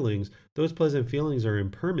pleasant feelings. Those pleasant feelings are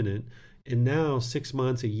impermanent, And now 6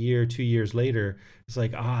 months, a year, 2 years later, it's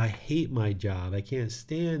like, I hate my job. I can't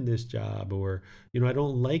stand this job. Or, I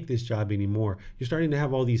don't like this job anymore. You're starting to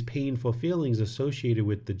have all these painful feelings associated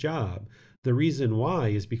with the job. The reason why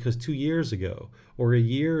is because 2 years ago, or a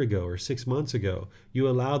year ago, or 6 months ago, you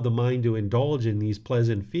allowed the mind to indulge in these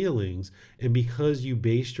pleasant feelings. And because you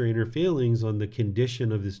based your inner feelings on the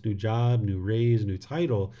condition of this new job, new raise, new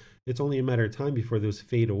title, it's only a matter of time before those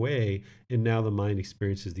fade away. And now the mind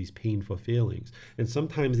experiences these painful feelings. And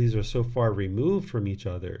sometimes these are so far removed from each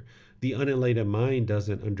other, the unenlightened mind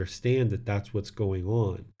doesn't understand that that's what's going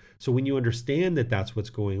on. So when you understand that that's what's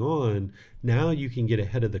going on, now you can get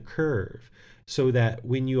ahead of the curve so that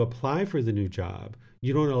when you apply for the new job,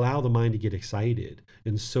 you don't allow the mind to get excited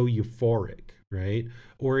and so euphoric, right?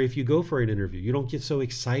 Or if you go for an interview, you don't get so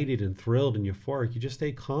excited and thrilled and euphoric. You just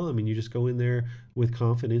stay calm and you just go in there with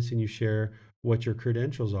confidence and you share what your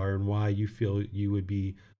credentials are and why you feel you would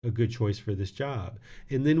be a good choice for this job.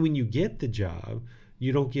 And then when you get the job,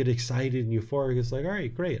 you don't get excited and euphoric. It's like, all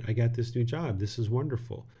right, great, I got this new job. This is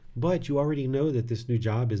wonderful. But you already know that this new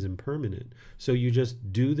job is impermanent. So you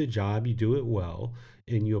just do the job, you do it well,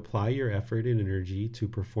 and you apply your effort and energy to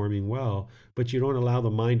performing well, but you don't allow the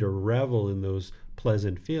mind to revel in those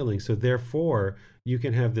pleasant feelings. So therefore, you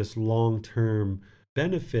can have this long-term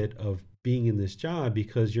benefit of being in this job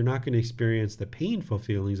because you're not going to experience the painful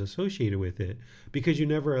feelings associated with it because you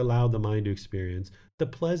never allowed the mind to experience the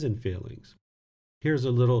pleasant feelings. Here's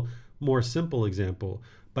a little more simple example.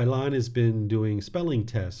 Bailan has been doing spelling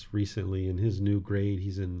tests recently in his new grade.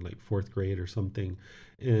 He's in like 4th grade or something.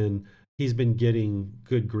 And he's been getting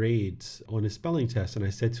good grades on his spelling test. And I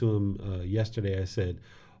said to him yesterday, I said,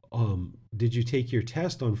 did you take your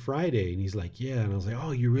test on Friday? And he's like, yeah. And I was like,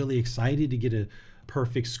 oh, you're really excited to get a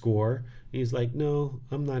perfect score? And he's like, no,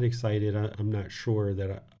 I'm not excited. I'm not sure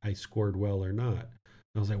that I scored well or not.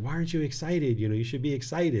 I was like, why aren't you excited? You should be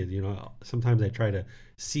excited. Sometimes I try to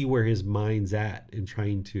see where his mind's at and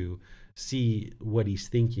trying to see what he's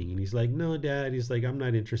thinking. And he's like, no, Dad. He's like, I'm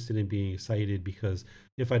not interested in being excited because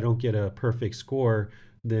if I don't get a perfect score,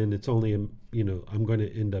 then it's only, I'm going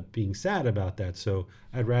to end up being sad about that. So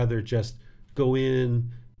I'd rather just go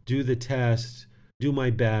in, do the test, do my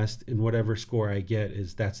best, and whatever score I get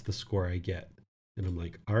that's the score I get. And I'm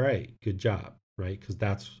like, all right, good job, right? Because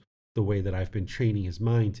that's the way that I've been training his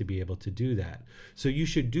mind to be able to do that. So you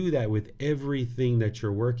should do that with everything that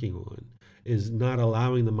you're working on, is not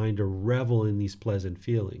allowing the mind to revel in these pleasant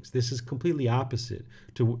feelings. This is completely opposite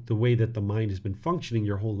to the way that the mind has been functioning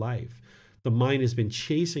your whole life. The mind has been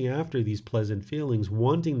chasing after these pleasant feelings,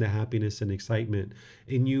 wanting the happiness and excitement,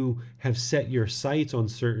 and you have set your sights on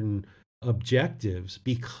certain objectives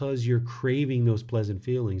because you're craving those pleasant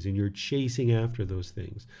feelings and you're chasing after those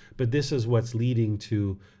things. But this is what's leading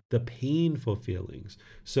to the painful feelings.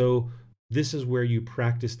 So this is where you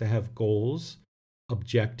practice to have goals,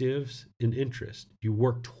 objectives, and interest. You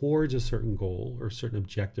work towards a certain goal or a certain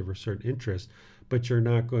objective or certain interest, but you're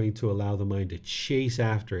not going to allow the mind to chase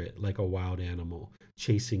after it like a wild animal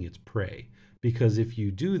chasing its prey. Because if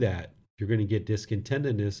you do that, you're going to get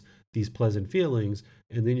discontentedness, these pleasant feelings,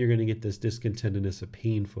 and then you're going to get this discontentedness of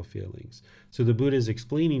painful feelings. So the Buddha is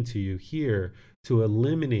explaining to you here to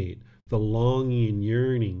eliminate the longing and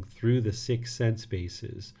yearning through the 6 sense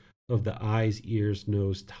bases of the eyes, ears,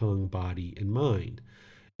 nose, tongue, body, and mind.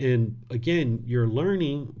 And again, you're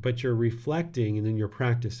learning, but you're reflecting, and then you're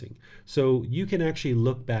practicing. So you can actually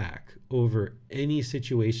look back over any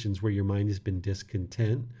situations where your mind has been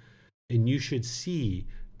discontent, and you should see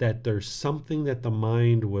that there's something that the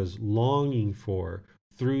mind was longing for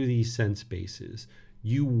through these sense bases.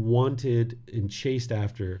 You wanted and chased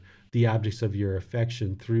after the objects of your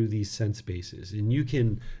affection through these sense bases. And you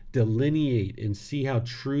can delineate and see how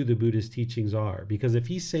true the Buddha's teachings are. Because if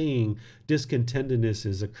he's saying discontentedness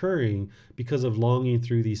is occurring because of longing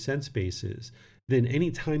through these sense bases, then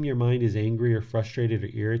anytime your mind is angry or frustrated or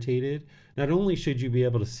irritated, not only should you be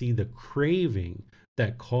able to see the craving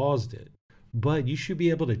that caused it, but you should be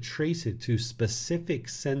able to trace it to specific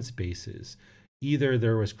sense bases. Either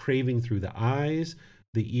there was craving through the eyes,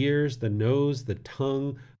 the ears, the nose, the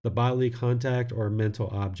tongue, the bodily contact, or a mental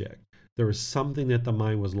object. There was something that the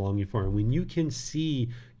mind was longing for. And when you can see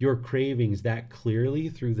your cravings that clearly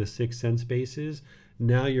through the 6 sense bases,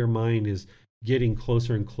 now your mind is getting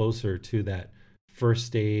closer and closer to that first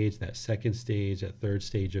stage, that second stage, that third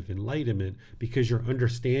stage of enlightenment, because you're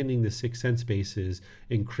understanding the 6 sense bases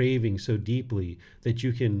and craving so deeply that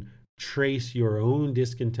you can trace your own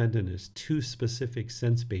discontentedness to specific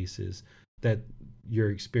sense bases that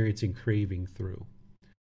you're experiencing craving through.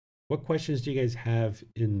 What questions do you guys have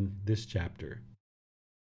in this chapter?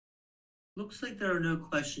 Looks like there are no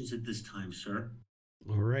questions at this time, sir.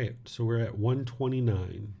 All right, so we're at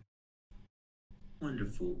 129.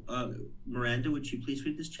 Wonderful. Miranda, would you please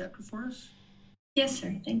read this chapter for us? Yes,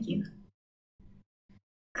 sir. Thank you.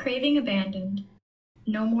 Craving abandoned,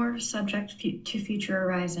 no more subject to future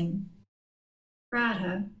arising.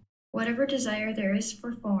 Radha, whatever desire there is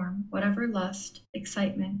for form, whatever lust,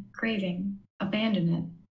 excitement, craving, abandon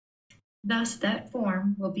it. Thus that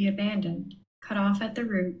form will be abandoned, cut off at the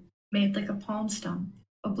root, made like a palm stump,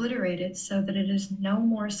 obliterated so that it is no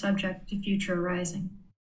more subject to future arising.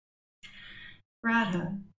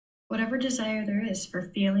 Radha, whatever desire there is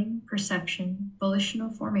for feeling, perception, volitional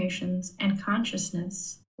formations, and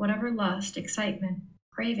consciousness, whatever lust, excitement,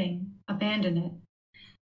 craving, abandon it.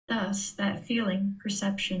 Thus, that feeling,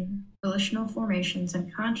 perception, volitional formations,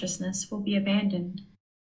 and consciousness will be abandoned,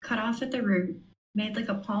 cut off at the root, made like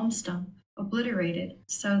a palm stump, obliterated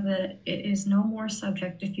so that it is no more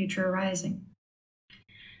subject to future arising.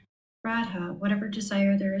 Radha, whatever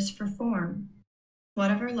desire there is for form,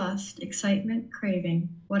 whatever lust, excitement, craving,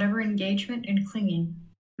 whatever engagement and clinging,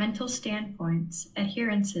 mental standpoints,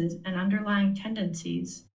 adherences, and underlying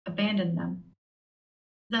tendencies, abandon them.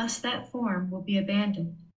 Thus that form will be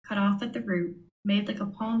abandoned, cut off at the root, made like a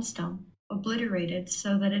palm stump, obliterated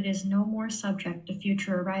so that it is no more subject to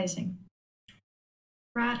future arising.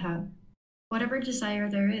 Radha, whatever desire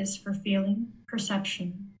there is for feeling,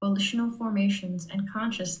 perception, volitional formations, and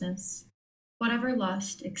consciousness, whatever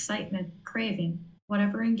lust, excitement, craving,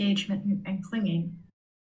 whatever engagement and clinging,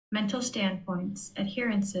 mental standpoints,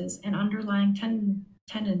 adherences, and underlying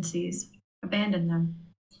tendencies, abandon them.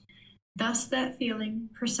 Thus that feeling,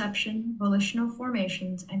 perception, volitional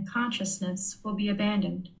formations, and consciousness will be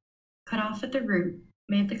abandoned, cut off at the root,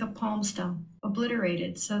 made like a palm stump,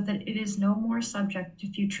 obliterated so that it is no more subject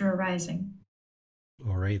to future arising.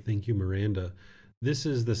 All right, thank you, Miranda. This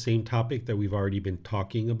is the same topic that we've already been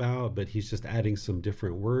talking about, but he's just adding some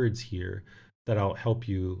different words here that'll help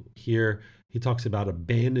you. Here, he talks about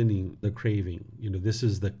abandoning the craving. This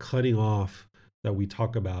is the cutting off that we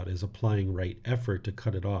talk about, is applying right effort to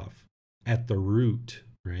cut it off at the root,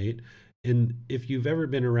 right? And if you've ever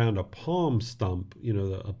been around a palm stump,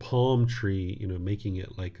 a palm tree, making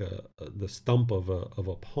it like the stump of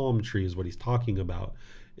a palm tree is what he's talking about.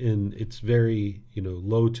 And it's very,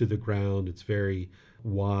 low to the ground. It's very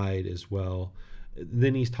wide as well.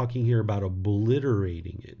 Then he's talking here about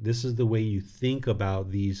obliterating it. This is the way you think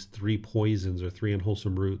about these three poisons or three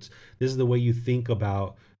unwholesome roots. This is the way you think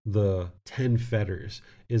about the 10 fetters,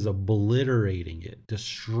 is obliterating it,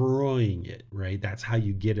 destroying it, right? That's how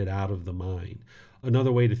you get it out of the mind.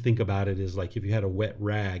 Another way to think about it is like if you had a wet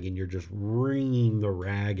rag and you're just wringing the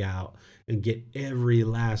rag out and get every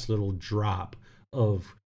last little drop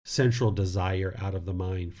of central desire out of the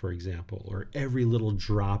mind, for example, or every little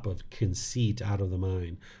drop of conceit out of the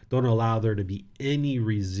mind. Don't allow there to be any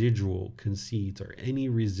residual conceit or any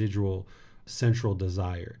residual central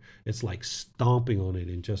desire. It's like stomping on it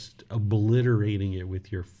and just obliterating it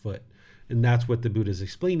with your foot. And that's what the Buddha is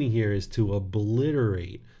explaining here, is to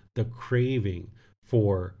obliterate the craving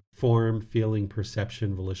for form, feeling,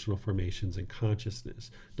 perception, volitional formations, and consciousness.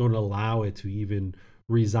 Don't allow it to even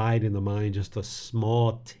reside in the mind, just a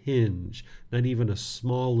small tinge, not even a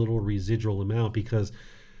small little residual amount, because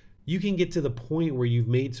you can get to the point where you've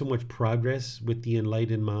made so much progress with the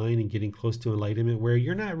enlightened mind and getting close to enlightenment where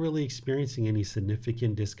you're not really experiencing any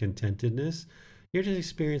significant discontentedness. You're just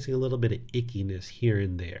experiencing a little bit of ickiness here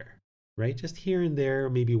and there, right? Just here and there,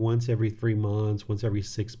 maybe once every 3 months, once every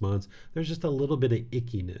 6 months, there's just a little bit of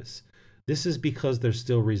ickiness. This is because there's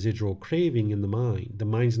still residual craving in the mind. The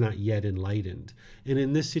mind's not yet enlightened. And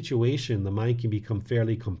in this situation, the mind can become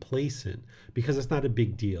fairly complacent because it's not a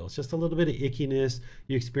big deal. It's just a little bit of ickiness.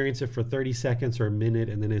 You experience it for 30 seconds or a minute,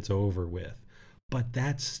 and then it's over with. But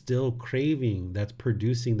that's still craving that's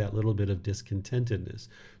producing that little bit of discontentedness.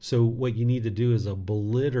 So what you need to do is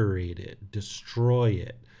obliterate it, destroy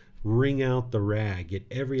it. Wring out the rag, get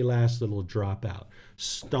every last little drop out,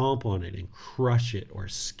 stomp on it and crush it or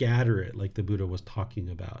scatter it like the Buddha was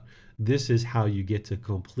talking about. This is how you get to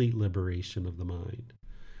complete liberation of the mind.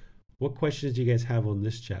 What questions do you guys have on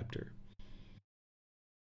this chapter?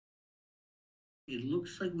 It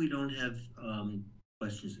looks like we don't have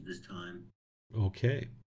questions at this time. Okay.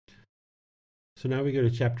 So now we go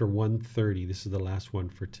to chapter 130. This is the last one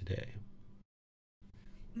for today.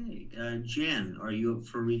 Hey, Jan, are you up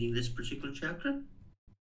for reading this particular chapter?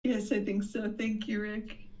 Yes, I think so. Thank you,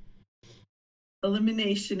 Rick.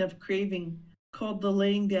 Elimination of craving, called the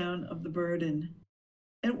laying down of the burden.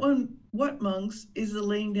 And what, monks, is the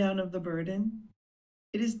laying down of the burden?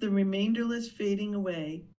 It is the remainderless fading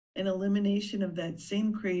away and elimination of that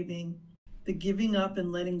same craving the giving up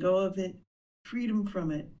and letting go of it, freedom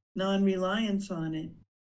from it, non-reliance on it.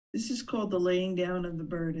 This is called the laying down of the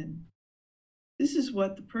burden. This is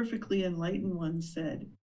what the perfectly enlightened one said.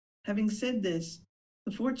 Having said this,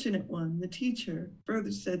 the fortunate one, the teacher,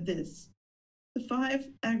 further said this: the 5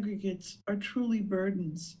 aggregates are truly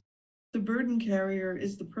burdens. The burden carrier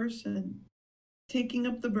is the person. Taking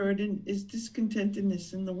up the burden is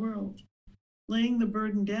discontentedness in the world. Laying the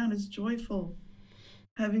burden down is joyful.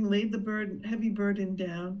 Having laid the heavy burden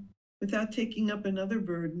down without taking up another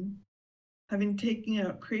burden, having taken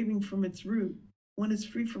out craving from its root, one is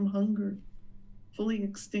free from hunger, fully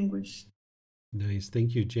extinguished. Nice.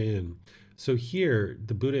 Thank you, Jan. So here,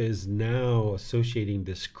 the Buddha is now associating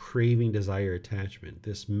this craving, desire, attachment,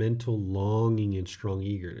 this mental longing and strong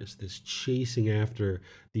eagerness, this chasing after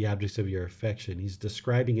the objects of your affection. He's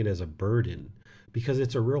describing it as a burden because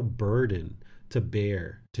it's a real burden to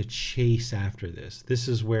bear, to chase after this. This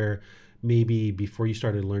is where maybe before you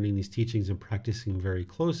started learning these teachings and practicing very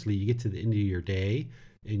closely, you get to the end of your day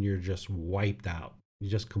and you're just wiped out. You're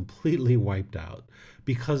just completely wiped out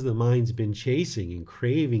because the mind's been chasing and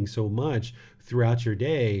craving so much throughout your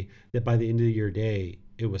day that by the end of your day,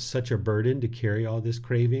 it was such a burden to carry all this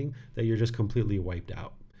craving that you're just completely wiped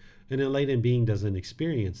out. An enlightened being doesn't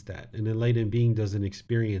experience that. An enlightened being doesn't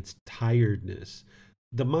experience tiredness.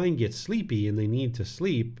 The mind gets sleepy and they need to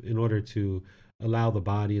sleep in order to allow the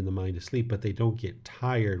body and the mind to sleep, but they don't get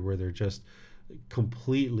tired where they're just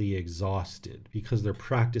completely exhausted because they're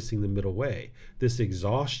practicing the middle way. This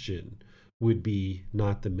exhaustion would be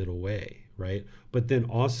not the middle way, right? But then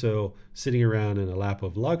also sitting around in a lap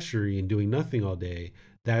of luxury and doing nothing all day,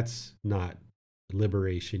 that's not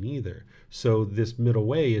liberation either. So this middle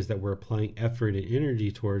way is that we're applying effort and energy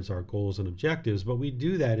towards our goals and objectives, but we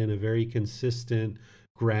do that in a very consistent,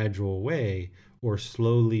 gradual way, or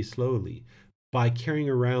slowly. By carrying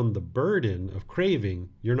around the burden of craving,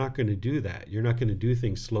 you're not going to do that. You're not going to do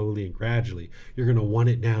things slowly and gradually. You're going to want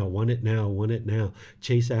it now, want it now, want it now.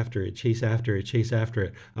 Chase after it, chase after it, chase after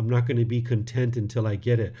it. I'm not going to be content until I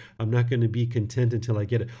get it. I'm not going to be content until I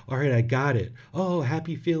get it. All right, I got it. Oh,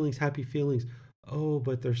 happy feelings, happy feelings. Oh,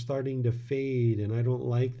 but they're starting to fade and I don't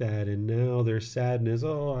like that. And now there's sadness.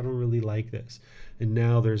 Oh, I don't really like this. And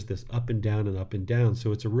now there's this up and down and up and down.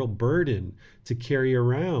 So it's a real burden to carry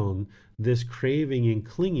around this craving and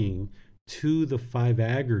clinging to the 5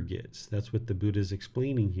 aggregates. That's what the Buddha is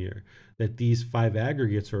explaining here, that these 5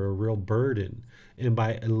 aggregates are a real burden. And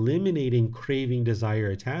by eliminating craving, desire,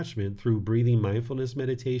 attachment through breathing mindfulness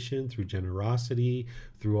meditation, through generosity,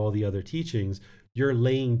 through all the other teachings, you're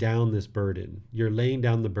laying down this burden. You're laying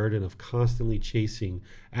down the burden of constantly chasing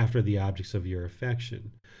after the objects of your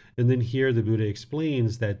affection. And then here the Buddha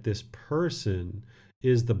explains that this person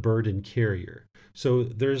is the burden carrier. So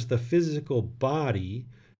there's the physical body,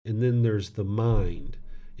 and then there's the mind.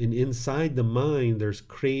 And inside the mind, there's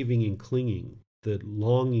craving and clinging, the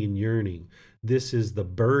longing and yearning. This is the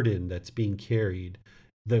burden that's being carried.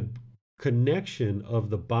 The connection of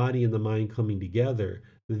the body and the mind coming together,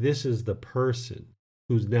 this is the person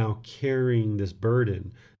who's now carrying this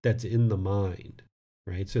burden that's in the mind,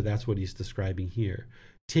 right? So that's what he's describing here.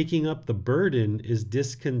 Taking up the burden is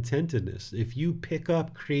discontentedness. If you pick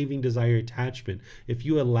up craving, desire, attachment, if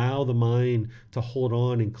you allow the mind to hold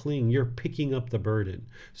on and cling, you're picking up the burden.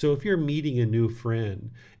 So if you're meeting a new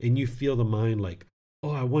friend and you feel the mind like,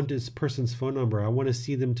 oh, I want this person's phone number, I want to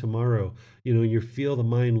see them tomorrow, you feel the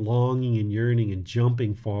mind longing and yearning and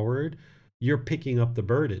jumping forward, you're picking up the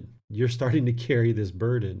burden. You're starting to carry this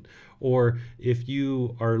burden. Or if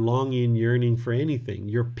you are longing, yearning for anything,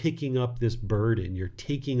 you're picking up this burden. You're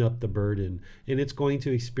taking up the burden, and it's going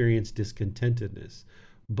to experience discontentedness.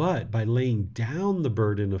 But by laying down the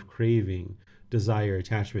burden of craving, desire,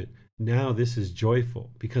 attachment, now this is joyful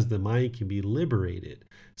because the mind can be liberated.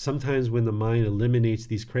 Sometimes when the mind eliminates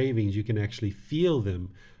these cravings, you can actually feel them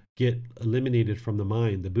get eliminated from the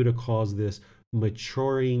mind. The Buddha calls this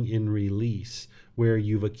maturing in release, where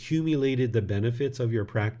you've accumulated the benefits of your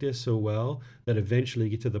practice so well that eventually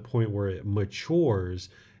you get to the point where it matures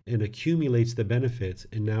and accumulates the benefits,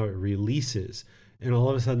 and now it releases. And all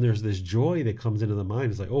of a sudden there's this joy that comes into the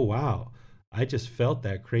mind. It's like, oh wow, I just felt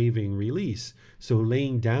that craving release. So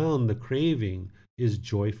laying down the craving is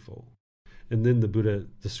joyful. And then the Buddha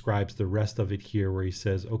describes the rest of it here where he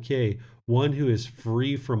says, okay, one who is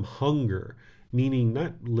free from hunger, meaning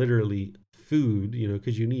not literally food,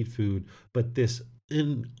 because you need food, but this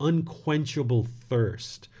unquenchable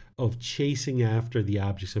thirst of chasing after the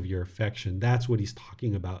objects of your affection. That's what he's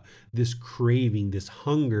talking about. This craving, this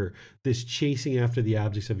hunger, this chasing after the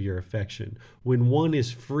objects of your affection. When one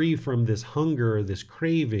is free from this hunger or this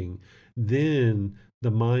craving, then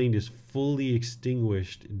the mind is fully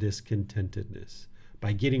extinguished discontentedness.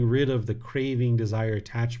 By getting rid of the craving, desire,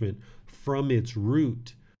 attachment from its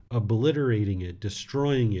root, obliterating it,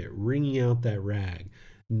 destroying it, wringing out that rag.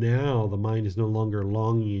 Now the mind is no longer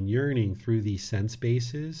longing and yearning through these sense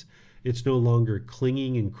bases. It's no longer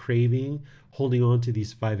clinging and craving, holding on to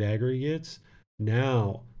these five aggregates.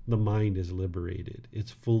 Now the mind is liberated.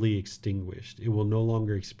 It's fully extinguished. It will no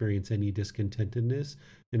longer experience any discontentedness,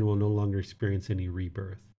 and it will no longer experience any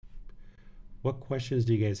rebirth. What questions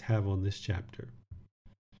do you guys have on this chapter?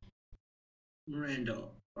 Miranda,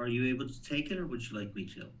 are you able to take it, or would you like me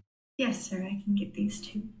to? Yes, sir, I can get these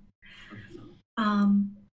two. Okay.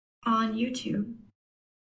 On YouTube,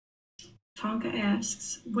 Tonka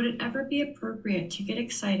asks, would it ever be appropriate to get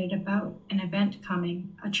excited about an event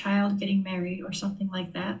coming, a child getting married or something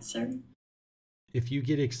like that, sir? If you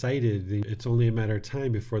get excited, it's only a matter of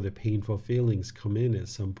time before the painful feelings come in at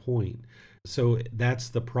some point. So that's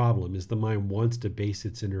the problem, is the mind wants to base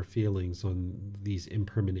its inner feelings on these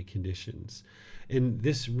impermanent conditions. And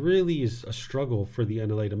this really is a struggle for the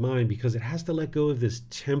unenlightened mind, because it has to let go of this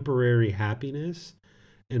temporary happiness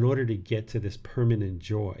in order to get to this permanent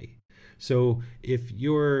joy. So if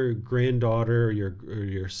your granddaughter or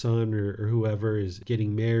your son or whoever is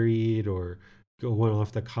getting married or going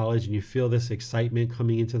off to college, and you feel this excitement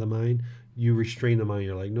coming into the mind, you restrain the mind.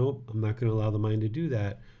 You're like, nope, I'm not going to allow the mind to do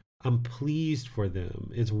that. I'm pleased for them.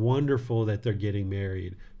 It's wonderful that they're getting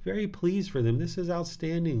married. Very pleased for them. This is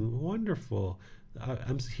outstanding. Wonderful.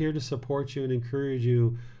 I'm here to support you and encourage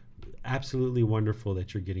you. Absolutely wonderful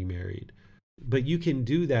that you're getting married. But you can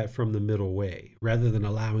do that from the middle way, rather than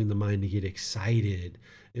allowing the mind to get excited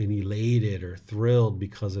and elated or thrilled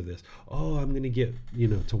because of this. Oh, I'm going to get,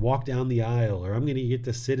 to walk down the aisle, or I'm going to get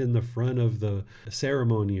to sit in the front of the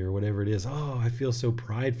ceremony or whatever it is. Oh, I feel so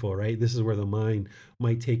prideful, right? This is where the mind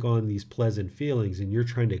might take on these pleasant feelings, and you're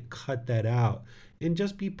trying to cut that out and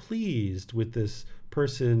just be pleased with this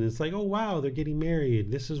person. It's like, oh, wow, they're getting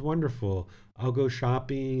married. This is wonderful. I'll go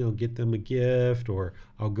shopping. I'll get them a gift, or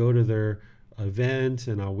I'll go to their event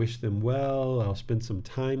and I'll wish them well. I'll spend some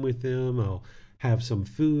time with them. I'll have some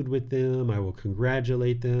food with them. I will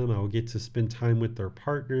congratulate them. I will get to spend time with their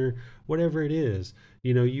partner, whatever it is.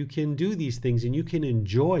 You can do these things and you can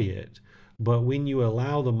enjoy it. But when you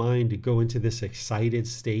allow the mind to go into this excited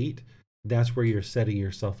state, that's where you're setting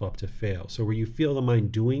yourself up to fail. So where you feel the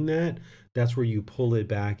mind doing that, that's where you pull it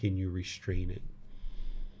back and you restrain it.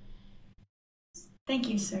 Thank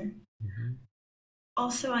you, sir. Mm-hmm.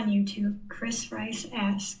 Also on YouTube, Chris Rice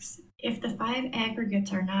asks, if the five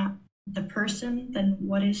aggregates are not the person, then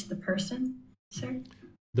what is the person, sir?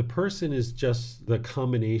 The person is just the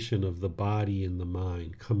combination of the body and the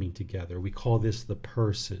mind coming together. We call this the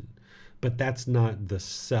person, but that's not the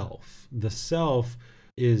self. The self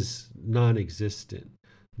is non-existent.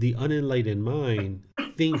 The unenlightened mind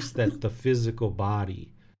thinks that the physical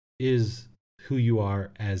body is who you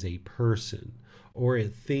are as a person, or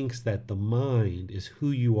it thinks that the mind is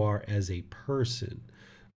who you are as a person.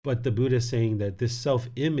 But the Buddha is saying that this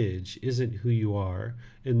self-image isn't who you are,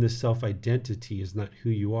 and this self-identity is not who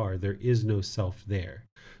you are. There is no self there.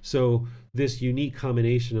 So this unique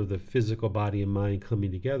combination of the physical body and mind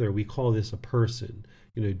coming together, we call this a person.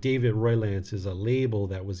 David Roylance is a label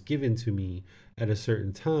that was given to me at a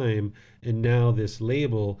certain time, and now this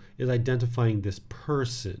label is identifying this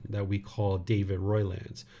person that we call David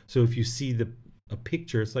Roylance. So if you see a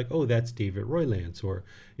picture, it's like, oh, that's David Roylance. Or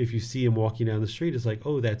if you see him walking down the street, it's like,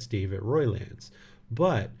 oh, that's David Roylance.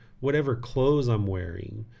 But whatever clothes I'm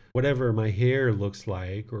wearing, whatever my hair looks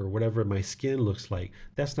like, or whatever my skin looks like,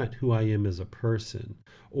 that's not who I am as a person.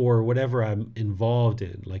 Or whatever I'm involved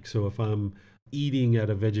in. Like, so if I'm eating at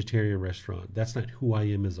a vegetarian restaurant, that's not who I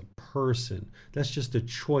am as a person. That's just a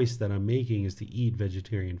choice that I'm making, is to eat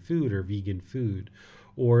vegetarian food or vegan food.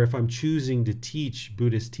 Or if I'm choosing to teach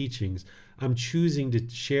Buddhist teachings, I'm choosing to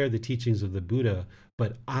share the teachings of the Buddha,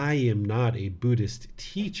 but I am not a Buddhist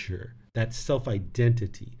teacher. That's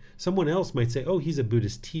self-identity. Someone else might say, oh, he's a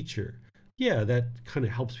Buddhist teacher. Yeah, that kind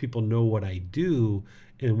of helps people know what I do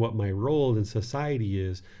and what my role in society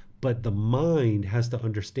is. But the mind has to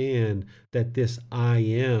understand that this I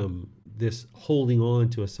am, this holding on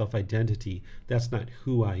to a self-identity, that's not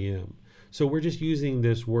who I am. So we're just using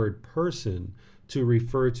this word person to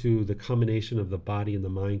refer to the combination of the body and the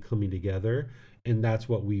mind coming together, and that's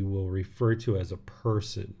what we will refer to as a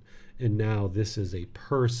person. And now this is a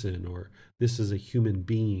person, or this is a human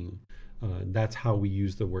being. That's how we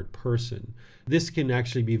use the word person. This can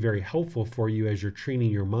actually be very helpful for you as you're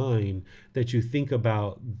training your mind, that you think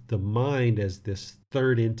about the mind as this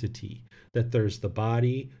third entity, that there's the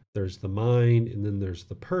body, there's the mind, and then there's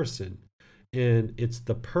the person. And it's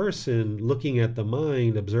the person looking at the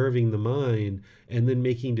mind, observing the mind, and then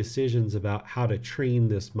making decisions about how to train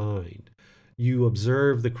this mind. You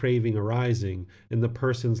observe the craving arising, and the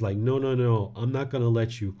person's like, no, no, no, I'm not going to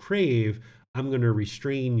let you crave. I'm going to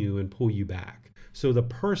restrain you and pull you back. So the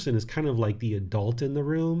person is kind of like the adult in the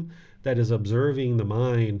room that is observing the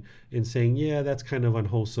mind and saying, yeah, that's kind of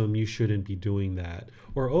unwholesome. You shouldn't be doing that.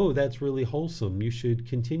 Or, oh, that's really wholesome. You should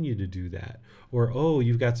continue to do that. Or, oh,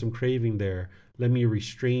 you've got some craving there. Let me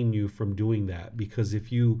restrain you from doing that. Because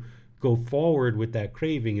if you go forward with that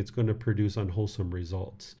craving, it's going to produce unwholesome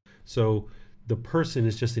results. So the person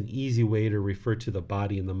is just an easy way to refer to the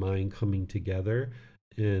body and the mind coming together.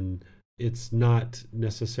 And it's not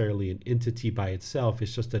necessarily an entity by itself.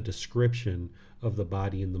 It's just a description of the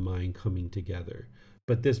body and the mind coming together.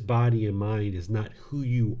 But this body and mind is not who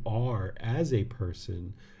you are as a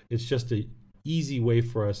person. It's just an easy way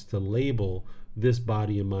for us to label this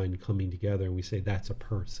body and mind coming together. And we say that's a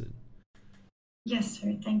person. Yes,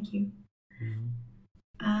 sir. Thank you.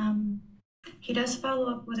 He does follow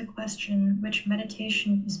up with a question: which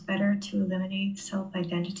meditation is better to eliminate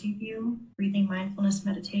self-identity view, breathing mindfulness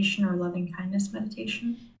meditation or loving kindness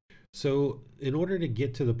meditation? So in order to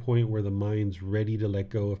get to the point where the mind's ready to let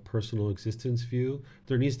go of personal existence view,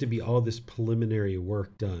 there needs to be all this preliminary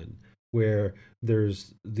work done, where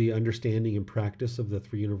there's the understanding and practice of the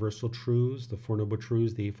three universal truths, the Four Noble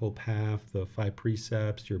Truths, the Eightfold Path, the five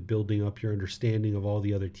precepts. You're building up your understanding of all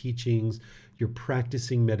the other teachings. You're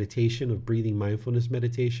practicing meditation of breathing mindfulness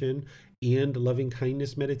meditation and loving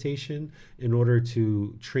kindness meditation in order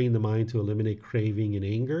to train the mind to eliminate craving and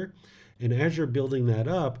anger. And as you're building that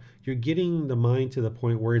up, you're getting the mind to the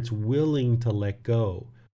point where it's willing to let go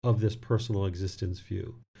of this personal existence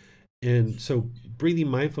view. And so breathing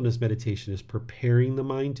mindfulness meditation is preparing the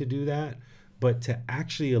mind to do that. But to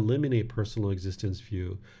actually eliminate personal existence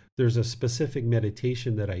view, there's a specific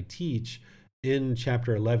meditation that I teach in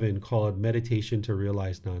chapter 11 called Meditation to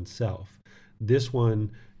Realize Non-Self. This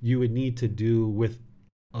one you would need to do with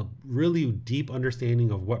a really deep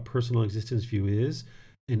understanding of what personal existence view is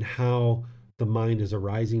and how the mind is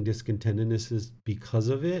arising discontentednesses because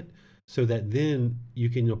of it, so that then you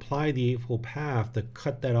can apply the Eightfold Path to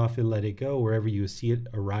cut that off and let it go wherever you see it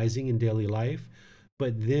arising in daily life.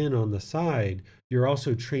 But then on the side, you're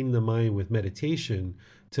also training the mind with meditation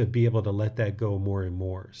to be able to let that go more and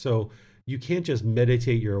more. So you can't just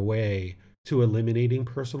meditate your way to eliminating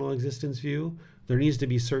personal existence view. There needs to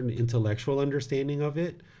be certain intellectual understanding of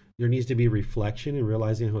it. There needs to be reflection and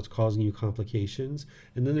realizing how it's causing you complications.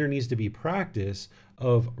 And then there needs to be practice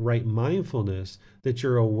of right mindfulness, that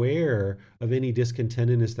you're aware of any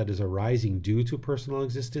discontentedness that is arising due to personal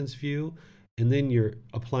existence view. And then you're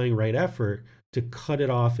applying right effort to cut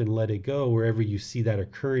it off and let it go wherever you see that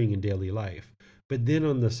occurring in daily life. But then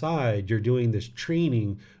on the side, you're doing this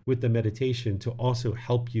training with the meditation to also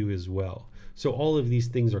help you as well. So all of these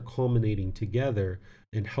things are culminating together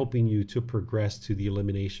and helping you to progress to the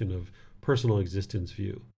elimination of personal existence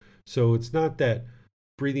view. So it's not that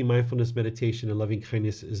breathing mindfulness meditation and loving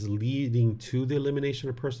kindness is leading to the elimination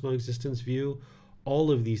of personal existence view.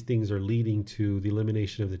 All of these things are leading to the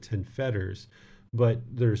elimination of the 10 fetters, but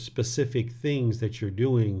there's specific things that you're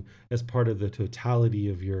doing as part of the totality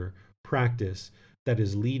of your practice that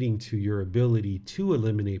is leading to your ability to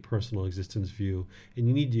eliminate personal existence view. And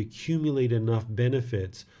you need to accumulate enough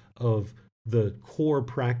benefits of the core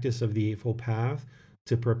practice of the Eightfold Path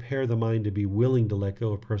to prepare the mind to be willing to let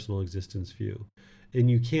go of personal existence view. And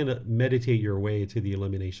you can't meditate your way to the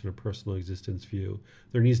elimination of personal existence view.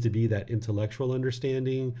 There needs to be that intellectual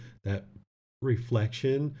understanding, that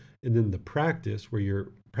reflection, and then the practice where you're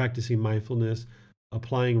practicing mindfulness,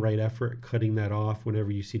 applying right effort, cutting that off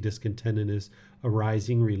whenever you see discontentedness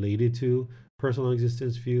arising related to personal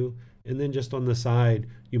existence view. And then just on the side,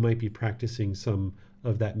 you might be practicing some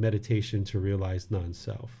of that meditation to realize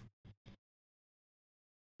non-self.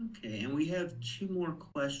 Okay, and we have two more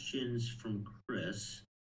questions from Chris.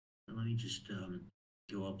 Let me just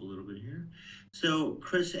go up a little bit here. So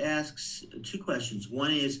Chris asks two questions.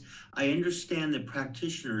 One is, I understand that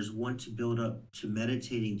practitioners want to build up to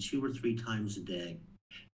meditating 2 or 3 times a day,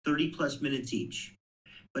 30 plus minutes each.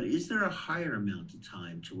 But is there a higher amount of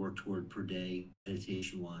time to work toward per day,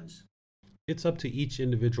 meditation-wise? It's up to each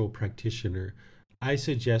individual practitioner. I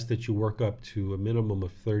suggest that you work up to a minimum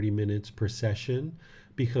of 30 minutes per session,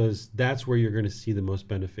 because that's where you're going to see the most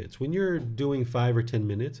benefits. When you're doing 5 or 10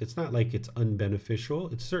 minutes, it's not like it's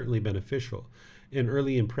unbeneficial. It's certainly beneficial. And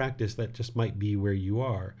early in practice, that just might be where you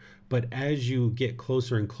are. But as you get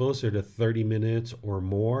closer and closer to 30 minutes or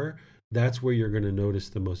more, that's where you're going to notice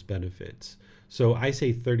the most benefits. So I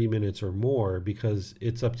say 30 minutes or more because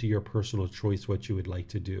it's up to your personal choice what you would like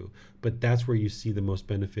to do. But that's where you see the most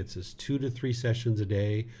benefits is 2 to 3 sessions a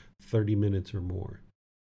day, 30 minutes or more.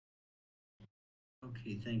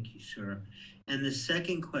 Okay, thank you, sir. And the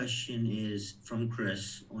second question is from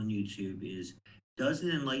Chris on YouTube is, does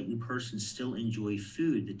an enlightened person still enjoy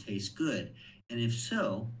food that tastes good? And if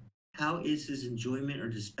so, how is his enjoyment or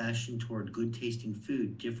dispassion toward good tasting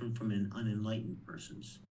food different from an unenlightened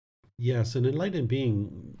person's? Yes, an enlightened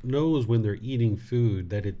being knows when they're eating food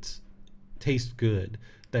that it tastes good,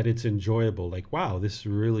 that it's enjoyable, like, wow, this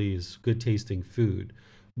really is good tasting food.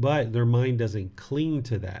 But their mind doesn't cling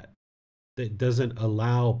to that. That doesn't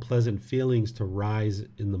allow pleasant feelings to rise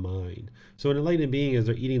in the mind. So an enlightened being, as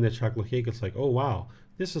they're eating that chocolate cake, it's like, oh, wow,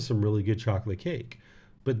 this is some really good chocolate cake.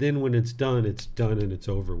 But then when it's done and it's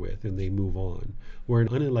over with, and they move on. Where an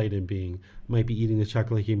unenlightened being might be eating the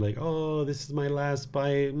chocolate cake like, oh, this is my last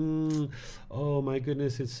bite. Oh my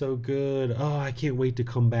goodness, it's so good. Oh, I can't wait to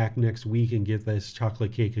come back next week and get this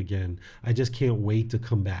chocolate cake again. I just can't wait to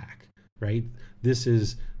come back, right? This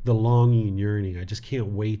is the longing and yearning. I just can't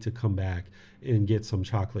wait to come back and get some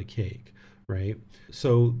chocolate cake, right?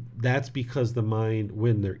 So that's because the mind,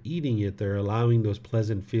 when they're eating it, they're allowing those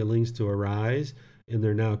pleasant feelings to arise, and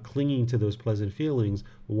they're now clinging to those pleasant feelings,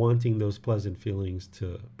 wanting those pleasant feelings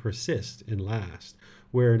to persist and last.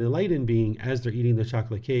 Where an enlightened being, as they're eating the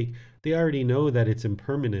chocolate cake, they already know that it's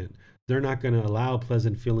impermanent. They're not going to allow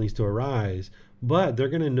pleasant feelings to arise, but they're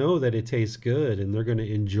going to know that it tastes good, and they're going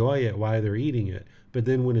to enjoy it while they're eating it. But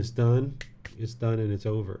then when it's done and it's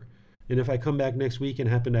over. And if I come back next week and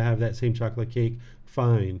happen to have that same chocolate cake,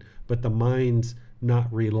 fine. But the mind's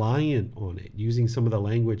not reliant on it, using some of the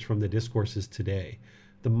language from the discourses today.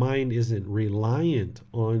 The mind isn't reliant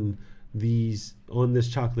on this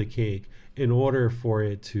chocolate cake in order for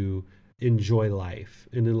it to enjoy life.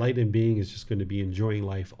 An enlightened being is just going to be enjoying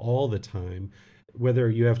life all the time. Whether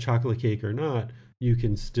you have chocolate cake or not, you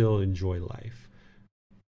can still enjoy life.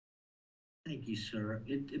 Thank you, sir.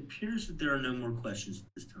 It appears that there are no more questions at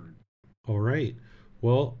this time. All right.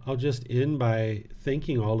 Well, I'll just end by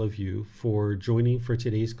thanking all of you for joining for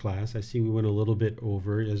today's class. I see we went a little bit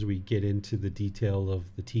over as we get into the detail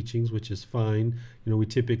of the teachings, which is fine. We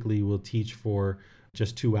typically will teach for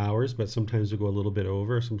just 2 hours, but sometimes we'll go a little bit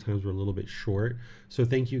over. Sometimes we're a little bit short. So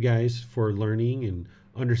thank you guys for learning and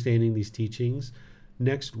understanding these teachings.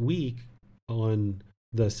 Next week, on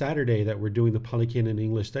the Saturday that we're doing the Pali Canon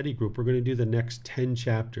English Study Group, we're going to do the next 10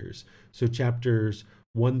 chapters. So chapters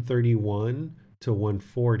 131 to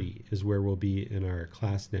 140 is where we'll be in our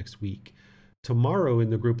class next week. Tomorrow in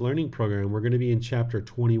the group learning program, we're going to be in chapter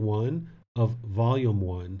 21 of volume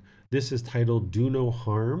 1. This is titled Do No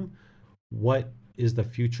Harm, What is the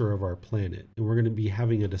Future of Our Planet? And we're going to be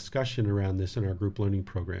having a discussion around this in our group learning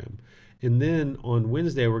program. And then on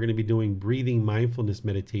Wednesday, we're going to be doing breathing mindfulness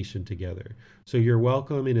meditation together. So you're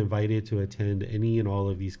welcome and invited to attend any and all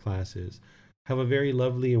of these classes. Have a very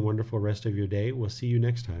lovely and wonderful rest of your day. We'll see you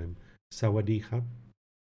next time. Sawadee khap.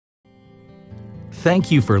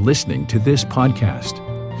 Thank you for listening to this podcast.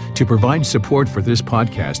 To provide support for this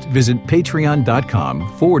podcast, visit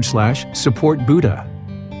patreon.com/support Buddha.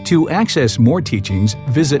 To access more teachings,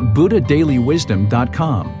 visit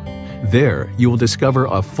buddhadailywisdom.com. There, you will discover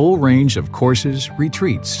a full range of courses,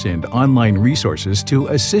 retreats, and online resources to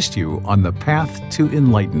assist you on the path to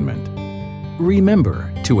enlightenment.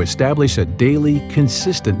 Remember to establish a daily,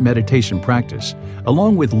 consistent meditation practice,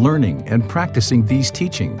 along with learning and practicing these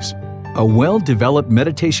teachings. A well-developed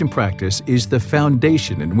meditation practice is the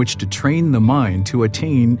foundation in which to train the mind to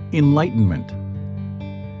attain enlightenment.